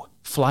 Go,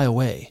 fly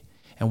away,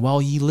 and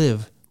while ye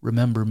live,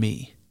 remember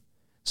me.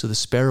 So the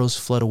sparrows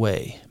fled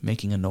away,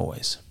 making a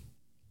noise.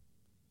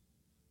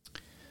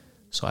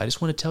 So I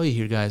just want to tell you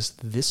here, guys,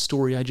 this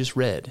story I just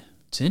read,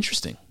 it's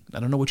interesting. I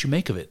don't know what you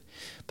make of it,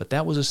 but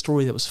that was a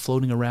story that was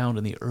floating around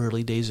in the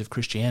early days of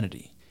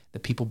Christianity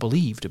that people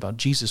believed about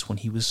Jesus when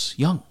he was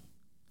young.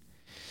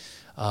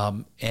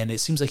 And it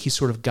seems like he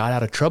sort of got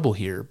out of trouble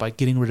here by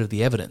getting rid of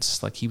the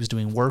evidence, like he was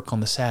doing work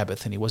on the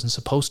Sabbath and he wasn't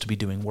supposed to be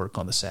doing work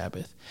on the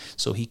Sabbath.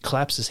 So he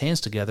claps his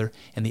hands together,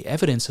 and the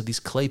evidence of these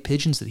clay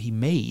pigeons that he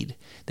made,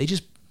 they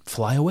just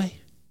fly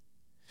away.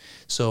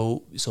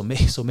 So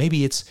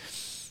maybe it's,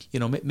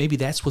 maybe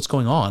that's what's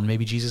going on.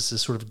 Maybe Jesus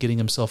is sort of getting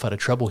himself out of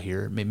trouble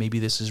here. Maybe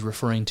this is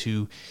referring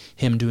to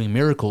him doing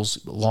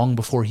miracles long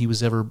before he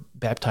was ever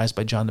baptized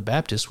by John the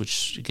Baptist,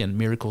 which, again,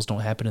 miracles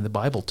don't happen in the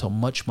Bible till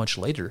much, much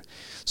later.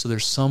 So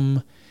there's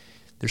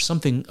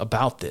something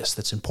about this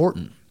that's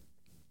important.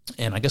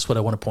 And I guess what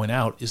I want to point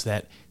out is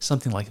that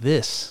something like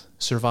this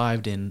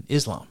survived in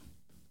Islam.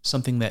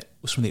 Something that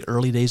was from the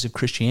early days of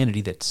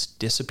Christianity that's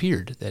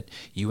disappeared, that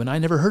you and I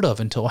never heard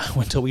of until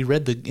we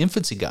read the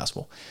infancy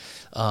gospel.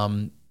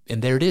 And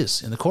there it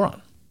is in the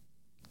Quran.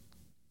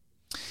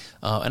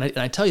 And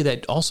I tell you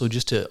that also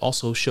just to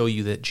also show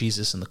you that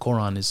Jesus in the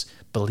Quran is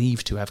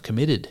believed to have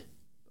committed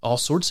all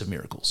sorts of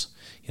miracles,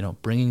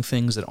 bringing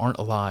things that aren't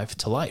alive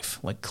to life,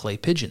 like clay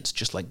pigeons,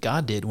 just like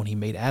God did when he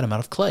made Adam out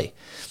of clay,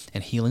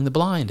 and healing the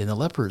blind and the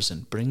lepers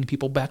and bringing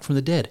people back from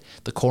the dead.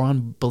 The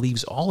Quran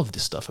believes all of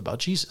this stuff about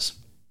Jesus.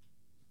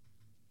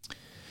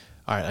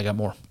 All right, I got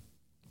more.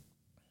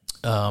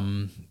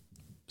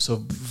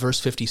 So verse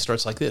 50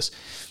 starts like this.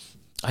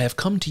 I have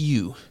come to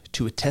you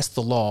to attest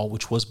the law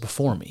which was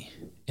before me,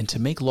 and to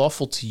make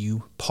lawful to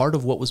you part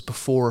of what was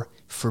before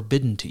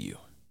forbidden to you.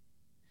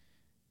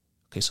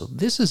 Okay, so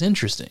this is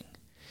interesting,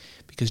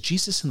 because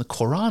Jesus in the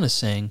Quran is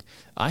saying,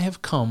 I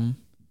have come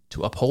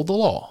to uphold the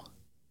law,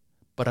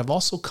 but I've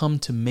also come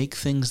to make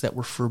things that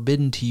were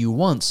forbidden to you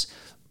once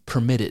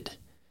permitted.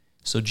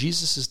 So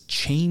Jesus is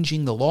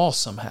changing the law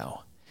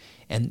somehow.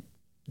 And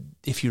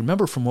if you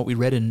remember from what we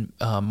read in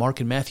Mark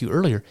and Matthew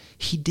earlier,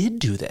 he did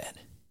do that.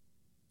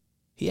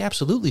 He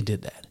absolutely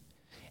did that.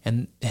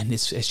 And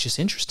it's just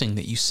interesting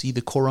that you see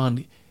the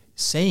Quran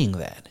saying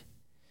that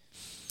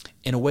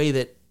in a way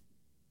that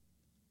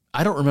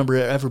I don't remember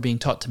it ever being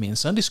taught to me in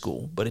Sunday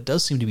school, but it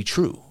does seem to be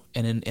true.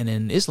 And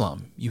in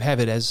Islam, you have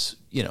it as,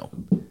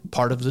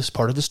 part of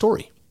the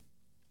story.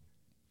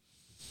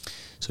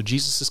 So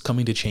Jesus is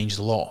coming to change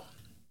the law.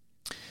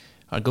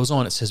 It goes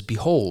on, it says,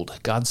 Behold,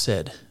 God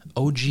said,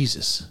 O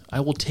Jesus, I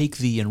will take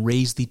thee and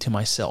raise thee to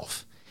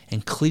myself,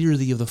 and clear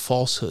thee of the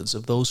falsehoods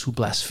of those who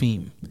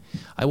blaspheme.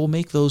 I will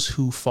make those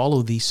who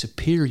follow thee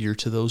superior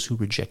to those who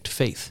reject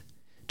faith,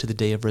 to the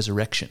day of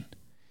resurrection.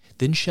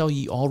 Then shall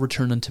ye all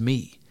return unto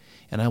me,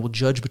 and I will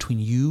judge between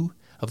you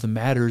of the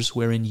matters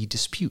wherein ye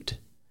dispute.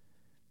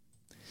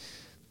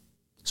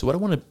 So what I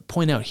want to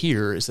point out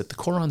here is that the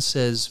Quran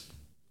says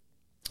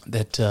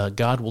that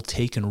God will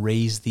take and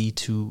raise thee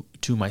to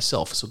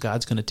myself. So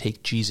God's going to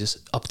take Jesus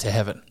up to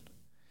heaven.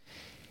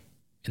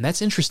 And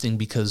that's interesting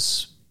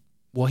because,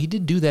 well, he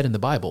did do that in the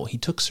Bible. He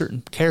took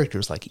certain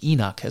characters like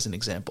Enoch as an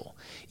example.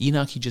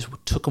 Enoch, he just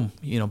took him,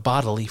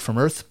 bodily from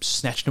earth,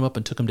 snatched him up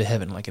and took him to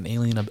heaven like an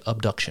alien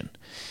abduction.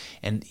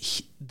 And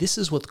this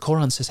is what the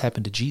Quran says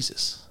happened to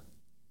Jesus.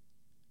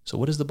 So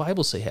what does the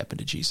Bible say happened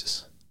to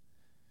Jesus?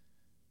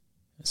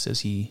 It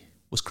says he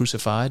was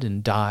crucified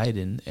and died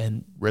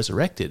and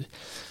resurrected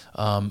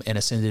and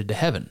ascended to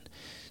heaven.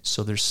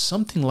 So there's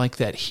something like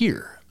that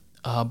here.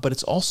 But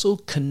it's also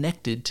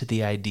connected to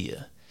the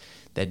idea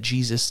that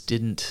Jesus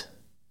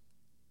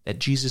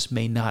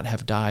may not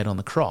have died on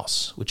the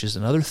cross, which is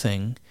another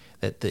thing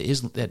that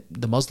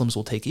the Muslims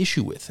will take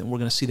issue with, and we're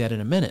going to see that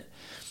in a minute.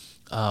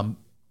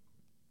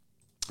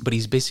 But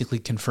he's basically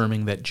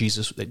confirming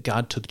that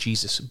God took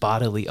Jesus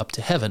bodily up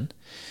to heaven,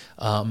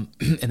 and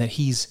that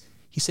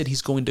he said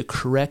he's going to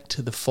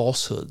correct the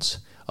falsehoods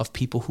of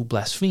people who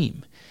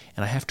blaspheme.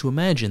 And I have to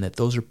imagine that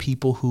those are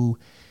people who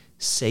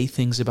say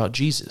things about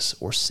Jesus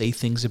or say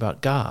things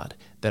about God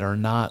that are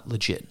not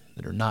legit,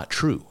 that are not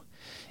true.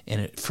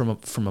 And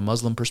from a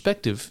Muslim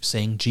perspective,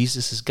 saying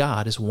Jesus is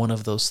God is one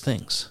of those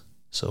things.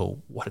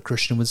 So what a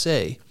Christian would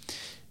say,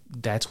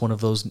 that's one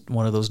of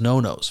those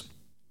no-nos.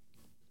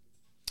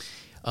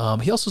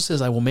 He also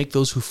says, I will make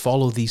those who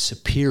follow thee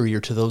superior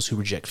to those who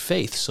reject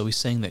faith. So he's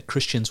saying that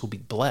Christians will be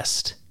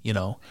blessed,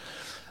 until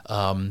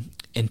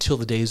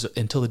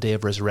the day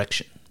of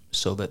resurrection.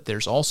 So that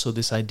there's also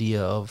this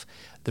idea of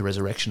the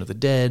resurrection of the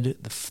dead,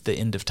 the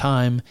end of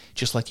time,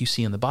 just like you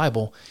see in the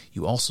Bible,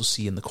 you also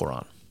see in the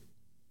Quran.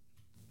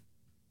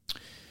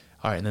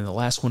 All right, and then the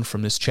last one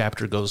from this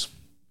chapter goes,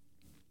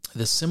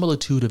 the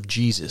similitude of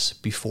Jesus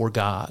before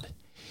God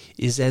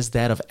is as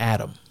that of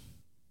Adam.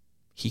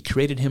 He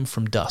created him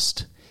from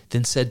dust,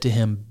 then said to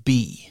him,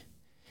 be,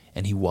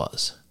 and he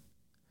was.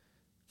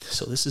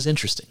 So this is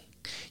interesting.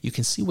 You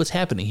can see what's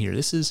happening here.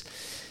 This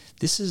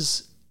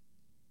is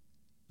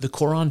the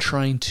Quran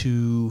trying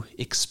to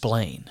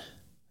explain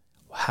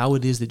how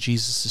it is that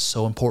Jesus is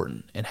so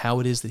important and how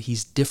it is that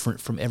he's different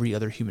from every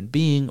other human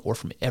being or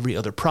from every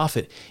other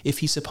prophet if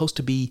he's supposed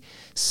to be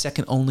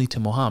second only to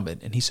Muhammad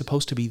and he's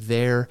supposed to be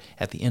there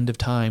at the end of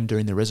time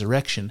during the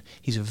resurrection.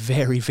 He's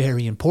very,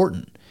 very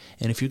important.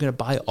 And if you're going to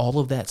buy all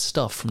of that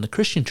stuff from the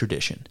Christian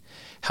tradition,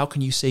 how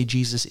can you say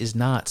Jesus is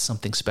not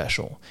something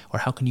special? Or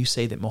how can you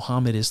say that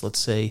Muhammad is, let's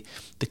say,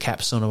 the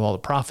capstone of all the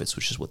prophets,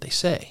 which is what they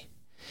say,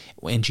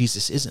 and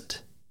Jesus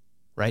isn't?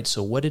 Right?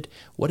 So what did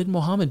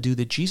Muhammad do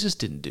that Jesus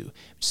didn't do?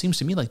 It seems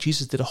to me like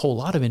Jesus did a whole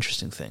lot of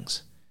interesting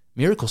things.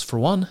 Miracles, for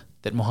one,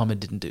 that Muhammad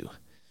didn't do.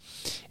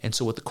 And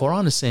so what the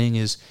Quran is saying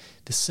is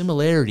the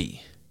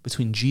similarity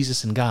between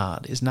Jesus and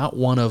God is not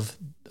one of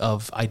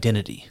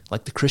identity,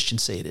 like the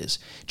Christians say it is.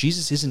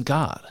 Jesus isn't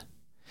God.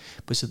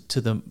 But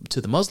to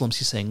the Muslims,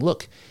 he's saying,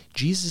 look,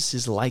 Jesus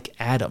is like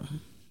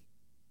Adam.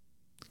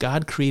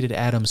 God created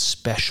Adam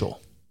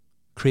special,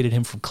 created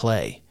him from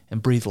clay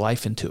and breathed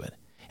life into it.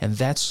 And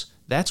that's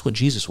what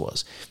Jesus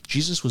was.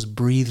 Jesus was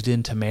breathed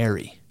into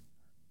Mary.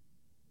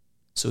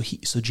 So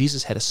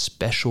Jesus had a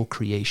special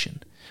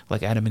creation,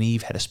 like Adam and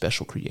Eve had a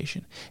special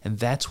creation. And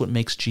that's what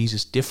makes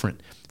Jesus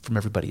different from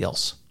everybody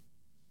else.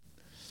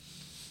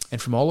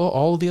 And from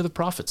all of the other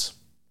prophets.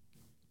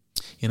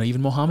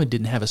 Even Muhammad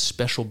didn't have a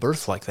special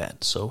birth like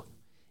that. So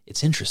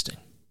it's interesting.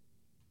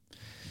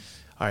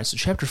 All right, so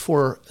chapter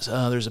 4,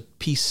 there's a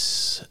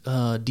piece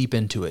deep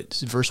into it.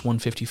 It's verse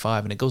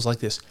 155, and it goes like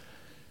this.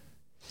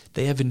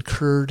 They have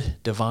incurred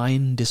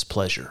divine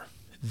displeasure,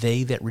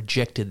 they that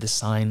rejected the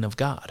sign of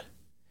God.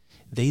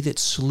 They that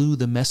slew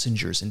the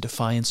messengers in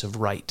defiance of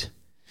right.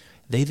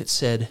 They that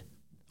said,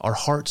 our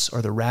hearts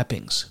are the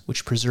wrappings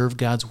which preserve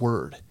God's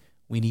word.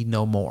 We need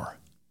no more.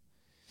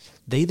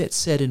 They that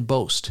said in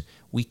boast,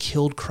 we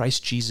killed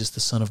Christ Jesus, the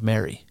Son of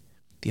Mary,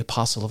 the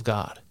apostle of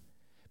God.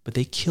 But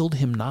they killed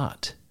him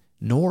not,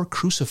 nor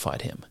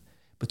crucified him,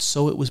 but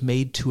so it was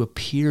made to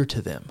appear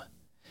to them.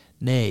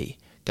 Nay,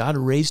 God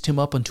raised him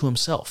up unto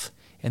himself,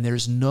 and there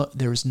is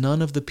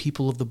none of the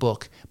people of the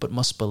book, but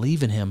must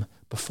believe in him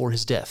before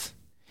his death.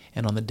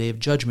 And on the day of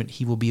judgment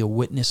he will be a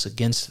witness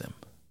against them.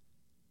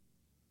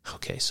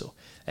 Okay, so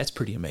that's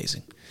pretty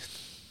amazing.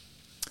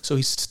 So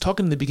he's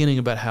talking in the beginning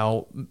about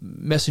how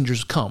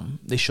messengers come.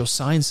 They show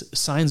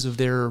signs of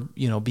their,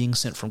 being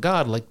sent from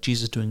God, like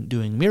Jesus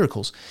doing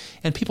miracles,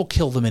 and people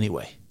kill them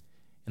anyway.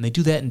 And they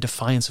do that in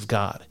defiance of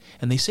God.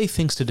 And they say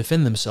things to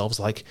defend themselves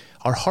like,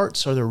 our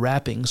hearts are the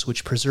wrappings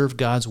which preserve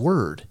God's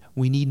word.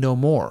 We need no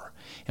more.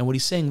 And what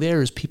he's saying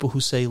there is people who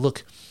say,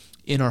 look,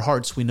 in our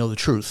hearts we know the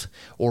truth,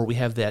 or we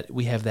have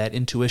that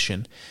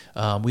intuition.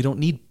 We don't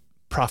need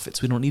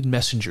prophets. We don't need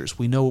messengers.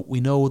 We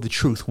know the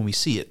truth when we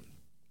see it.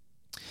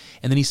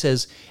 And then he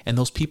says, and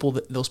those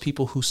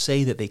people who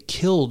say that they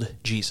killed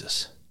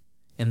Jesus.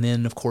 And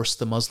then, of course,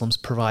 the Muslims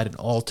provide an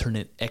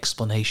alternate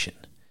explanation.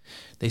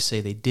 They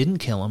say they didn't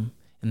kill him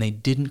and they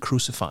didn't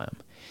crucify him.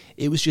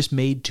 It was just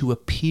made to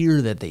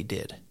appear that they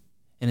did.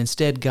 And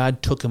instead,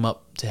 God took him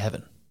up to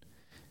heaven.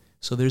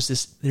 So there's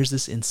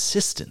this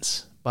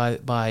insistence by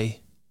the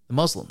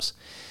Muslims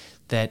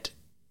that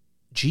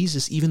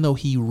Jesus, even though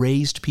he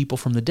raised people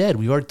from the dead,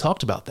 we've already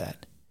talked about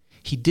that,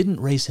 he didn't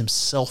raise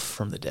himself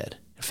from the dead.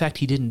 In fact,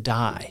 he didn't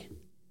die.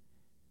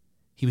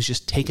 He was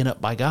just taken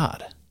up by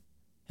God.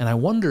 And I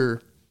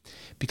wonder,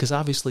 because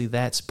obviously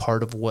that's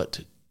part of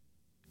what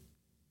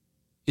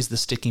is the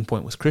sticking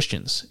point with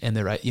Christians, and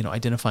they're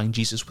identifying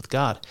Jesus with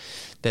God,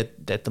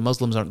 that the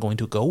Muslims aren't going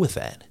to go with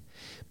that.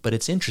 But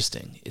it's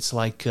interesting. It's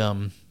like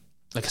I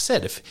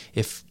said,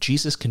 if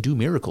Jesus can do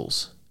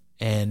miracles,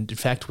 and in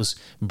fact was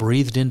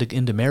breathed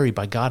into Mary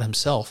by God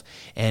himself,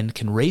 and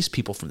can raise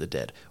people from the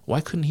dead, why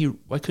couldn't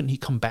he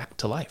come back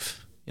to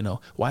life?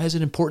 Why is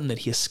it important that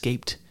he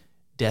escaped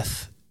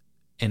death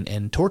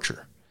and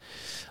torture?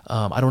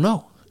 I don't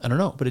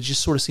know, but it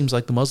just sort of seems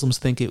like the Muslims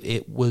think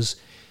it was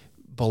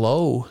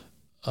below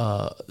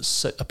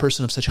a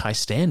person of such high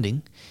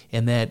standing,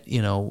 and that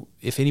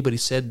if anybody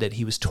said that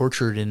he was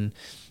tortured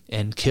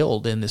and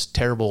killed in this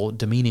terrible,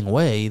 demeaning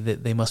way,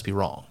 that they must be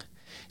wrong.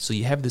 So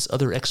you have this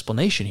other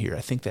explanation here.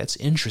 I think that's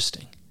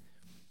interesting.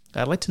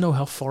 I'd like to know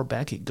how far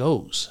back it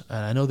goes.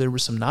 I know there were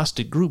some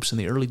Gnostic groups in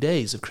the early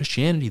days of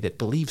Christianity that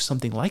believed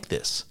something like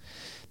this,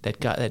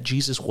 that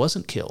Jesus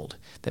wasn't killed,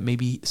 that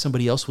maybe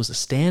somebody else was a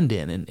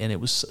stand-in, and it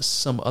was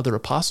some other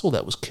apostle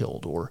that was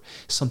killed, or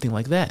something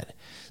like that.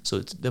 So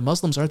the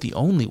Muslims aren't the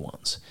only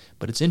ones,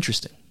 but it's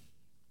interesting.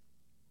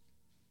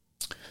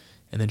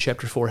 And then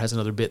chapter 4 has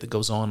another bit that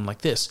goes on like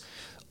this.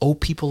 O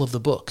people of the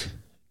book,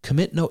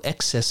 commit no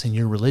excess in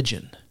your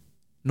religion,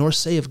 nor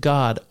say of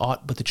God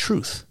aught but the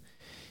truth.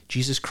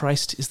 Jesus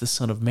Christ is the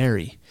Son of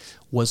Mary,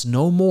 was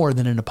no more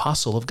than an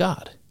apostle of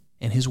God,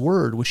 and his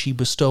word which he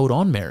bestowed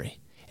on Mary,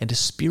 and a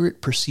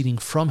spirit proceeding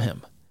from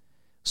him.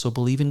 So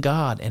believe in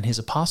God and his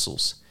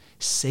apostles.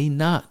 Say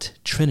not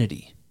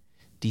Trinity.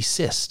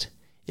 Desist.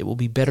 It will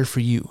be better for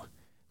you.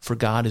 For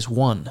God is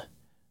one.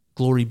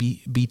 Glory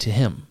be to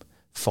him.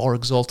 Far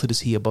exalted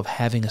is he above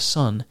having a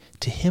son.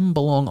 To him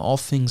belong all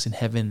things in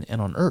heaven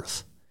and on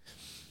earth.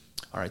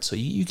 All right, so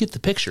you get the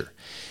picture.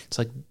 It's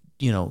like,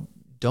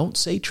 don't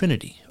say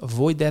Trinity.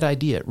 Avoid that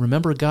idea.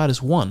 Remember, God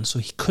is one, so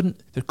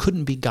there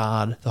couldn't be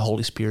God, the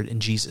Holy Spirit, and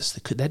Jesus.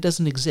 That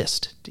doesn't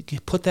exist.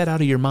 Put that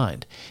out of your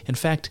mind. In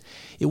fact,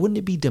 wouldn't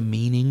it be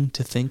demeaning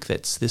to think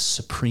that this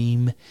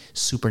supreme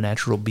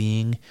supernatural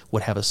being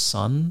would have a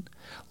son,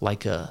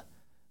 like an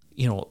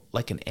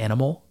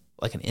animal,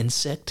 like an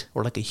insect,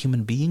 or like a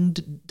human being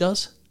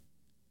does?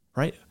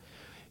 Right?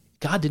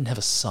 God didn't have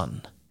a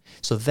son.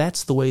 So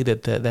that's the way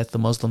that the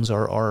Muslims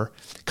are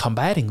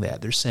combating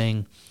that. They're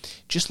saying,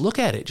 just look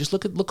at it. Just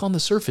look on the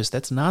surface.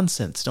 That's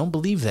nonsense. Don't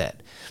believe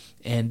that.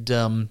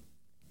 But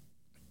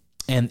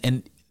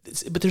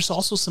there's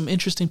also some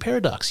interesting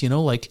paradox.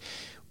 Like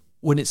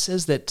when it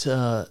says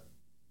that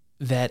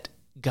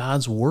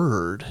God's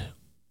word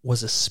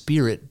was a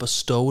spirit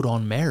bestowed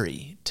on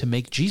Mary to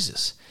make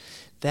Jesus.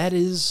 That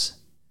is,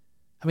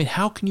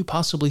 how can you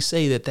possibly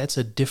say that that's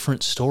a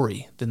different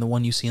story than the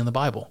one you see in the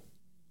Bible?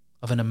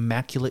 Of an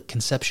immaculate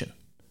conception,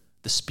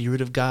 the Spirit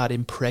of God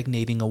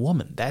impregnating a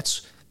woman.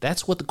 That's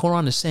what the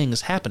Quran is saying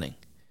is happening.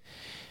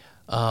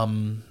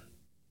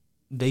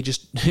 They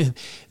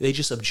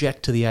just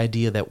object to the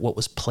idea that what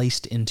was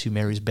placed into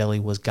Mary's belly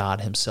was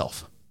God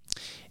himself.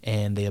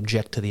 And they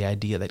object to the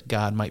idea that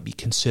God might be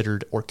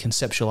considered or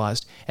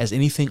conceptualized as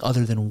anything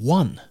other than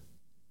one.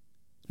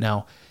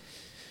 Now,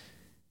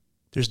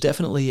 there's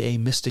definitely a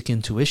mystic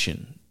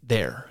intuition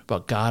there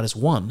about God as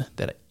one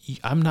that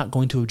I'm not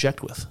going to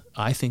object with.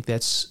 I think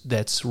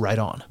that's right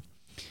on.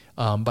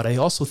 But I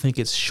also think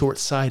it's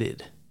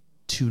short-sighted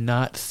to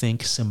not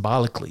think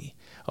symbolically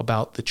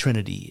about the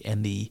Trinity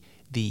and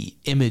the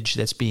image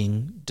that's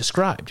being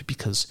described,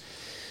 because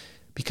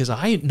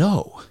I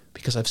know,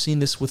 because I've seen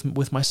this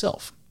with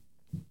myself,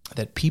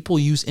 that people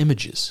use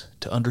images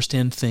to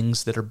understand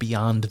things that are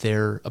beyond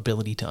their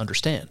ability to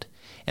understand,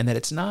 and that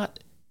it's not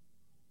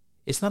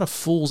a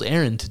fool's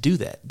errand to do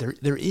that.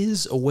 There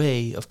is a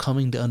way of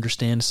coming to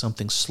understand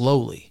something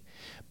slowly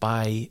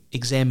by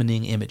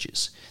examining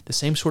images. The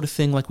same sort of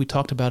thing like we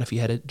talked about if you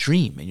had a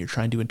dream and you're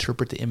trying to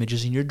interpret the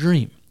images in your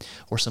dream,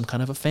 or some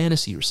kind of a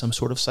fantasy or some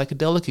sort of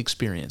psychedelic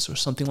experience or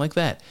something like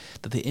that,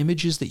 that the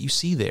images that you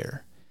see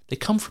there, they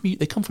come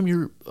from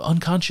your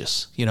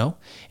unconscious,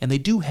 and they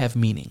do have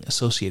meaning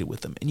associated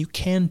with them, and you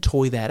can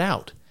toy that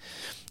out.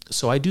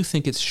 So I do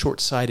think it's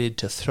short-sighted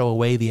to throw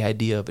away the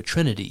idea of a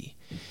Trinity,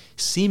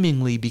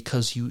 seemingly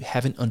because you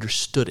haven't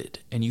understood it,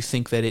 and you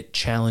think that it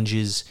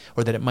challenges,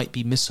 or that it might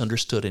be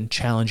misunderstood and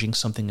challenging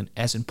something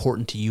as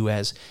important to you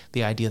as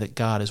the idea that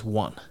God is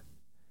one.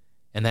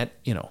 And that,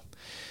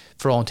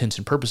 for all intents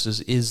and purposes,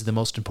 is the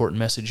most important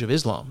message of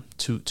Islam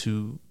to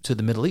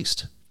the Middle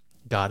East.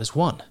 God is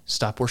one.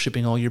 Stop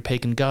worshiping all your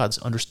pagan gods.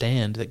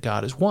 Understand that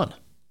God is one.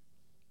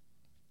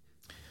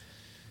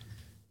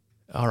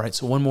 All right,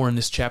 so one more in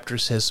this chapter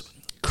says,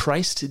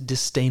 Christ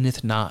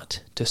disdaineth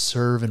not to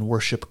serve and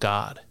worship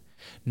God,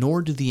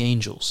 nor do the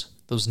angels,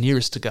 those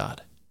nearest to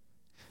God.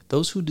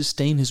 Those who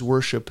disdain his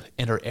worship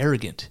and are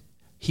arrogant,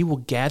 he will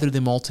gather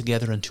them all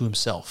together unto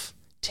himself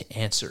to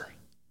answer.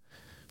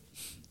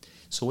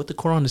 So what the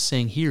Quran is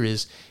saying here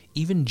is,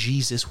 even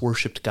Jesus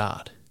worshipped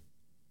God.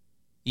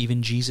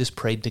 Even Jesus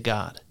prayed to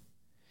God.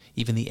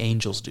 Even the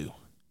angels do.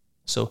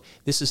 So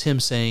this is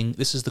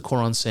the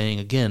Quran saying,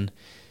 again,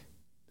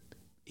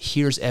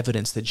 here's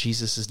evidence that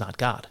Jesus is not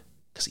God.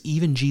 Because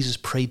even Jesus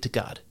prayed to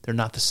God. They're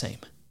not the same.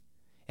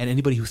 And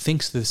anybody who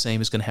thinks they're the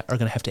same are going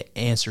to have to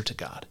answer to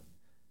God.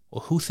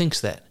 Well, who thinks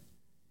that?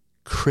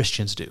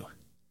 Christians do.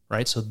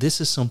 Right? So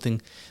this is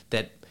something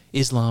that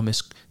Islam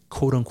is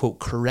quote-unquote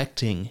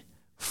correcting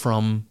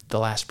from the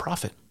last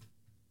prophet.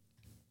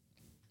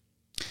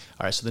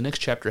 All right, so the next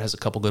chapter has a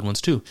couple good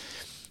ones too.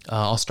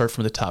 I'll start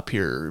from the top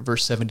here.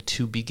 Verse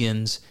 72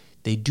 begins,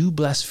 They do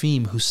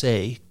blaspheme who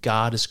say,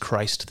 God is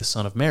Christ the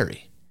Son of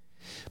Mary.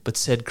 But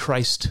said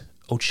Christ,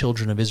 O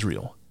children of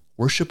Israel,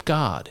 worship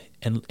God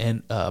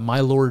and my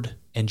Lord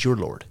and your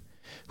Lord.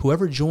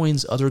 Whoever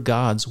joins other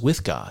gods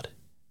with God,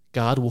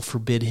 God will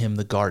forbid him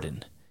the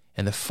garden,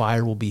 and the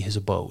fire will be his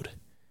abode.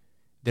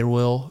 There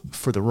will,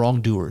 for the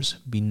wrongdoers,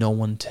 be no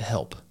one to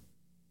help.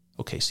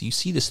 Okay, so you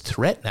see this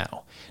threat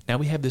now. Now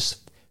we have this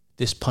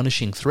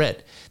punishing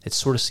threat that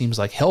sort of seems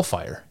like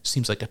hellfire,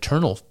 seems like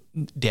eternal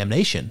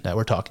damnation that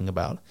we're talking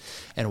about.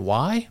 And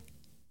why?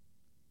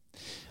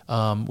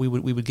 We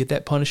would get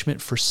that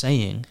punishment for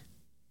saying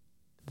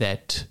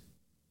that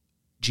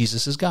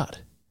Jesus is God.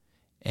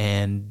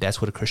 And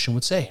that's what a Christian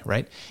would say,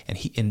 right?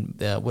 And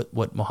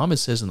what Muhammad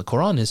says in the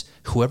Quran is,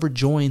 whoever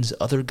joins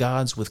other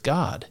gods with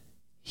God,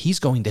 he's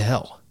going to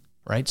hell,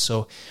 right?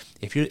 So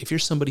if you're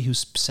somebody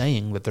who's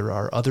saying that there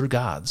are other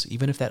gods,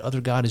 even if that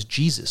other God is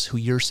Jesus, who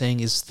you're saying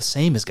is the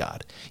same as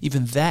God,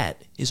 even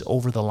that is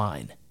over the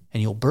line,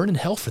 and you'll burn in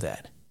hell for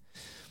that.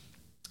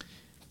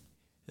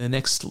 The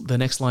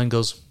next line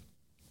goes,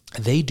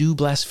 They do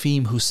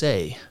blaspheme who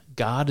say,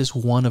 God is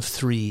one of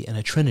three in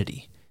a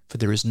trinity, for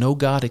there is no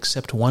God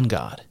except one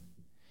God.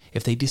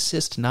 If they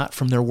desist not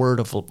from their word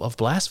of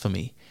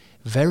blasphemy,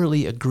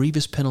 verily a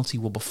grievous penalty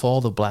will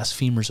befall the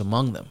blasphemers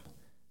among them.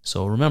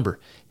 So remember,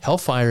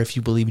 hellfire if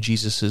you believe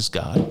Jesus is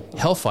God,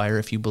 hellfire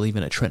if you believe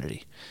in a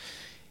trinity.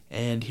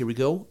 And here we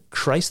go.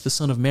 Christ the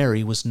Son of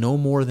Mary was no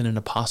more than an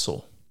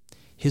apostle.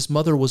 His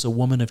mother was a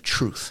woman of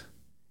truth.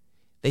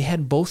 They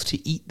had both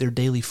to eat their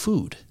daily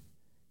food.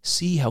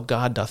 See how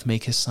God doth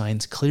make his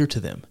signs clear to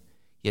them,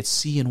 yet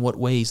see in what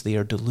ways they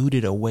are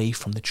deluded away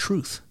from the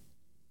truth.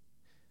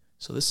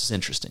 So this is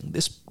interesting.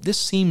 This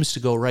seems to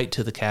go right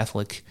to the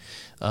Catholic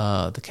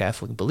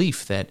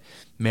belief that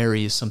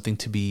Mary is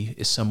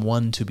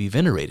someone to be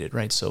venerated,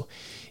 right? So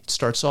it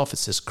starts off, it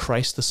says,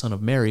 Christ the Son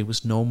of Mary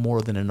was no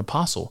more than an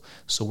apostle.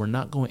 So we're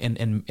not going,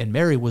 and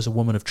Mary was a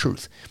woman of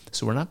truth.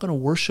 So we're not going to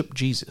worship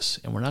Jesus,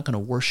 and we're not going to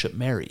worship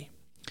Mary.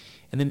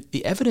 And then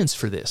the evidence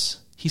for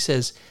this, he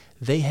says,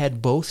 they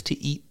had both to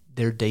eat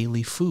their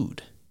daily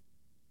food,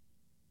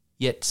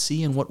 yet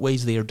see in what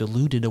ways they are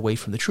deluded away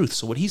from the truth.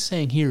 So what he's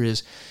saying here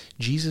is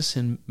Jesus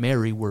and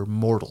Mary were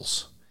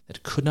mortals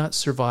that could not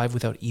survive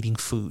without eating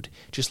food,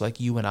 just like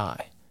you and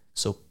I.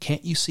 So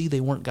can't you see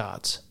they weren't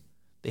gods?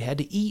 They had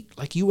to eat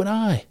like you and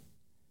I.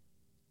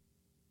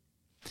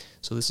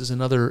 So this is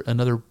another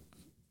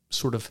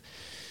sort of,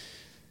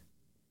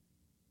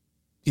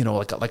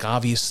 like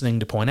obvious thing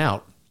to point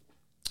out,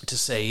 to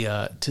say,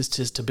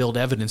 to build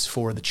evidence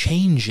for the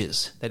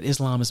changes that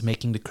Islam is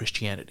making to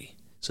Christianity.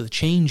 So the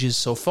changes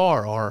so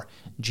far are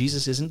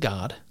Jesus isn't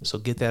God, so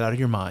get that out of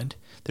your mind.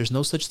 There's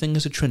no such thing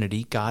as a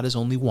Trinity. God is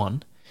only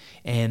one.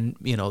 And,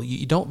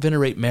 you don't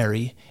venerate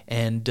Mary.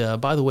 And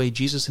by the way,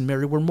 Jesus and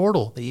Mary were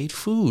mortal. They ate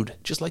food,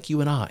 just like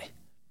you and I.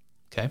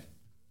 Okay?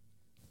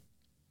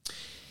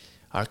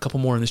 All right, a couple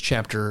more in this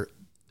chapter.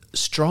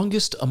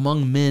 Strongest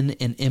among men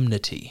in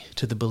enmity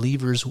to the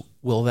believers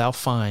will thou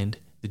find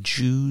the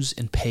Jews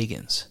and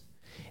pagans.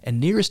 And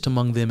nearest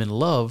among them in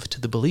love to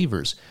the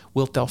believers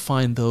wilt thou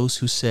find those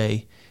who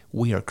say,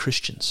 we are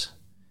Christians.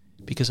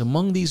 Because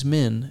among these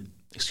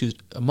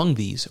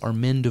are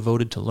men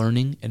devoted to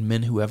learning and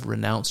men who have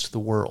renounced the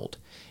world,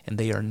 and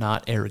they are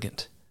not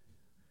arrogant.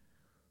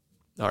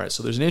 All right,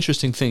 so there's an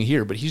interesting thing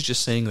here, but he's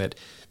just saying that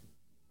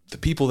the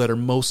people that are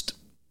most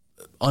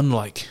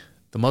unlike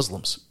the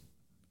Muslims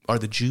are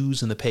the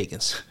Jews and the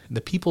pagans.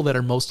 The people that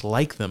are most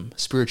like them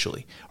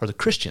spiritually are the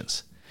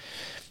Christians.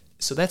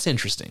 So that's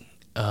interesting.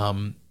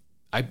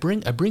 I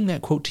bring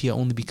that quote to you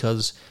only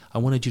because I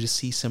wanted you to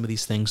see some of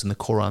these things in the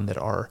Quran that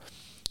are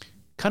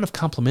kind of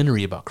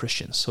complimentary about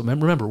Christians. So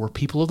remember, we're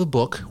people of the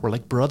book. We're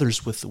like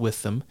brothers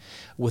with them,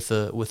 with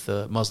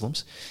the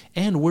Muslims,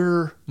 and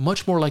we're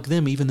much more like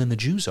them even than the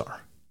Jews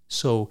are.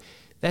 So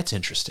that's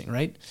interesting,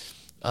 right?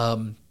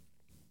 And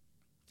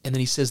then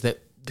he says that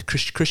the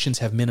Christians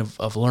have men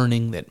of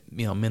learning, that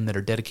men that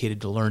are dedicated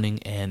to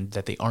learning, and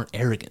that they aren't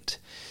arrogant.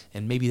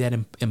 And maybe that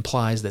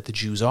implies that the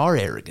Jews are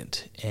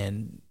arrogant.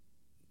 And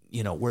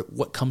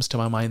what comes to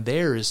my mind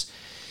there is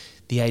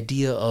the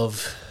idea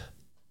of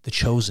the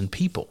chosen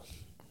people,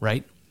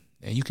 right?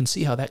 And you can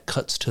see how that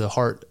cuts to the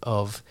heart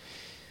of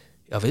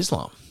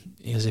Islam,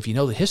 because if you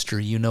know the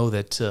history, you know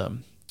that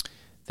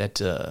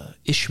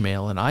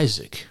Ishmael and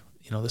Isaac,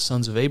 the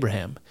sons of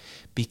Abraham,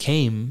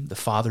 became the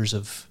fathers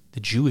of the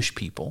Jewish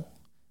people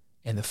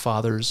and the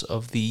fathers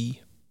of the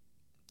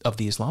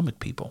Islamic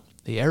people,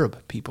 the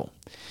Arab people.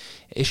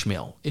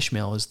 Ishmael is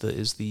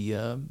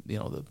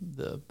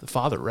the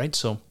father, right?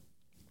 So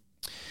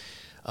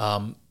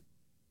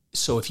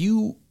if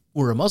you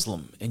were a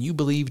Muslim and you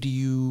believed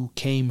you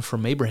came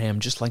from Abraham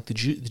just like the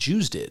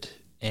Jews did,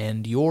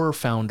 and your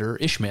founder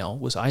Ishmael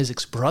was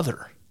Isaac's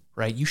brother,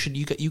 right?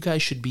 You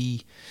guys should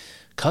be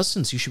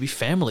cousins. You should be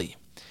family.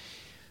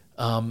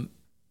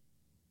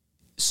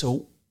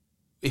 So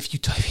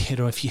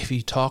if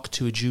you talk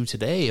to a Jew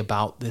today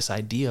about this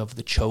idea of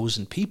the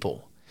chosen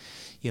people,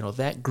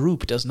 that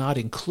group does not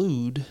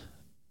include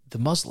the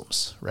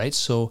Muslims, right?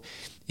 So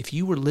if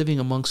you were living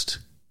amongst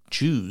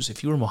Jews,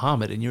 if you were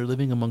Muhammad and you're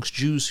living amongst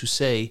Jews who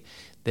say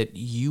that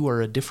you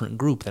are a different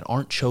group that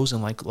aren't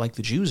chosen like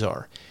the Jews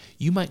are,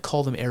 you might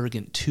call them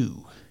arrogant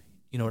too.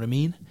 You know what I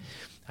mean?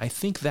 I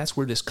think that's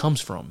where this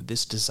comes from,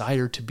 this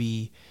desire to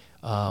be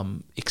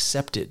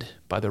accepted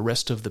by the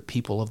rest of the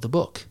people of the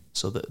book.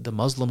 So the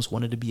Muslims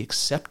wanted to be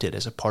accepted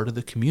as a part of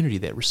the community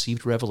that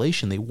received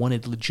revelation. They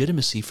wanted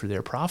legitimacy for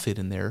their prophet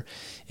and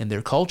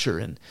their culture.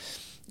 And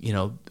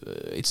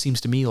it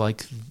seems to me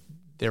like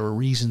there were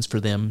reasons for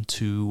them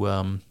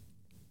to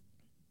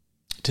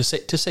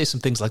say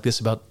some things like this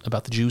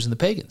about the Jews and the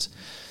pagans.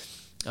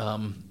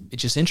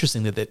 It's just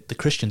interesting that the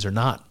Christians are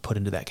not put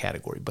into that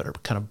category, but are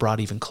kind of brought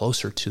even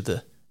closer to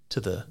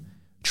the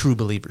true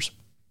believers.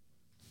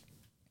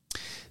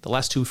 The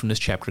last two from this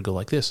chapter go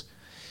like this.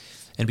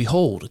 And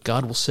behold,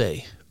 God will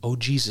say, O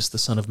Jesus, the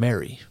Son of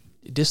Mary,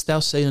 didst thou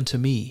say unto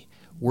me,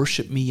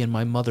 worship me and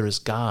my mother as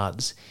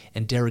gods,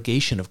 and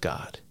derogation of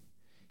God?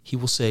 He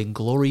will say,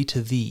 glory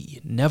to thee.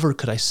 Never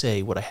could I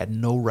say what I had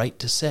no right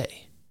to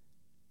say.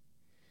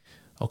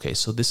 Okay,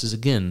 so this is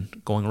again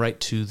going right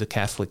to the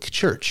Catholic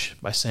Church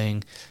by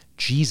saying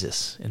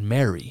Jesus and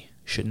Mary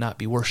should not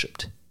be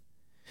worshipped.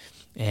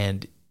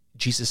 And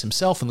Jesus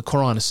himself in the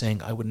Quran is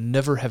saying, I would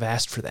never have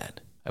asked for that.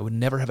 I would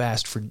never have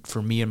asked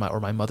for me and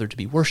my mother to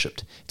be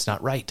worshipped. It's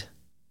not right.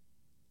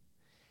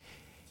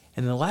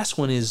 And then the last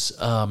one is,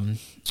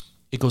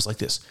 it goes like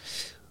this.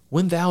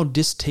 When thou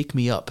didst take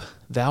me up,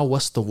 thou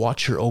wast the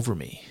watcher over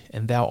me,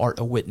 and thou art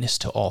a witness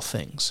to all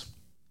things.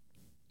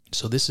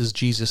 So this is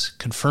Jesus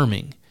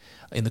confirming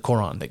in the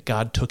Quran that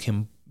God took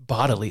him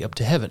bodily up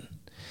to heaven.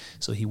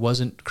 So he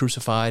wasn't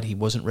crucified, he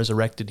wasn't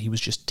resurrected, he was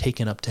just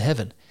taken up to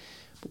heaven.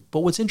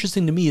 But what's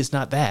interesting to me is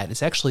not that.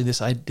 It's actually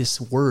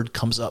this word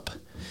comes up.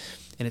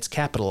 And it's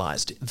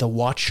capitalized, the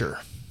watcher,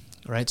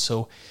 right?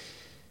 So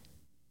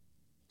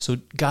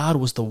God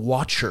was the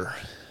watcher,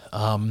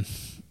 and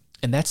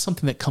that's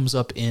something that comes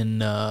up in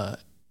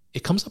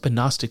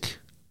Gnostic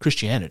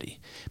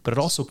Christianity, but it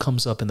also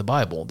comes up in the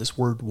Bible. This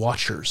word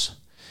 "watchers,"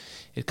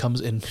 it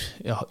comes in.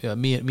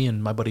 Me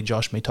and my buddy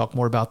Josh may talk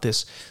more about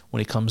this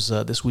when he comes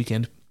this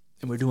weekend,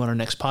 and we're doing our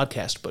next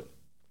podcast. But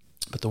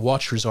the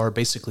watchers are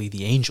basically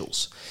the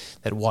angels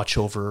that watch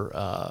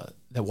over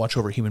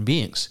human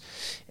beings,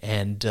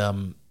 and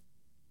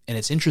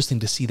it's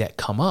interesting to see that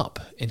come up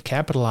and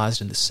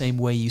capitalized in the same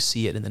way you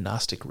see it in the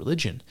Gnostic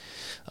religion,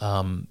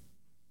 in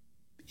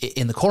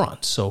the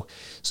Quran. So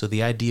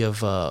the idea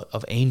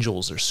of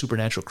angels or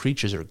supernatural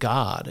creatures or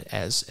God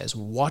as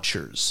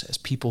watchers, as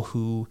people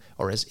who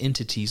or as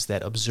entities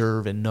that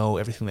observe and know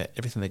everything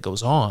that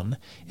goes on,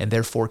 and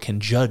therefore can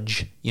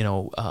judge,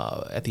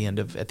 at the end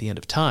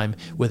of time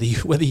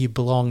whether you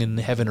belong in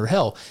heaven or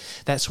hell,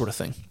 that sort of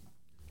thing.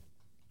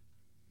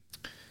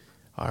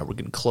 All right, we're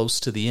getting close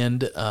to the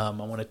end. I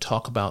want to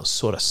talk about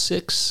Surah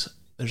 6.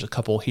 There's a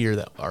couple here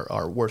that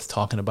are worth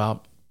talking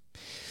about.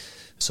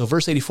 So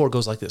verse 84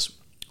 goes like this.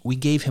 We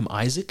gave him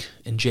Isaac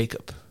and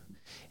Jacob,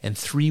 and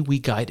 3 we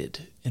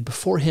guided, and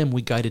before him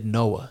we guided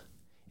Noah,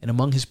 and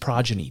among his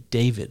progeny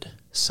David,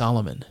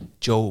 Solomon,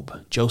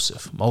 Job,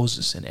 Joseph,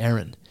 Moses, and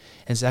Aaron,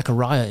 and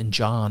Zechariah and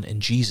John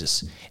and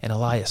Jesus and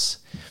Elias,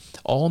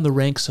 all in the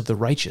ranks of the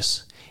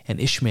righteous, and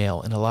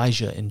Ishmael and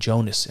Elijah and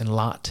Jonas and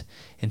Lot,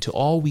 and to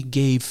all we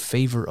gave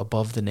favor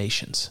above the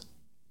nations.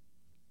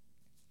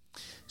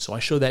 So I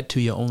show that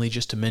to you only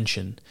just to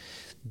mention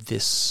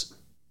this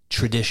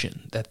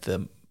tradition that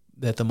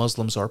the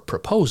Muslims are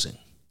proposing,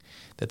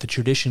 that the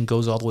tradition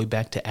goes all the way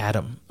back to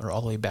Adam or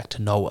all the way back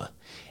to Noah,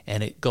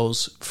 and it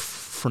goes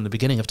from the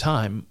beginning of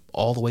time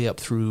all the way up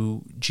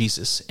through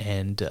Jesus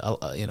and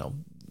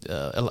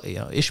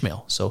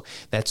Ishmael. So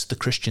that's the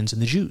Christians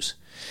and the Jews.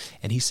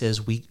 And he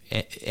says,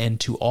 and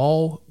to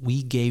all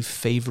we gave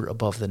favor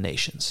above the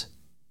nations.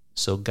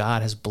 So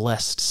God has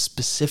blessed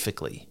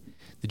specifically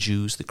the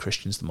Jews, the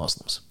Christians, the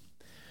Muslims.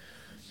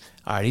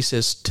 All right, he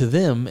says, to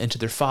them and to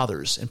their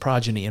fathers and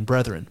progeny and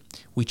brethren,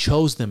 we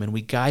chose them and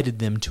we guided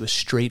them to a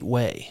straight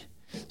way.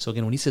 So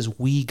again, when he says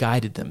we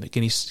guided them,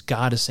 again,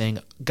 God is saying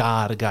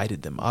God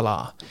guided them,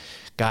 Allah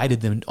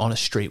guided them on a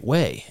straight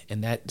way.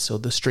 And so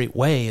the straight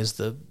way is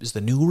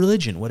the new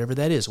religion, whatever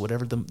that is,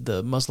 whatever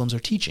the Muslims are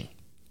teaching.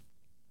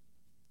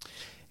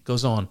 It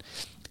goes on.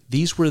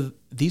 These were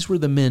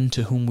the men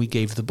to whom we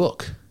gave the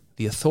book,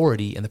 the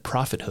authority and the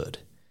prophethood.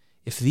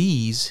 If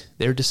these,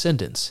 their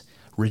descendants,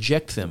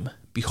 reject them,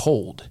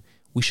 behold,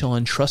 we shall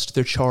entrust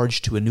their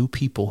charge to a new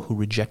people who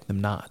reject them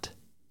not.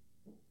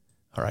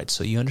 All right,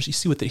 so you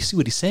see what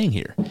he's saying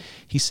here.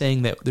 He's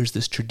saying that there's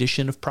this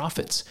tradition of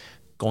prophets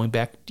going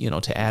back,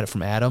 to Adam,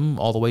 from Adam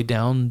all the way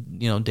down,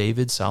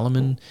 David,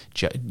 Solomon,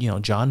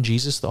 John,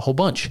 Jesus, the whole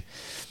bunch.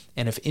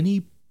 And if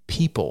any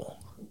people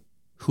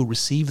who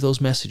receive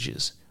those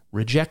messages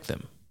reject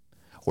them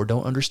or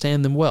don't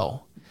understand them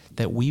well,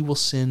 that we will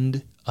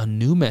send a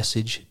new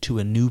message to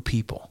a new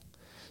people.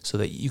 So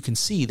that you can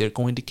see they're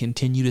going to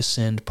continue to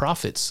send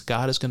prophets.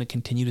 God is going to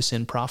continue to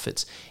send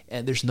prophets,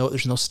 and there's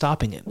no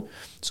stopping it.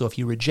 So if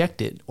you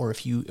reject it, or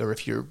if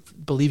you're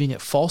believing it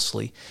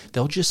falsely,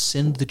 they'll just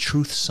send the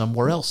truth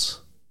somewhere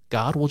else.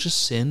 God will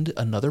just send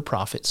another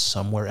prophet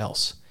somewhere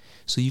else.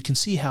 So you can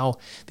see how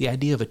the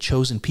idea of a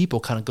chosen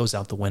people kind of goes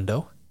out the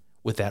window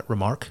with that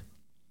remark.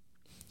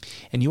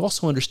 And you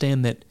also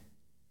understand that,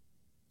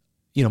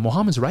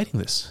 Muhammad's writing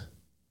this.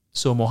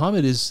 So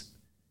Muhammad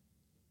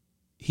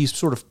he's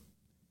sort of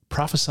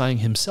prophesying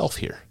himself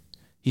here.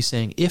 He's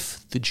saying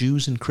if the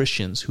Jews and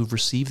Christians who've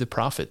received the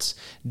prophets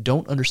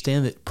don't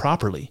understand it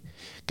properly,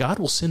 God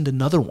will send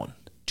another one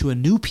to a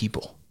new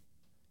people.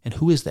 And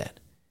who is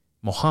that?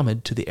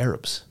 Muhammad to the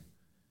Arabs,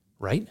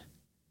 right?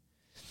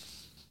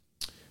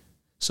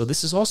 So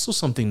this is also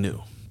something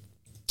new,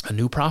 a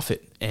new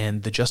prophet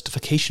and the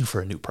justification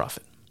for a new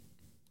prophet.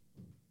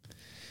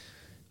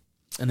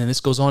 And then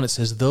this goes on, it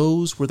says,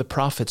 those were the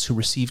prophets who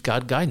received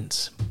God's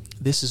guidance.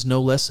 This is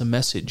no less a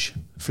message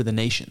for the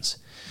nations.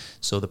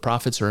 So the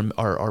prophets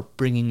are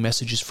bringing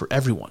messages for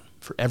everyone.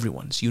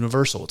 It's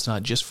universal. It's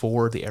not just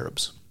for the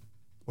Arabs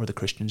or the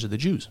Christians or the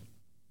Jews.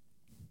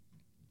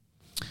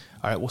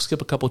 All right, we'll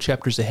skip a couple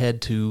chapters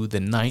ahead to the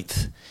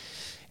 9th.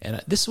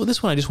 And this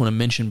one I just want to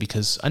mention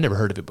because I never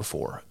heard of it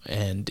before,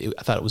 and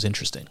I thought it was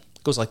interesting.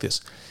 It goes like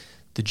this.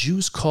 The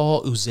Jews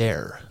call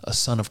Uzair a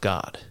son of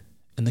God,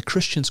 and the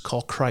Christians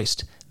call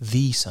Christ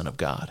the Son of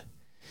God.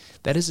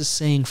 That is a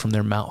saying from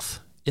their mouth.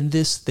 In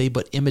this they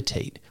but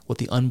imitate what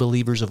the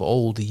unbelievers of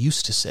old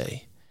used to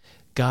say.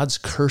 God's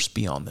curse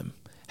be on them,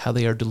 how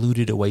they are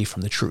deluded away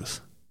from the truth.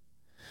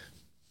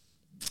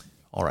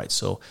 All right,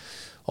 so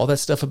all that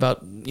stuff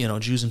about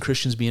Jews and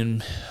Christians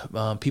being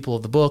people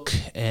of the book,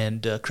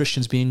 and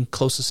Christians being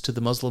closest to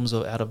the Muslims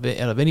out of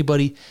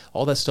anybody,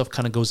 all that stuff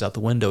kind of goes out the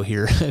window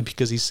here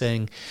because he's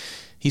saying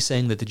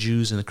that the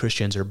Jews and the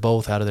Christians are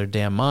both out of their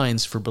damn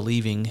minds for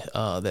believing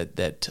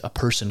that a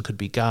person could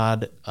be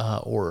God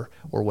or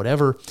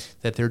whatever,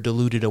 that they're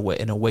deluded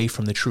away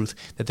from the truth,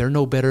 that they're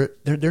no better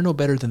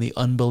than the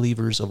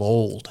unbelievers of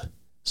old.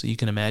 So you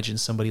can imagine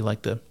somebody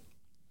like the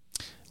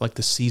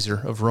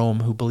Caesar of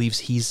Rome who believes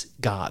he's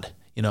God,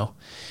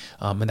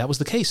 and that was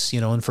the case,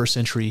 in first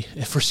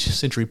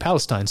century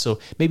Palestine. So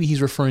maybe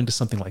he's referring to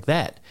something like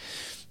that.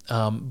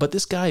 But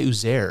this guy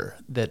Uzair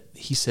that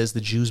he says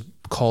the Jews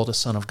called a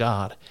son of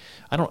God,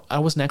 I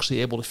wasn't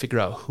actually able to figure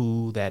out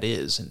who that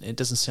is, and it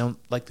doesn't sound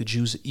like the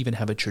Jews even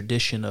have a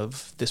tradition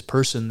of this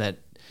person that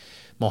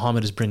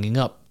Muhammad is bringing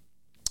up.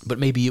 But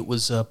maybe it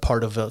was a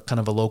part of a kind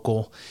of a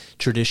local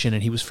tradition,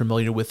 and he was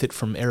familiar with it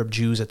from Arab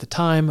Jews at the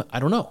time. I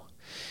don't know.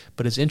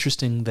 But it's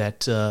interesting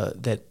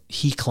that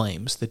he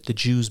claims that the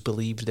Jews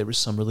believed there was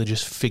some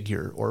religious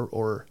figure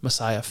or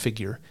Messiah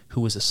figure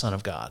who was a son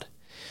of God.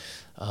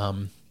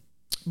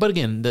 But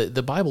again,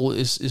 the Bible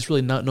is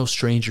really no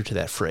stranger to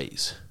that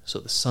phrase. So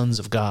the sons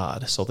of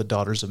God saw the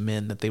daughters of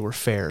men that they were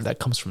fair. That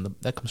comes from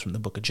the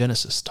book of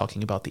Genesis,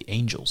 talking about the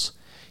angels.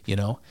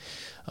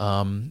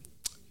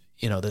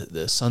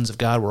 the sons of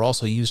God were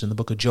also used in the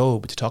book of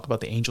Job to talk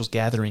about the angels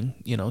gathering,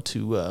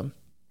 to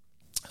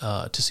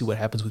see what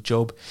happens with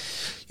Job.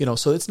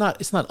 So it's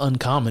not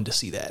uncommon to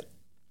see that.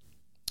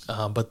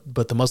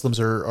 But the Muslims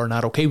are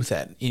not okay with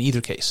that in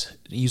either case,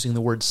 using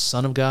the word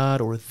Son of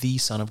God or the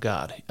Son of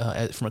God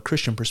from a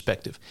Christian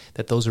perspective,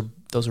 that those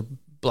are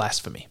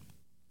blasphemy.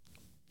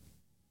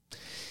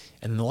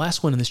 And then the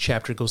last one in this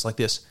chapter goes like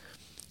this: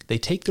 they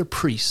take their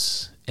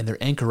priests and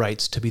their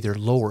anchorites to be their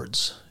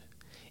lords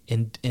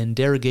in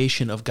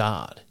derogation of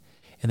God,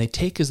 and they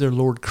take as their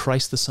Lord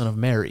Christ the Son of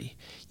Mary,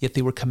 yet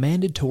they were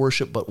commanded to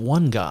worship but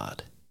one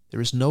God.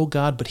 There is no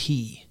God but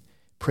He.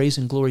 Praise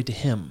and glory to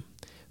Him.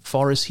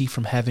 Far is He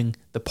from having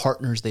the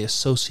partners they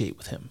associate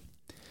with Him.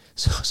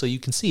 So you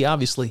can see,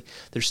 obviously,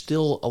 there's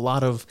still a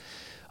lot of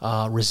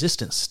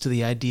resistance to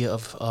the idea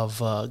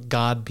of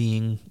God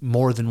being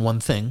more than one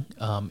thing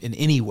in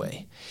any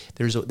way.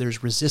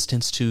 There's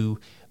resistance to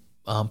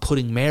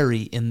putting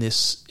Mary in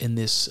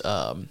this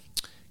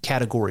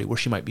category where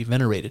she might be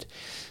venerated.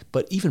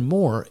 But even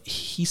more,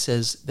 he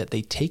says that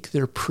they take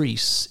their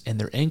priests and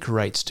their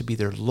anchorites to be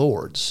their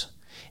lords.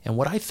 And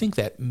what I think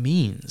that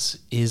means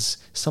is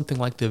something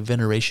like the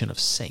veneration of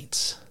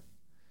saints.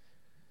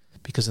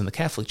 Because in the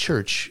Catholic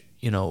Church,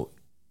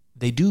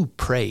 they do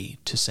pray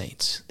to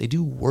saints. They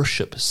do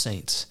worship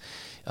saints.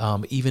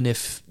 Even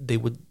if they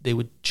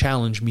would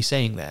challenge me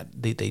saying that.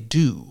 They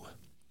do.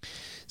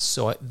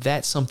 So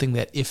that's something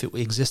that if it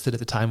existed at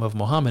the time of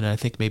Muhammad, and I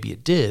think maybe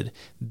it did,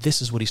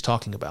 this is what he's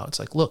talking about. It's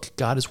like, look,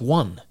 God is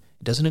one.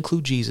 It doesn't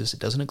include Jesus. It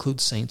doesn't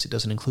include saints. It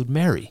doesn't include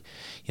Mary.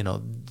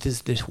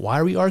 Why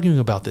are we arguing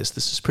about this?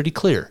 This is pretty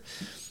clear.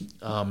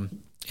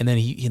 And then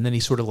he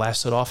sort of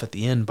laughs it off at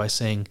the end by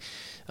saying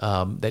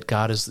that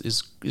God is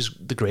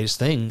the greatest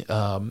thing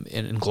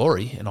in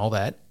glory and all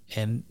that.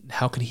 And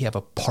how could He have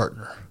a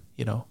partner?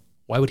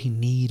 Why would He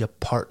need a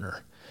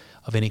partner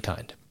of any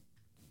kind?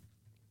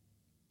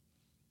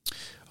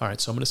 All right,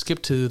 so I'm going to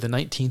skip to the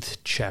 19th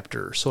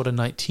chapter, Surah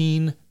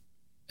 19, and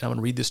I'm going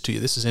to read this to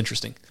you. This is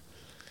interesting.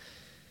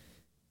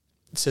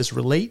 It says,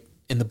 relate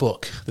in the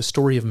book the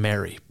story of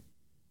Mary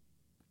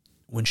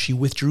when she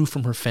withdrew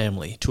from her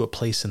family to a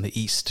place in the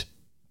east.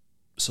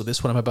 So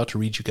this one I'm about to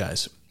read you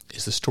guys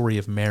is the story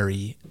of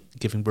Mary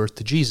giving birth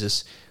to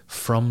Jesus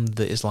from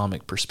the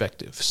Islamic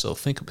perspective. So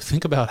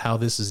think about how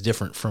this is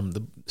different from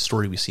the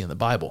story we see in the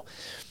Bible.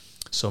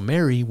 So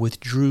Mary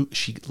withdrew,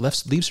 she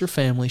leaves her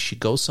family, she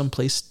goes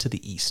someplace to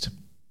the east.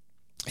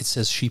 It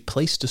says she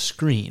placed a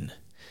screen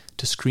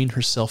to screen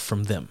herself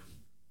from them.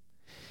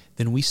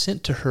 Then we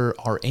sent to her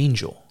our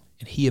angel,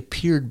 and he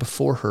appeared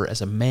before her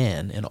as a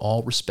man in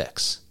all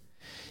respects.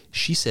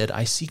 She said,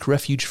 I seek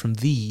refuge from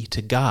thee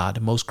to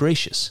God most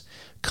gracious.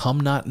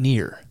 Come not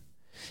near,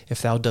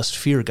 if thou dost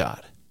fear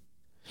God.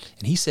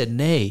 And he said,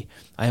 Nay,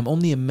 I am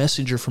only a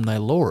messenger from thy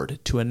Lord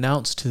to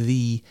announce to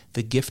thee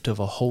the gift of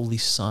a holy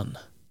son.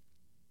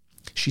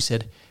 She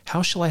said,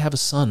 How shall I have a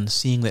son,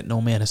 seeing that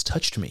no man has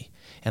touched me,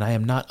 and I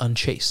am not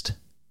unchaste?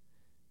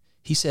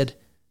 He said,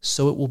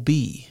 So it will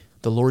be,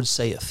 the Lord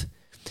saith,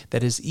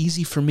 that is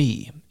easy for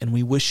me, and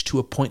we wish to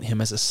appoint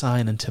him as a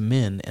sign unto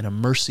men and a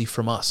mercy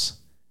from us.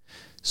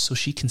 So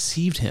she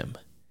conceived him,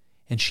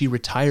 and she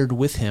retired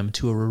with him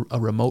to a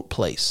remote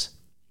place.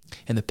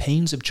 And the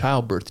pains of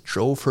childbirth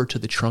drove her to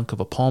the trunk of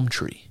a palm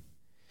tree.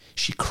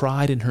 She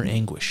cried in her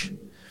anguish.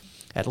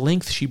 At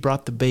length she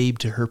brought the babe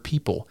to her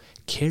people,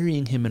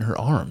 carrying him in her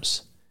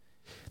arms.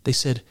 They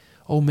said,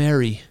 O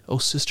Mary, O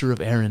sister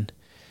of Aaron.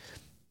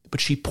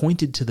 But she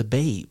pointed to the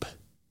babe.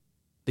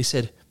 They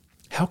said,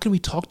 How can we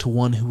talk to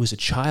one who is a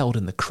child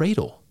in the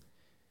cradle?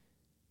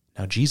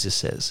 Now Jesus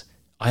says,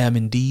 I am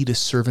indeed a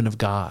servant of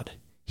God.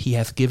 He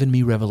hath given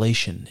me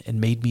revelation and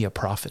made me a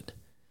prophet.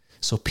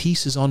 So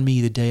peace is on me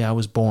the day I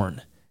was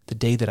born, the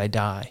day that I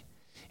die,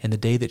 and the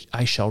day that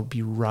I shall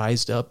be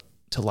raised up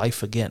to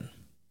life again.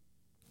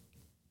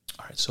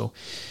 All right, so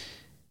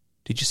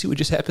did you see what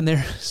just happened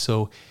there?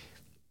 So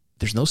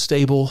there's no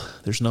stable,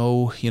 there's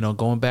no,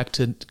 going back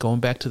to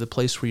the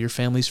place where your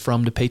family's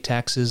from to pay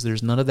taxes.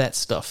 There's none of that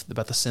stuff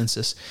about the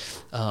census.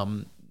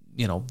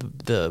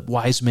 The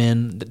wise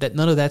men, that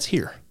none of that's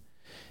here.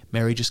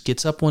 Mary just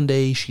gets up one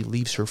day, she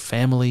leaves her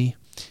family,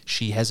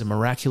 she has a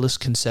miraculous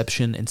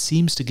conception and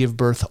seems to give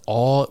birth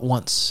all at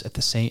once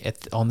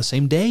on the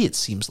same day. It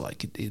seems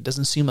like it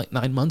doesn't seem like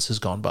 9 months has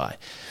gone by.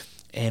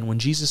 And when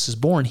Jesus is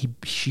born,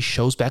 she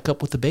shows back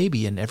up with the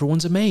baby, and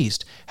everyone's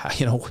amazed.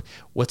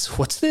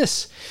 What's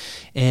this?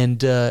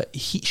 And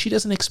she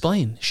doesn't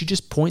explain. She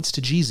just points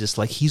to Jesus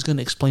like he's going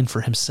to explain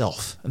for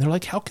himself. And they're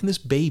like, how can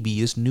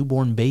this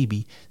newborn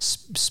baby,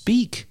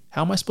 speak?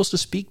 How am I supposed to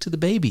speak to the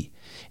baby?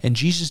 And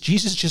Jesus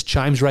just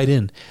chimes right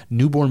in.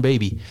 Newborn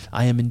baby,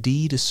 I am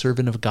indeed a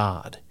servant of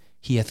God.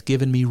 He hath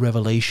given me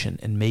revelation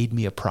and made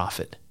me a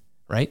prophet.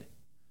 Right?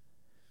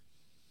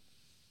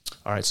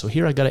 All right, so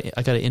here I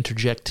gotta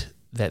interject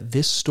that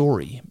this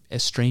story,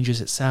 as strange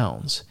as it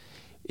sounds,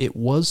 it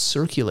was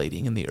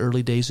circulating in the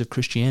early days of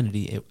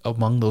Christianity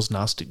among those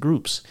Gnostic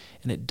groups,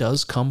 and it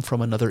does come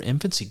from another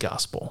infancy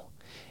gospel.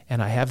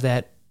 And I have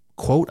that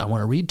quote I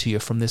want to read to you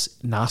from this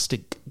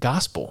Gnostic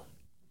gospel.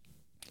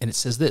 And it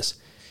says this,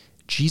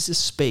 Jesus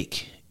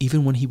spake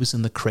even when he was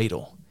in the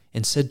cradle,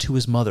 and said to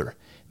his mother,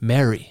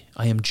 Mary,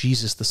 I am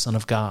Jesus, the Son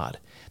of God,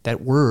 that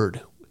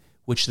word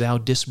which thou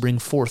didst bring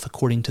forth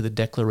according to the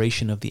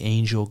declaration of the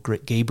angel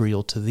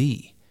Gabriel to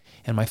thee.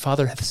 And my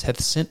Father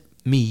hath sent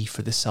me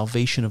for the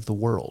salvation of the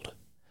world.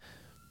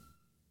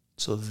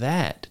 So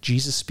that,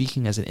 Jesus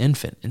speaking as an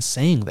infant and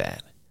saying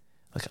that,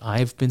 like,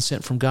 I've been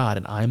sent from God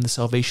and I am the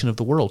salvation of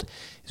the world,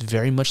 is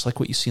very much like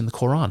what you see in the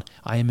Quran.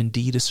 I am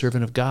indeed a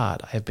servant of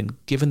God. I have been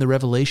given the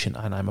revelation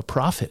and I'm a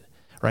prophet,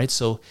 right?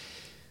 So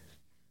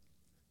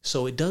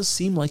it does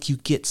seem like you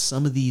get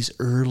some of these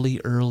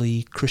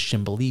early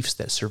Christian beliefs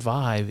that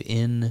survive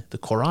in the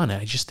Quran. And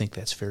I just think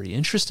that's very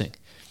interesting.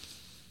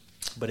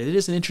 But it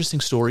is an interesting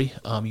story.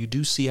 You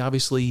do see,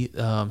 obviously,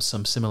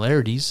 some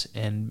similarities,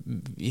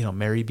 and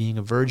Mary being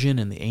a virgin,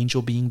 and the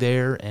angel being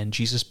there, and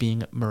Jesus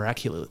being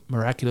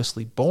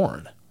miraculously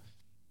born.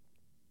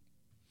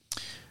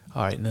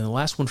 All right, and then the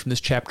last one from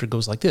this chapter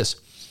goes like this: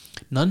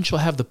 None shall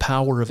have the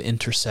power of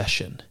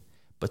intercession,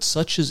 but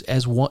such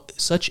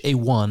a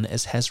one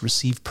as has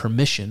received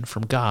permission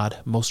from God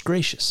most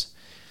gracious.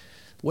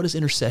 What is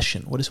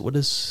intercession? What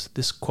is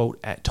this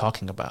quote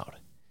talking about?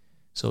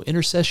 So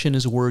intercession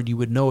is a word you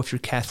would know if you're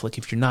Catholic.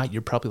 If you're not,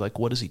 you're probably like,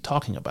 what is he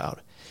talking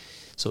about?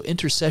 So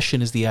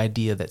intercession is the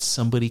idea that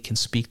somebody can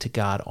speak to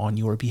God on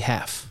your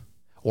behalf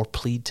or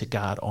plead to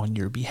God on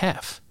your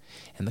behalf.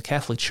 In the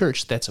Catholic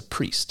Church, that's a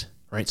priest,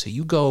 right? So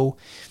you go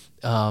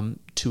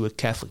to a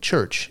Catholic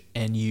church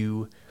and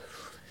you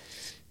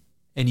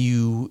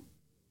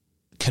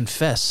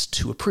confess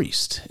to a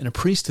priest, and a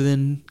priest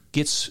then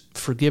gets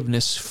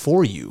forgiveness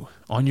for you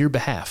on your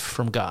behalf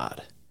from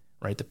God.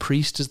 Right? The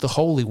priest is the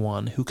holy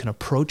one who can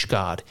approach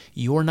God.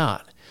 You're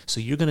not. So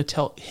you're going to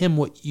tell him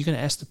you're going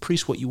to ask the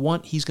priest what you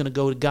want. He's going to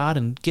go to God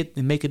and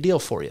make a deal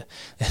for you.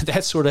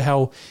 That's sort of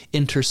how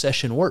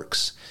intercession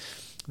works.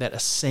 That a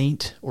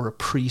saint or a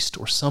priest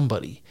or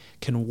somebody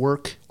can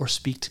work or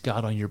speak to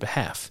God on your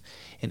behalf.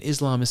 And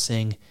Islam is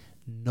saying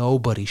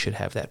nobody should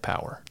have that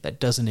power. That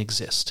doesn't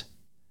exist.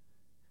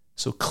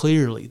 So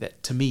clearly,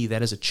 to me,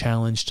 that is a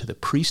challenge to the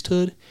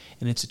priesthood,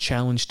 and it's a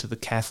challenge to the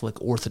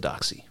Catholic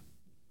orthodoxy.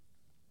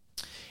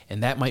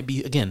 And that might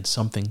be, again,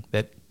 something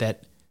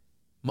that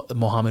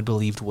Muhammad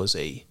believed was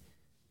a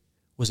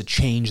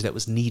change that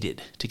was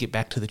needed to get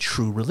back to the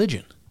true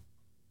religion.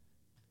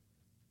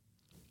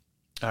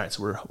 All right,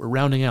 so we're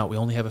rounding out. We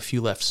only have a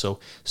few left.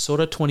 So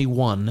Surah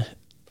 21,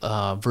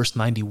 verse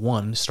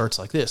 91 starts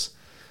like this.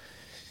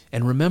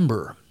 And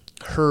remember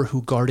her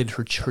who guarded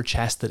her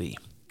chastity.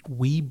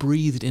 We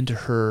breathed into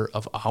her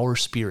of our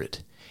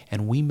spirit,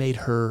 and we made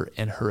her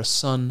and her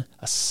son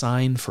a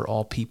sign for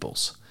all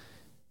peoples.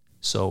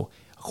 So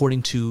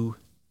according to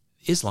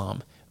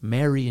Islam,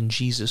 Mary and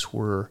Jesus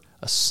were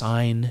a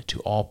sign to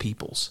all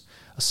peoples.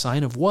 A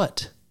sign of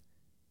what?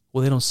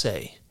 Well, they don't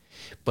say,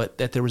 but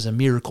that there was a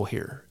miracle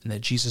here, and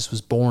that Jesus was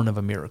born of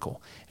a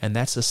miracle. And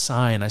that's a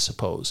sign, I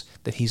suppose,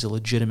 that he's a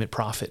legitimate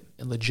prophet,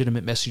 a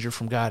legitimate messenger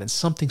from God, and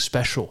something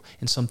special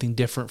and something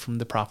different from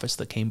the prophets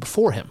that came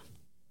before him,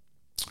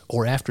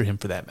 or after him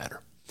for that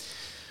matter.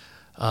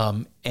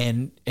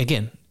 And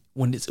again,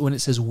 when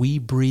it says we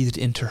breathed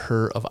into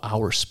her of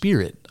our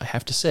spirit, I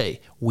have to say,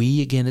 we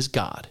again is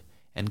God,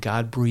 and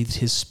God breathed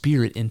his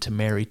spirit into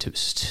Mary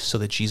so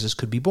that Jesus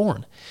could be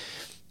born.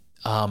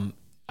 I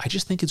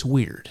just think it's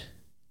weird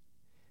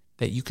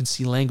that you can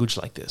see language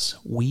like this.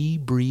 We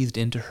breathed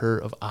into her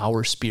of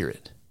our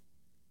spirit.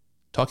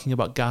 Talking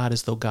about God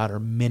as though God are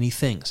many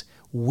things.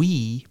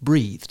 We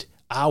breathed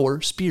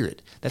our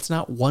spirit. That's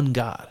not one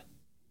God.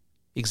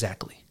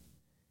 Exactly.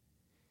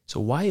 So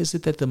why is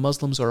it that the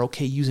Muslims are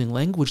okay using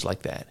language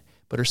like that,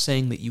 but are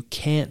saying that you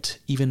can't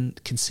even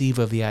conceive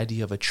of the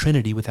idea of a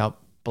Trinity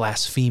without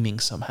blaspheming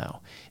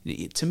somehow?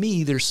 To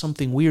me, there's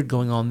something weird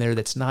going on there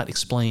that's not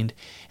explained,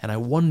 and I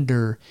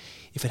wonder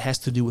if it has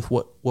to do with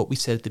what we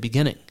said at the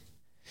beginning,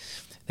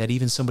 that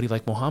even somebody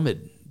like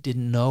Muhammad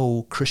didn't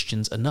know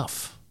Christians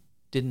enough,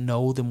 didn't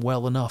know them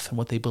well enough and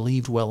what they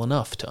believed well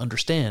enough to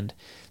understand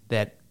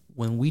that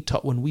when we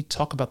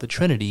talk about the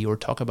Trinity or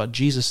talk about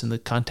Jesus in the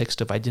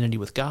context of identity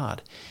with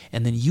God,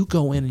 and then you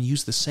go in and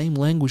use the same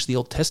language the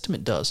Old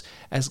Testament does,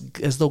 as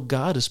though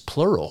God is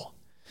plural,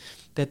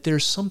 that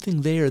there's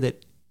something there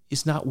that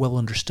is not well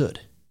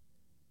understood.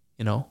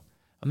 I'm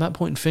not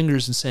pointing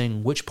fingers and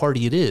saying which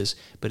party it is,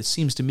 but it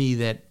seems to me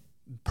that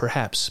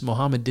perhaps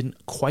Muhammad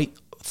didn't quite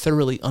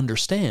thoroughly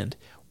understand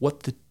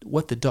what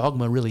the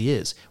dogma really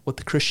is, what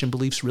the Christian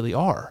beliefs really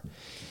are,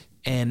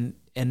 and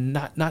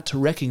not to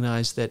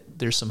recognize that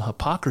there's some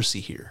hypocrisy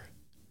here,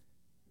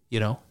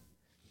 And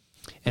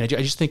I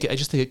just think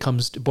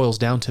it boils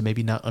down to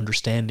maybe not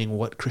understanding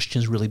what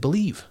Christians really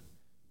believe.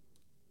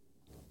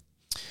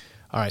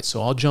 All right,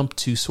 so I'll jump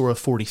to Surah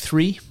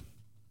 43,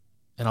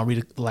 and I'll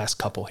read the last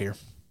couple here.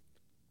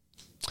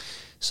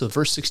 So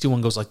verse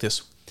 61 goes like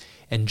this: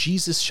 And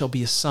Jesus shall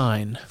be a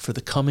sign for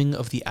the coming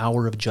of the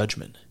hour of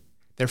judgment.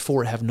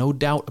 Therefore have no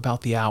doubt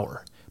about the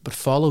hour, but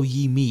follow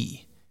ye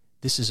me.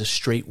 This is a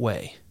straight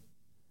way.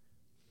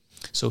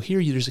 So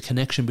here there's a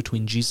connection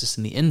between Jesus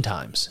and the end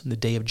times and the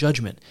day of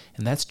judgment.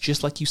 And that's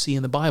just like you see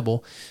in the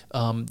Bible,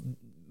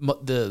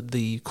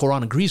 the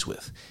Quran agrees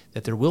with,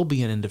 that there will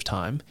be an end of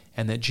time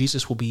and that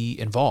Jesus will be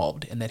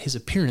involved and that his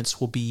appearance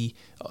will be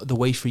the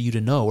way for you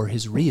to know, or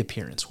his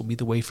reappearance will be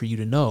the way for you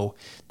to know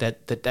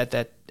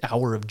that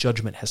hour of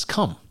judgment has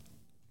come.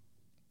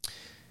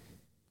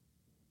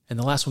 And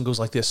the last one goes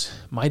like this: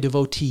 My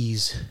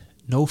devotees,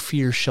 no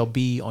fear shall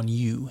be on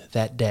you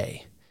that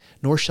day,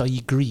 nor shall ye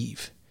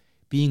grieve,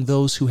 being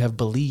those who have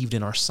believed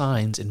in our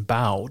signs and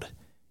bowed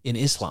in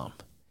Islam.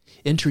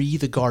 Enter ye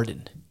the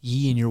garden,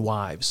 ye and your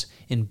wives,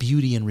 in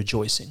beauty and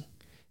rejoicing.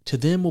 To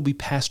them will be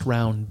passed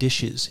round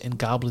dishes and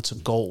goblets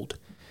of gold.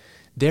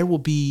 There will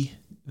be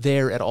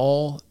there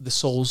all that the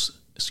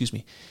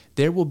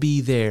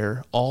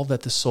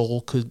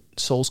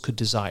souls could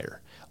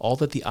desire, all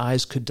that the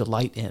eyes could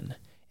delight in,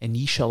 and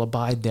ye shall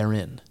abide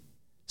therein.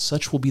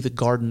 Such will be the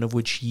garden of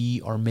which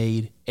ye are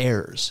made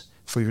heirs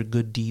for your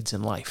good deeds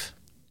in life.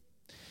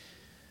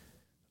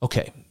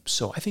 Okay,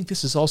 so I think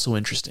this is also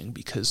interesting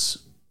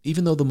because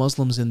even though the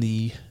Muslims and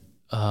the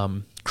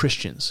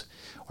Christians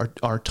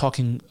are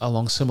talking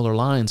along similar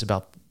lines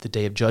about the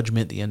day of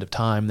judgment, the end of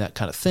time, that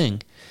kind of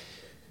thing,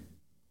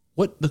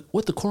 what the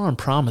Quran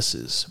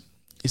promises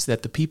is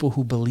that the people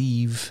who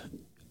believe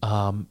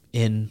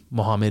in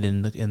Muhammad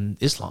and in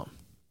Islam,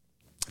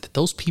 that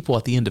those people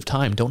at the end of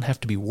time don't have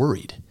to be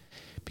worried,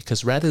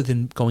 because rather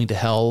than going to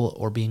hell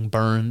or being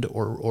burned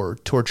or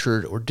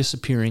tortured or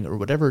disappearing or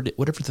whatever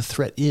the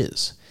threat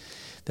is,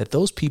 that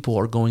those people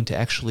are going to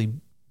actually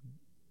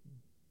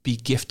be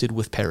gifted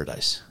with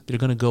paradise. They're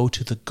going to go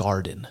to the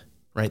garden,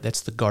 right? That's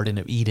the Garden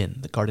of Eden,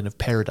 the Garden of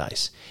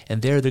Paradise.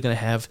 And there they're going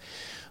to have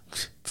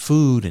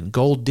food and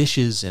gold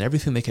dishes and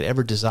everything they could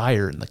ever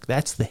desire. And like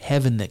that's the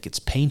heaven that gets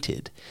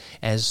painted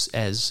as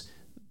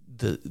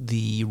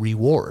the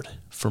reward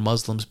for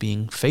Muslims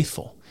being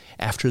faithful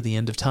after the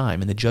end of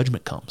time and the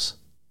judgment comes.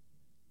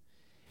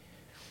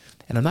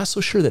 And I'm not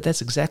so sure that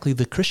that's exactly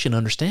the Christian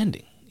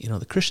understanding. You know,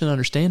 the Christian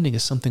understanding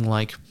is something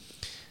like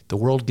the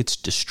world gets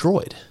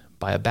destroyed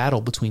by a battle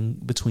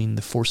between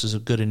the forces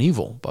of good and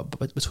evil,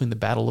 but between the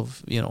battle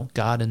of, you know,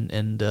 God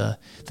and the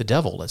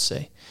devil, let's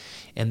say,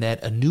 and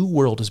that a new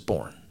world is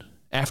born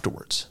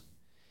afterwards.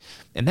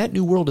 And that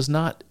new world is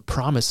not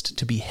promised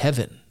to be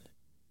heaven.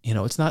 You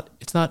know, it's not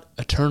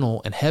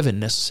eternal and heaven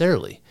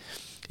necessarily.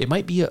 It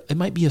might be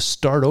a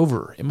start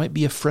over. It might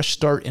be a fresh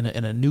start and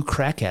a new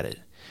crack at it.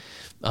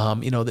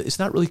 It's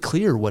not really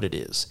clear what it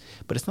is,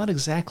 but it's not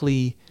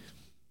exactly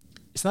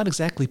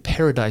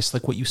paradise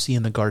like what you see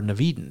in the Garden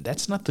of Eden.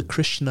 That's not the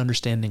Christian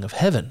understanding of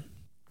heaven,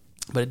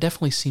 but it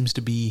definitely seems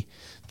to be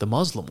the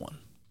Muslim one.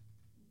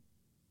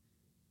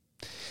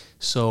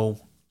 So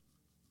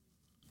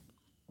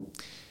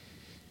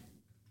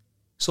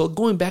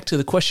going back to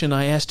the question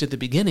I asked at the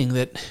beginning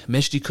that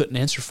Mejdi couldn't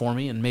answer for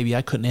me, and maybe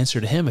I couldn't answer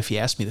to him if he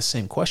asked me the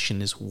same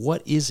question, is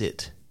what is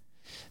it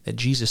that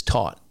Jesus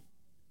taught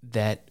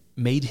that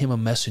made him a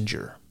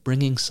messenger,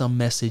 bringing some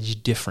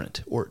message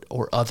different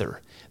or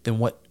other than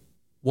what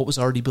was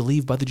already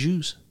believed by the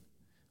Jews?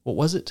 What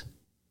was it?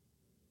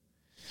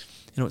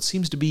 You know, it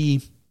seems to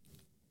be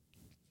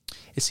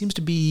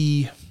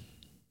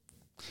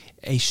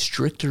a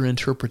stricter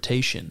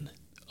interpretation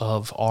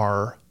of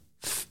our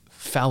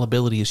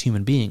fallibility as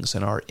human beings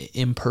and our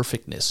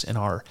imperfectness and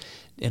our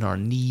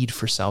need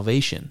for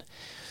salvation,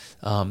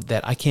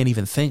 that I can't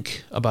even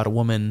think about a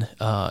woman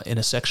in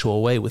a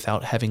sexual way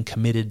without having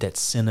committed that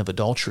sin of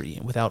adultery,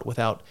 and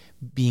without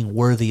being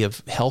worthy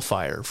of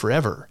hellfire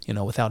forever, you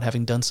know, without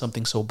having done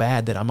something so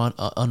bad that I'm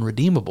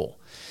unredeemable.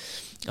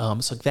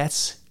 So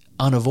that's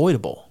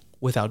unavoidable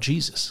without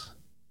Jesus.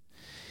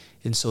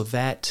 And so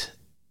that,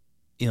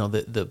 you know,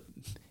 the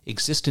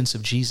existence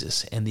of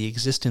Jesus and the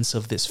existence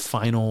of this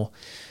final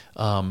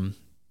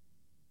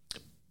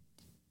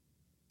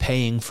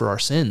paying for our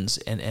sins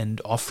and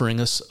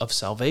offering us of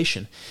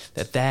salvation,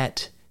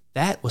 that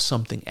was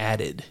something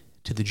added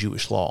to the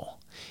Jewish law.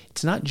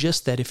 It's not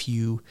just that if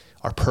you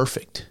are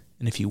perfect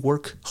and if you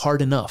work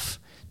hard enough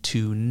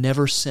to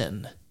never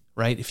sin,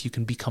 right? If you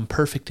can become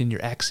perfect in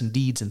your acts and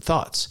deeds and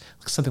thoughts,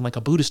 something like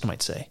a Buddhist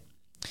might say,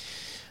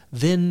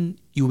 then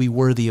you will be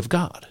worthy of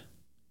God.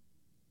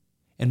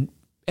 And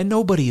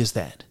nobody is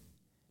that.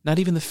 Not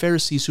even the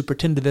Pharisees who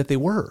pretended that they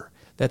were.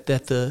 That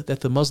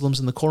the Muslims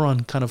in the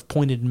Quran kind of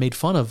pointed and made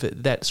fun of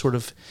it, that sort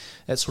of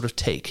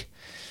take.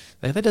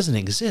 That doesn't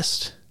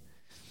exist.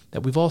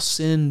 That we've all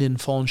sinned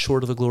and fallen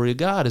short of the glory of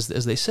God, as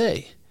they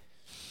say.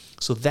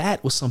 So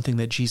that was something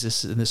that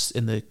Jesus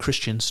in the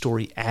Christian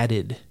story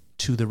added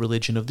to the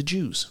religion of the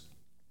Jews.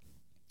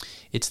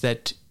 It's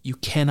that you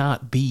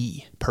cannot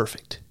be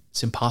perfect.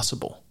 It's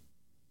impossible.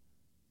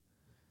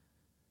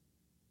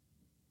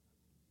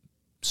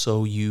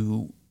 So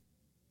you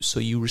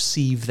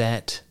receive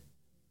that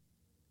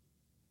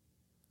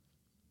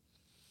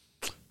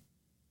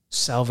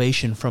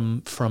salvation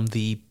from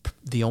the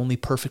only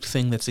perfect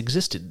thing that's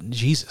existed,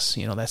 Jesus.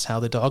 You know, that's how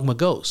the dogma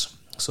goes.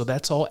 So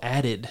that's all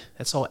added.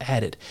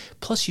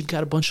 Plus you've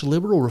got a bunch of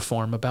liberal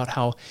reform about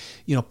how,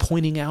 you know,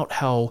 pointing out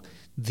how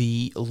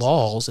the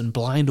laws and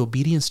blind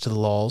obedience to the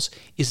laws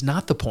is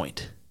not the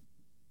point.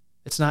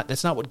 That's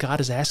not what God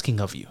is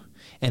asking of you.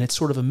 And it's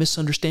sort of a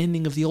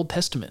misunderstanding of the Old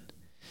Testament,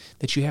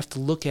 that you have to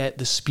look at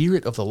the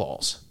spirit of the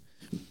laws,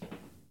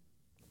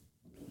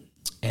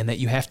 and that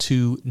you have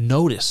to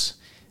notice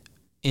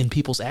in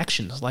people's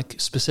actions, like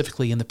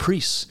specifically in the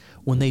priests,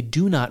 when they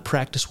do not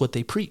practice what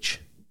they preach.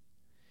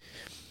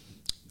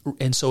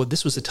 And so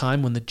this was a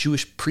time when the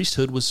Jewish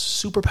priesthood was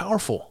super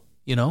powerful,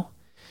 you know?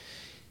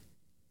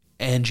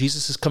 And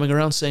Jesus is coming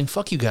around saying,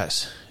 fuck you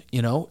guys,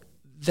 you know?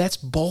 That's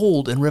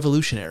bold and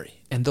revolutionary.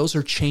 And those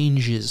are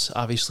changes,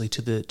 obviously,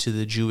 to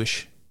the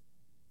Jewish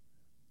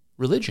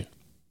religion.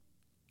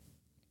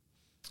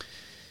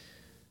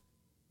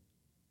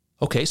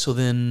 Okay, so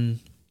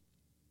then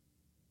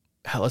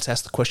let's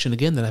ask the question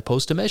again that I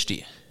posed to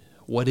Mejdi.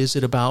 What is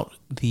it about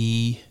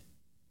the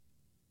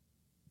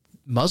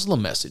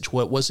Muslim message?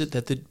 What was it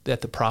that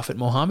the Prophet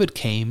Muhammad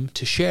came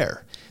to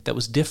share that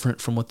was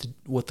different from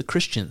what the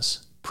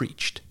Christians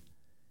preached?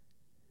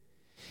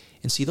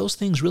 And see, those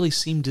things really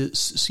seem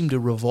to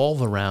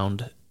revolve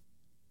around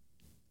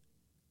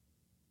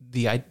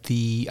the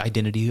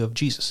identity of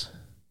Jesus.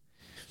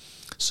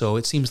 So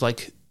it seems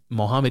like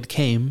Muhammad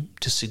came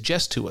to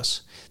suggest to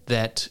us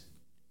that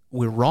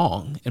we're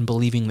wrong in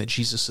believing that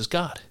Jesus is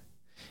God,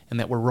 and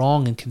that we're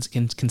wrong in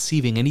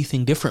conceiving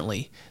anything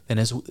differently than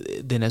as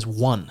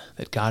one,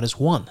 that God is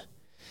one.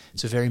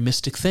 It's a very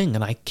mystic thing,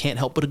 and I can't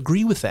help but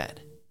agree with that.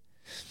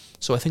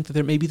 So I think that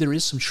there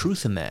is some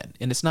truth in that,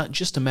 and it's not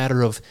just a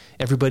matter of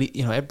everybody,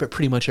 you know,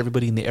 pretty much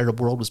everybody in the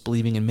Arab world was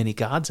believing in many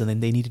gods, and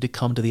then they needed to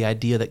come to the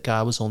idea that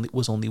God was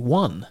only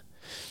one,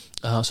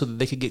 so that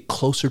they could get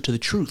closer to the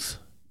truth.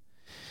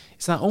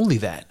 It's not only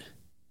that.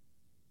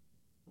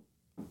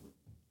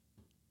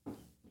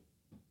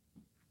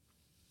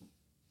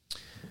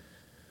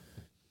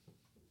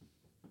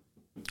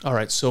 All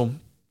right, so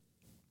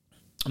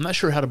I'm not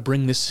sure how to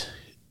bring this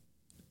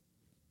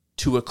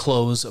to a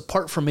close,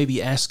 apart from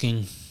maybe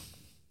asking.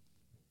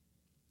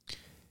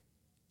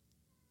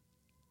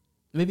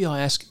 Maybe I'll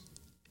ask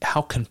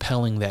how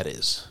compelling that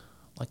is.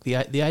 Like the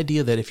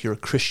idea that if you're a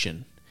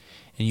Christian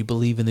and you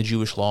believe in the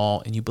Jewish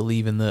law and you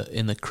believe in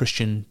the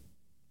Christian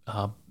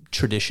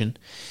tradition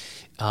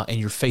and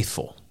you're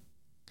faithful,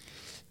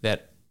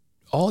 that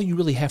all you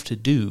really have to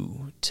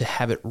do to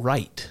have it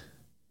right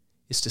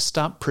is to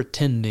stop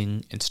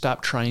pretending and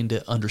stop trying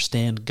to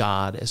understand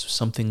God as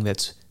something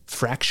that's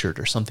fractured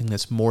or something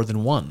that's more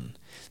than one.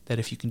 That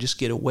if you can just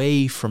get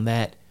away from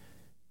that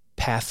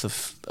path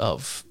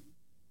of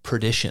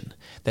perdition,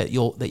 that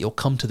you'll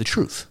come to the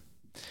truth.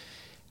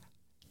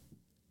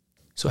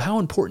 So how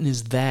important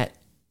is that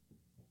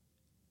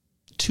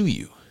to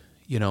you?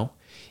 You know,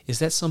 is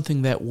that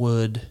something that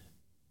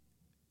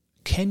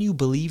can you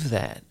believe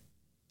that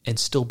and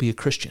still be a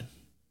Christian?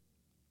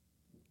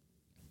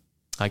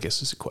 I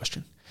guess is a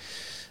question.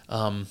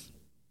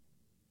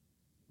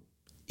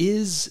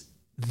 Is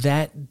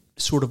that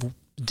sort of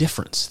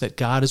difference, that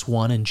God is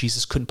one and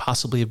Jesus couldn't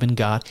possibly have been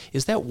God,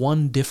 is that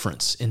one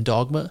difference in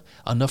dogma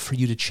enough for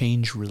you to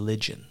change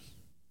religion?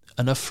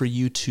 Enough for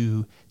you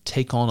to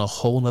take on a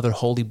whole other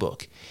holy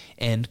book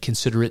and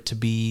consider it to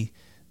be,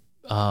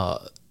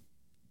 the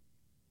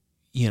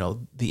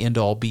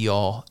end-all,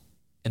 be-all,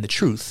 and the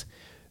truth,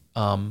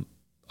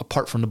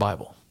 apart from the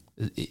Bible?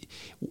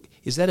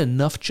 Is that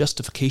enough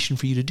justification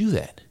for you to do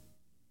that?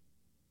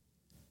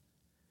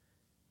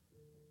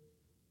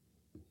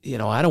 You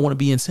know, I don't want to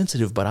be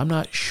insensitive, but I'm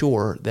not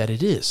sure that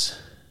it is.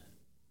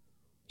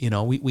 You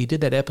know, we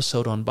did that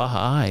episode on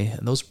Baha'i,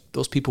 and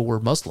those people were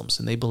Muslims,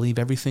 and they believe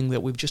everything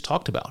that we've just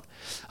talked about,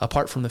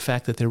 apart from the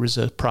fact that there was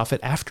a prophet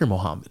after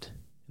Muhammad,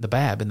 the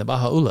Bab and the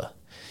Baha'u'llah.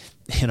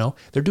 You know,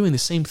 they're doing the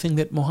same thing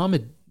that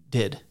Muhammad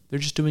did. They're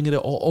just doing it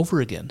all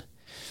over again.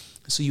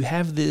 So you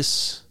have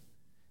this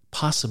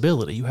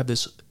possibility, you have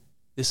this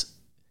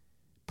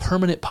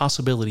permanent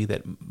possibility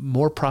that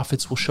more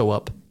prophets will show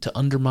up to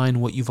undermine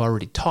what you've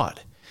already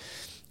taught.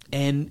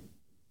 And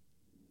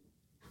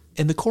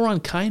the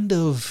Quran kind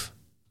of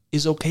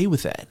is okay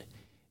with that.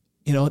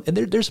 You know, and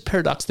there's a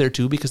paradox there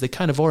too, because they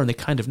kind of are and they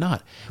kind of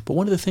not. But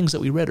one of the things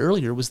that we read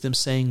earlier was them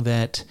saying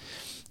that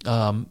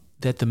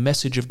that the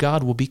message of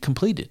God will be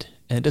completed.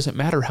 And it doesn't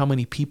matter how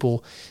many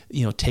people,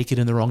 you know, take it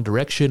in the wrong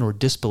direction or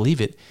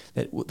disbelieve it,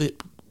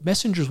 that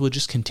messengers will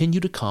just continue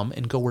to come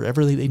and go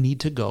wherever they need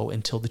to go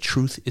until the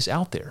truth is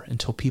out there,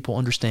 until people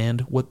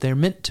understand what they're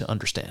meant to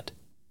understand.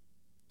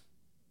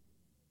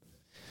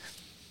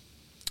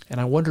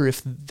 And I wonder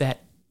if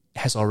that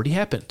has already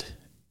happened,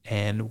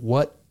 and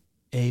what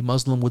a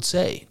Muslim would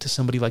say to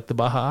somebody like the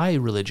Baha'i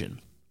religion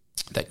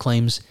that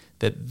claims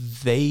that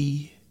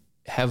they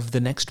have the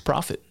next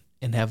prophet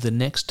and have the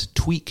next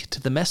tweak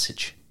to the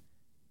message.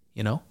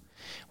 You know,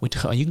 you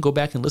can go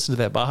back and listen to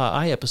that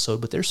Baha'i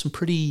episode, but there's some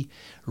pretty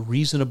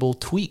reasonable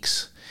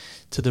tweaks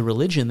to the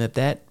religion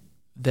that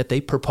they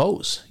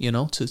propose, you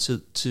know,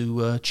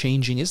 to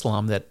changing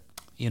Islam that,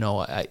 you know,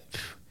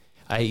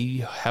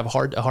 I have a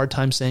hard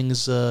time saying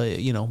is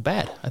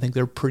bad. I think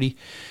they're pretty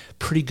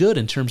good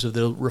in terms of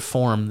the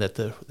reform that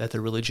the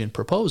religion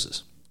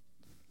proposes.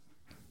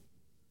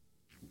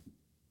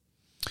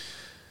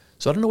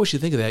 So I don't know what you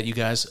think of that, you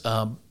guys,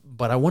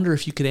 but I wonder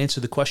if you could answer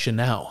the question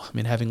now. I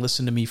mean, having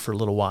listened to me for a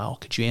little while,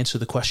 could you answer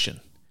the question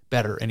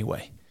better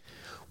anyway?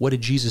 What did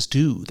Jesus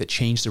do that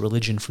changed the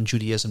religion from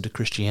Judaism to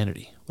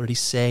Christianity? What did he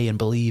say and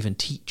believe and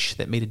teach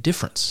that made a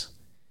difference?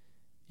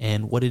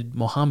 And what did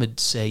Muhammad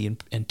say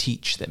and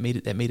teach that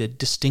made a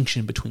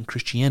distinction between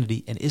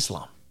Christianity and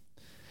Islam?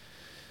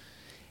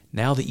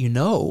 Now that you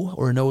know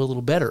or know a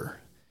little better,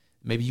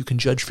 maybe you can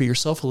judge for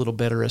yourself a little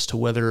better as to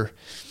whether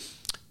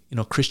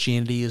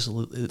Christianity is a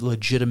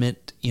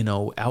legitimate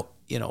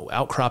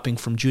outcropping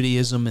from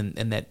Judaism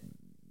and that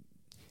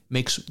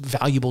makes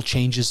valuable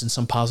changes in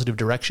some positive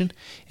direction,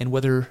 and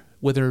whether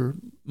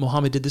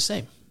Muhammad did the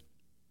same.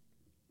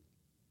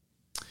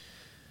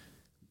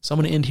 So I'm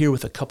going to end here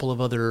with a couple of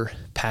other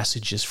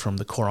passages from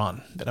the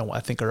Quran that I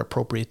think are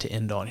appropriate to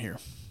end on here.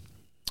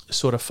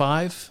 Surah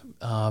 5,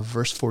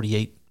 verse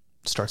 48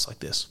 starts like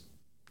this.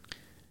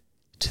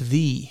 To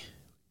thee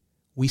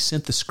we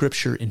sent the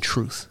scripture in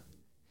truth,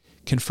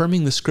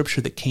 confirming the scripture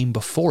that came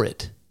before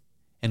it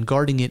and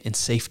guarding it in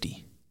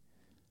safety.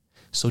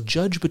 So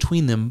judge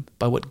between them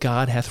by what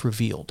God hath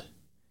revealed,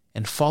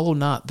 and follow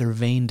not their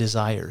vain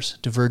desires,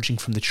 diverging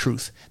from the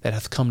truth that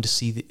hath come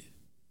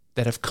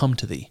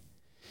to thee.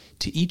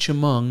 To each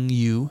among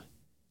you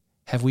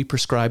have we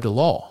prescribed a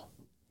law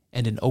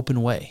and an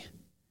open way.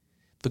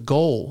 The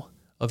goal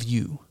of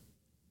you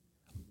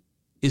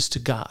is to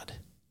God.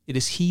 It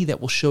is he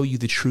that will show you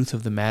the truth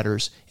of the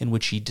matters in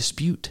which ye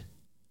dispute.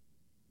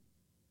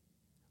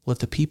 Let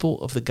the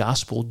people of the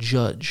gospel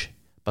judge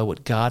by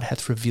what God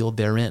hath revealed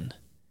therein.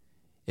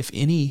 If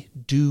any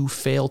do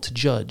fail to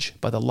judge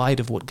by the light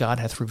of what God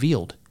hath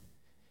revealed,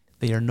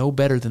 they are no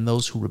better than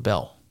those who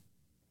rebel.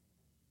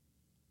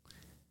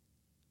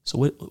 So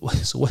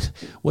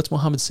what's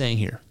Muhammad saying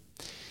here?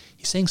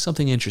 He's saying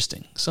something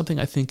interesting, something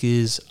I think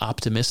is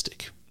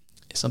optimistic,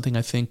 something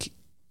I think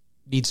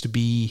needs to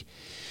be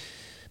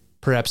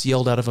perhaps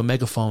yelled out of a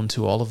megaphone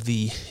to all of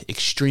the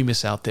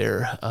extremists out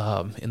there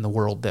in the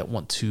world that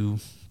want to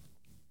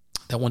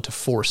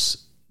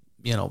force,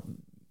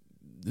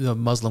 the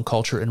Muslim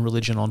culture and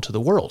religion onto the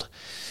world,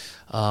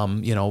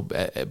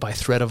 by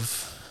threat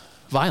of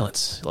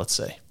violence, let's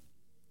say.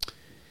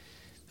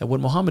 Now,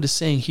 what Muhammad is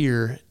saying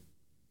here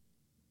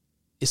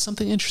is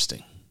something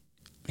interesting.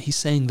 He's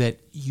saying that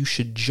you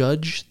should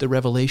judge the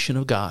revelation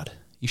of God.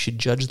 You should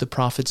judge the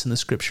prophets and the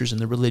scriptures and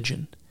the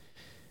religion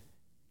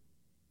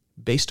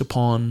based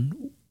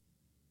upon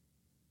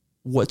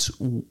what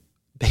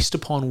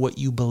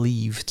you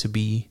believe to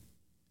be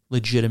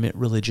legitimate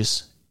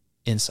religious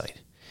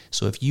insight.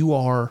 So if you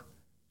are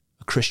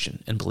a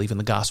Christian and believe in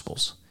the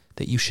Gospels,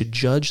 that you should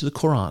judge the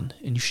Quran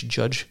and you should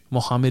judge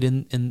Muhammad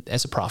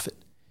as a prophet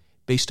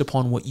based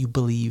upon what you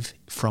believe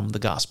from the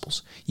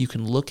Gospels. You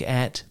can look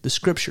at the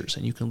Scriptures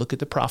and you can look at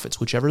the prophets,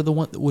 whichever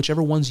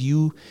ones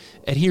you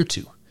adhere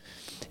to,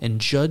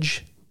 and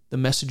judge the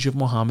message of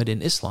Muhammad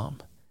in Islam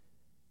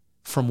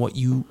from what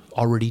you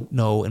already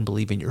know and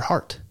believe in your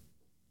heart.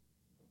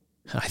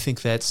 I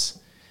think that's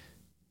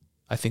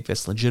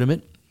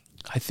legitimate.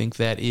 I think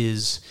that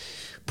is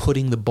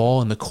putting the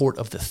ball in the court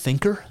of the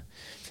thinker.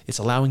 It's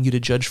allowing you to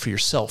judge for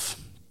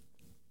yourself.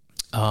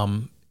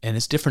 And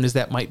as different as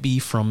that might be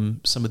from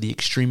some of the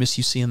extremists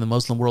you see in the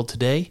Muslim world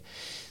today,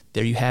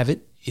 there you have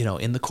it,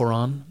 in the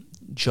Quran.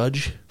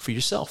 Judge for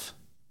yourself.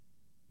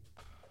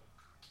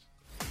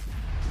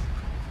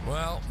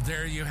 Well,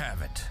 there you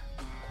have it.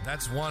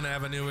 That's one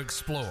avenue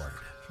explored,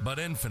 but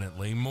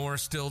infinitely more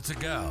still to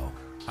go.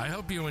 I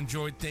hope you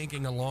enjoyed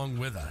thinking along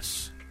with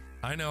us.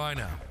 I know.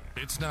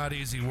 It's not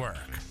easy work.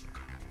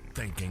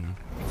 Thinking.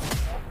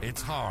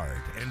 It's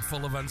hard and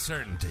full of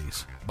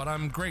uncertainties, but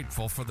I'm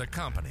grateful for the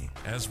company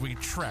as we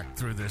trek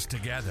through this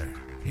together.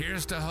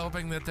 Here's to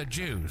hoping that the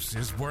juice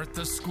is worth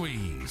the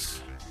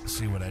squeeze.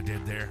 See what I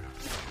did there?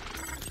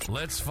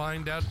 Let's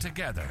find out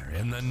together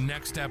in the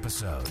next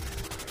episode.